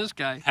away from this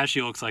guy.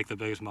 Pesci looks like the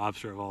biggest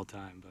mobster of all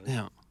time. But.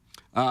 Yeah.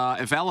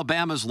 If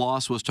Alabama's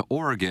loss was to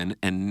Oregon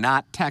and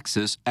not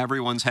Texas,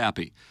 everyone's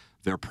happy.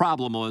 Their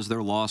problem was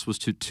their loss was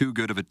to too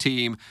good of a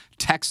team.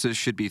 Texas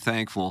should be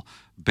thankful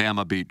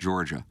Bama beat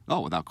Georgia. Oh,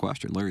 without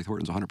question. Larry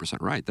Thornton's 100%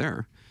 right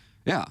there.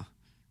 Yeah.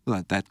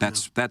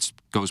 That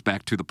goes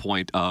back to the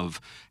point of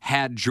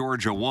had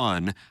Georgia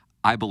won,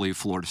 I believe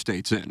Florida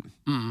State's in.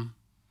 Mm-hmm.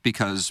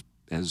 Because,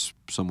 as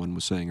someone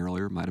was saying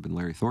earlier, it might have been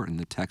Larry Thornton,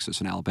 that Texas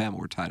and Alabama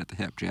were tied at the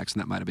hip. Jackson,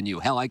 that might have been you.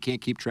 Hell, I can't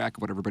keep track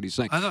of what everybody's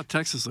saying. I thought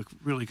Texas looked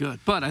really good,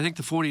 but I think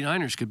the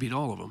 49ers could beat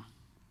all of them.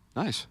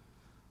 Nice.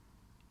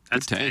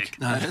 That's a take.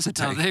 That is a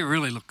take. No, they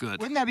really look good.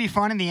 Wouldn't that be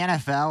fun in the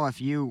NFL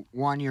if you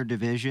won your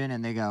division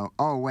and they go,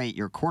 oh, wait,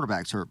 your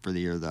quarterback's hurt for the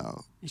year,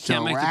 though. You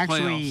can't make the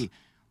playoffs.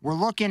 we're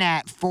looking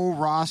at full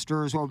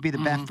rosters. What would be the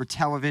best for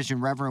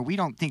television revenue? We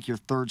don't think your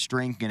third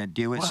string going to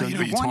do it. Well, so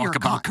you won talk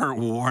about Kurt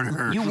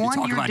Warner. You won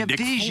talk your about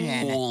division.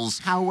 Nick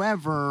Foles.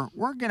 However,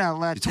 we're going to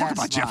let You talk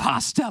about Jeff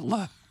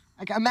Hostetler.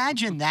 Like,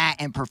 imagine that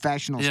in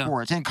professional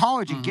sports. In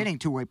college, and getting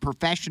to a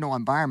professional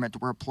environment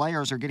where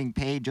players are getting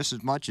paid just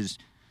as much as,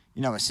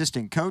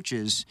 assistant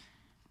coaches.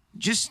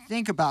 Just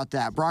think about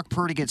that. Brock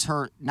Purdy gets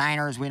hurt.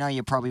 Niners, we know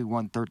you probably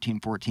won 13,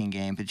 14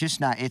 games, but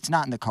it's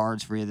not in the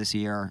cards for you this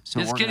year.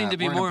 So it's getting to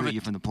be more of a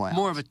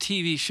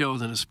TV show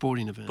than a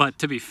sporting event. But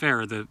to be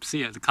fair, the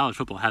college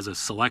football has a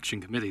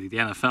selection committee. The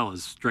NFL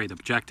is straight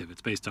objective.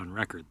 It's based on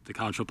record. The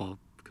college football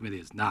committee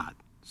is not.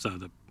 So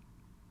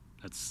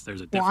there's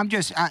a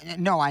difference.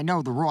 Well, I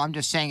know the rule. I'm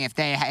just saying if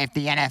the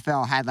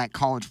NFL had like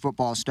college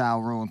football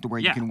style rule to where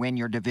you can win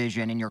your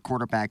division and your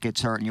quarterback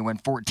gets hurt and you win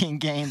 14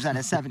 games out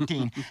of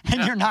 17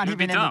 and you're not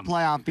even in the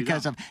playoff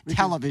because of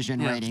television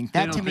rating.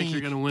 That to me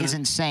is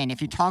insane.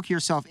 If you talk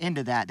yourself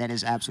into that, that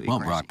is absolutely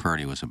crazy. Brock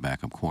Purdy was a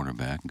backup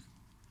quarterback.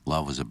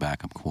 Love was a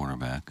backup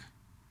quarterback.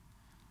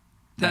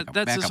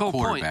 That's his whole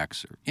point.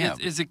 Yeah.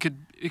 Is it could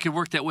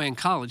work that way in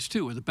college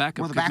too, where the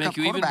backup could make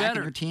you even quarterback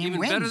better, of your team even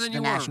wins better than the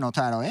you national were.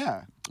 title.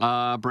 Yeah.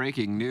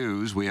 Breaking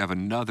news: we have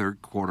another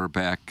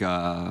quarterback,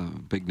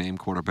 big name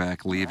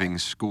quarterback, leaving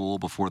school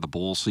before the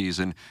bowl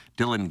season.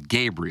 Dylan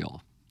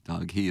Gabriel,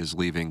 Doug. He is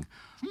leaving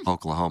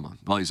Oklahoma.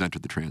 Well, he's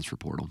entered the transfer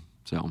portal.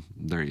 So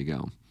there you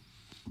go.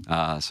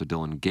 So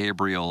Dylan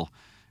Gabriel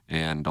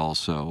and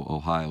also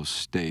Ohio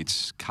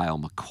State's Kyle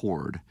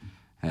McCord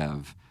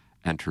have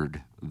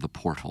entered the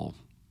portal.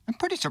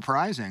 Pretty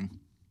surprising.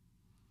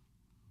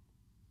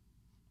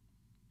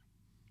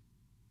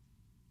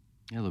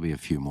 Yeah, there'll be a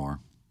few more.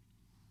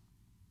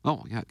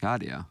 Oh, yeah,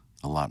 God, yeah.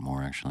 A lot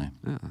more, actually.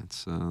 Yeah,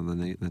 that's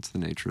the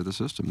nature of the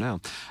system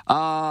now.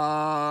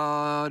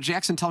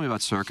 Jackson, tell me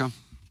about Circa.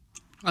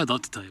 I'd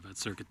love to tell you about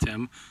Circa,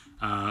 Tim.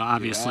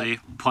 Obviously,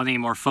 plenty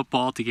more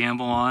football to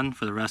gamble on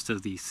for the rest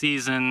of the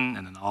season,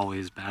 and then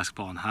always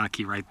basketball and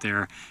hockey right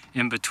there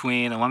in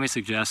between. And let me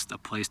suggest a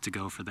place to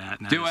go for that.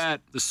 Do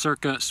it. The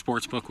Circa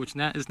Sportsbook, which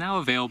is now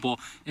available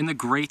in the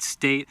great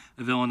state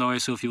of Illinois.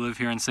 So if you live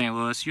here in St.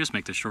 Louis, you just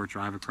make the short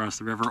drive across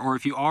the river. Or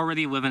if you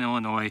already live in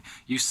Illinois,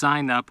 you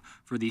sign up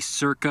for the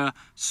Circa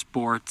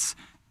Sports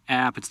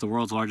app. It's the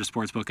world's largest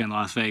sports book in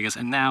Las Vegas,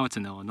 and now it's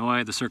in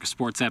Illinois. The Circa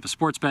Sports app is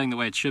sports betting the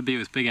way it should be,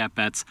 with big app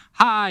bets,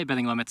 high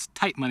betting limits,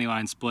 tight money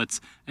line splits,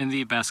 and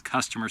the best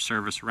customer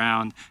service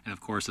around. And of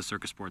course, the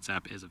Circa Sports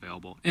app is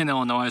available in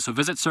Illinois. So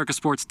visit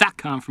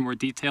circasports.com for more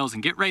details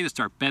and get ready to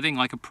start betting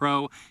like a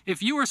pro.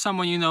 If you or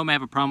someone you know may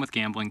have a problem with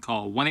gambling,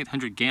 call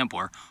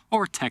 1-800-GAMBLER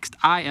or text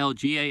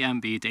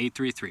ILGAMB to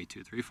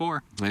 833-234.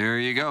 There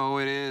you go.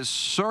 It is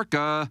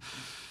Circa.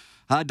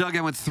 Doug,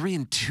 I went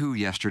 3-2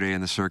 yesterday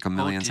in the Circa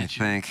Millions, I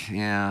think.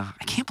 Yeah.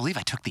 I can't believe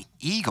I took the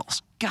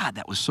Eagles. God,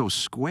 that was so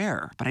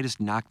square. But I just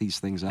knocked these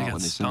things out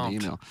when they sent the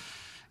email.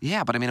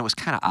 Yeah, but I mean, it was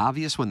kind of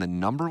obvious when the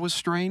number was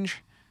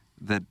strange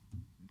that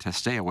to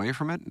stay away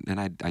from it. And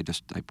I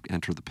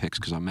entered the picks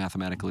because I'm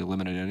mathematically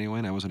eliminated anyway,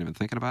 and I wasn't even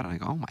thinking about it. I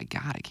go, oh my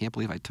God, I can't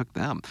believe I took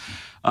them.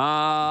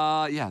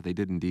 Yeah, they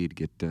did indeed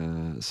get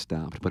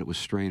stopped, but it was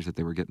strange that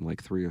they were getting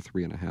like 3 or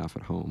 3.5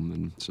 at home.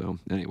 And so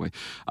anyway,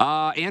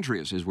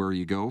 Andrea's is where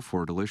you go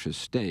for a delicious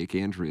steak.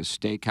 Andrea's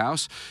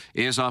Steakhouse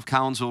is off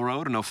Collinsville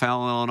Road in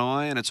O'Fallon,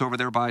 Illinois, and it's over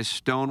there by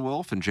Stone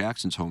Wolf and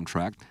Jackson's home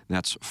track.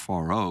 That's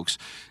Far Oaks.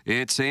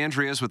 It's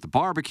Andrea's with the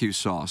barbecue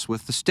sauce,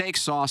 with the steak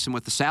sauce, and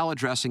with the salad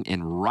dressing.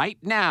 And right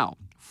now,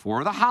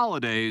 for the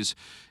holidays,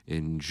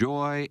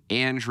 enjoy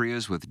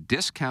Andrea's with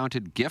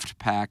discounted gift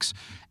packs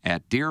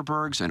at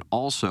Deerberg's, and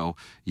also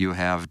you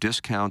have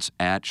discounts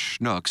at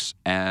Schnucks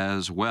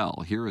as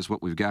well. Here is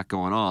what we've got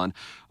going on.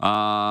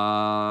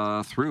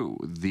 Through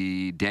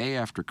the day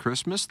after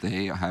Christmas,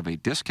 they have a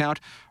discount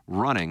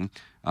running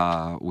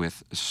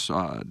with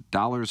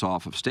dollars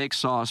off of steak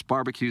sauce,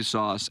 barbecue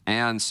sauce,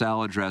 and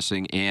salad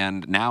dressing.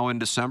 And now in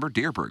December,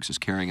 Deerberg's is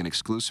carrying an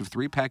exclusive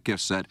 3-pack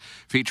gift set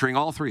featuring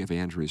all 3 of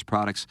Andrea's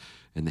products.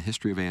 And the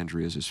history of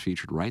Andrea's is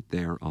featured right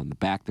there on the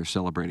back. They're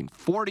celebrating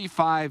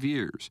 45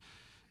 years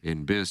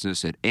in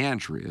business at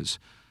Andrea's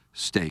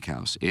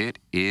Steakhouse. It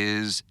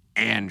is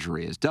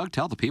Andrea's. Doug,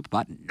 tell the people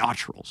about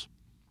Naturals.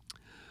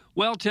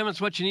 Well, Tim, it's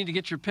what you need to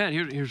get your pet.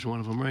 Here's one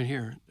of them right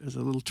here. There's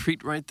a little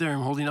treat right there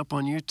I'm holding up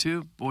on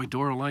YouTube. Boy,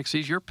 Dora likes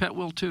these. Your pet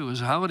will, too.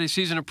 As the holiday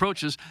season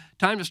approaches,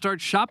 time to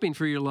start shopping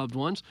for your loved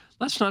ones.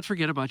 Let's not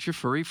forget about your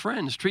furry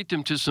friends. Treat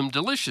them to some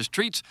delicious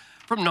treats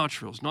from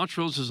Naturals.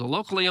 Naturals is a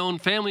locally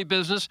owned family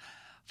business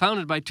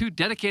founded by 2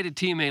 dedicated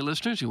TMA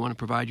listeners who want to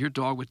provide your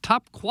dog with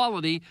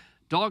top-quality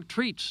dog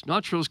treats.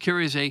 Naturals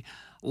carries a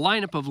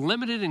lineup of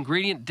limited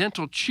ingredient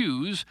dental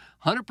chews,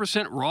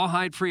 100%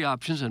 rawhide-free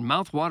options, and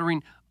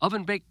mouth-watering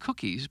oven-baked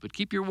cookies. But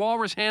keep your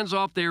walrus hands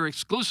off there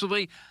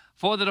exclusively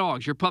for the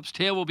dogs. Your pup's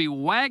tail will be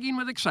wagging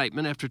with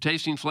excitement after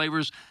tasting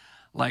flavors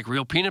like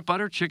real peanut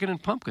butter, chicken,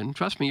 and pumpkin.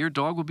 Trust me, your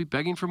dog will be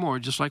begging for more,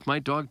 just like my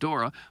dog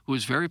Dora, who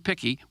is very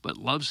picky but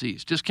loves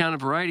these.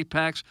 Discounted variety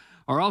packs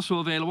are also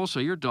available so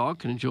your dog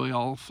can enjoy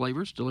all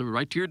flavors delivered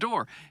right to your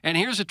door. And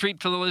here's a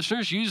treat for the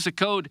listeners. Use the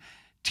code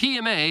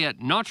TMA at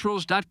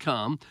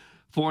Nautrals.com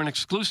for an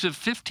exclusive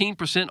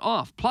 15%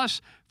 off,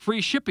 plus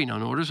free shipping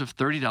on orders of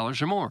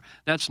 $30 or more.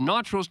 That's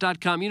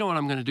Nautrals.com. You know what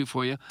I'm going to do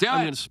for you?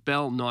 I'm going to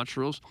spell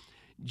Nautrals.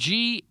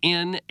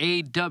 GNAWTURALS.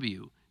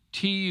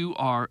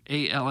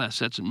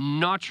 That's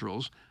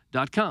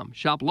Nautrals.com.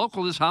 Shop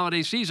local this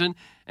holiday season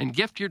and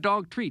gift your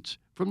dog treats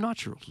from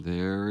Nautrals.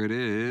 There it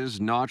is.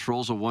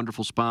 Nautrals, a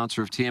wonderful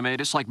sponsor of TMA,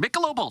 just like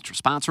Michelob Ultra,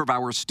 sponsor of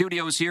our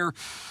studios here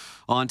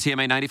on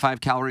TMA.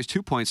 95 calories,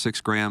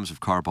 2.6 grams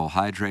of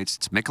carbohydrates.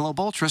 It's Michelob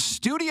Ultra,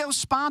 studio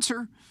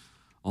sponsor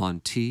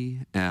on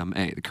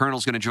TMA. The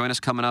Colonel's going to join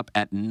us coming up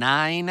at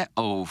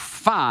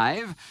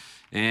 9:05.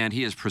 And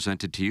he is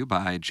presented to you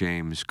by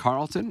James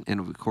Carlton. And,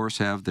 of course,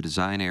 have the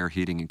Design Air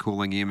Heating and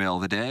Cooling email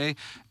of the day.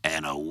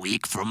 And a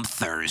week from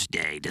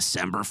Thursday,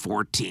 December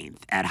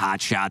 14th, at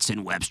Hot Shots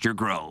in Webster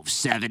Grove,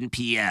 7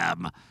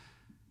 p.m.,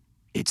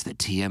 it's the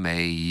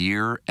TMA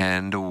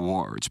Year-End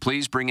Awards.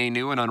 Please bring a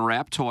new and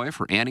unwrapped toy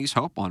for Annie's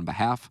Hope on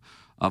behalf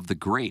of the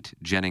great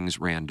Jennings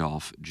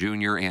Randolph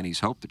Jr. Annie's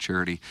Hope, the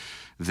charity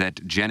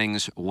that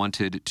Jennings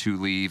wanted to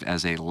leave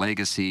as a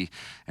legacy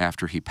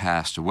after he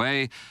passed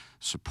away.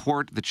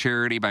 Support the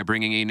charity by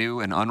bringing a new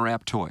and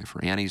unwrapped toy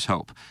for Annie's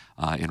Hope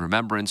in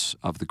remembrance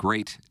of the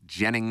great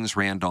Jennings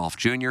Randolph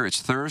Jr.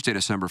 It's Thursday,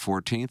 December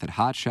 14th at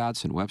Hot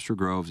Shots in Webster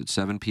Groves at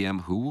 7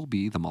 p.m. Who will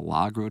be the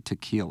Milagro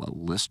Tequila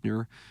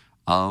Listener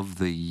of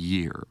the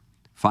Year?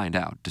 Find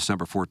out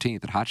December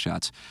 14th at Hot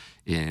Shots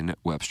in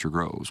Webster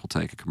Groves. We'll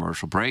take a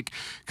commercial break.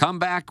 Come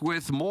back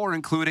with more,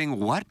 including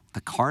what the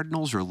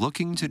Cardinals are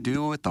looking to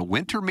do at the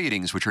winter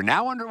meetings, which are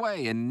now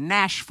underway in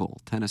Nashville,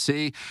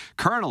 Tennessee.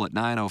 Colonel at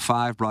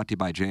 9:05, brought to you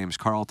by James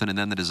Carlton, and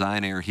then the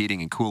Design Air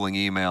Heating and Cooling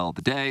email of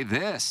the day.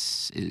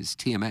 This is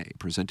TMA,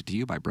 presented to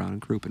you by Brown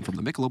 & Crouppen from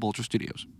the Michelob Ultra Studios.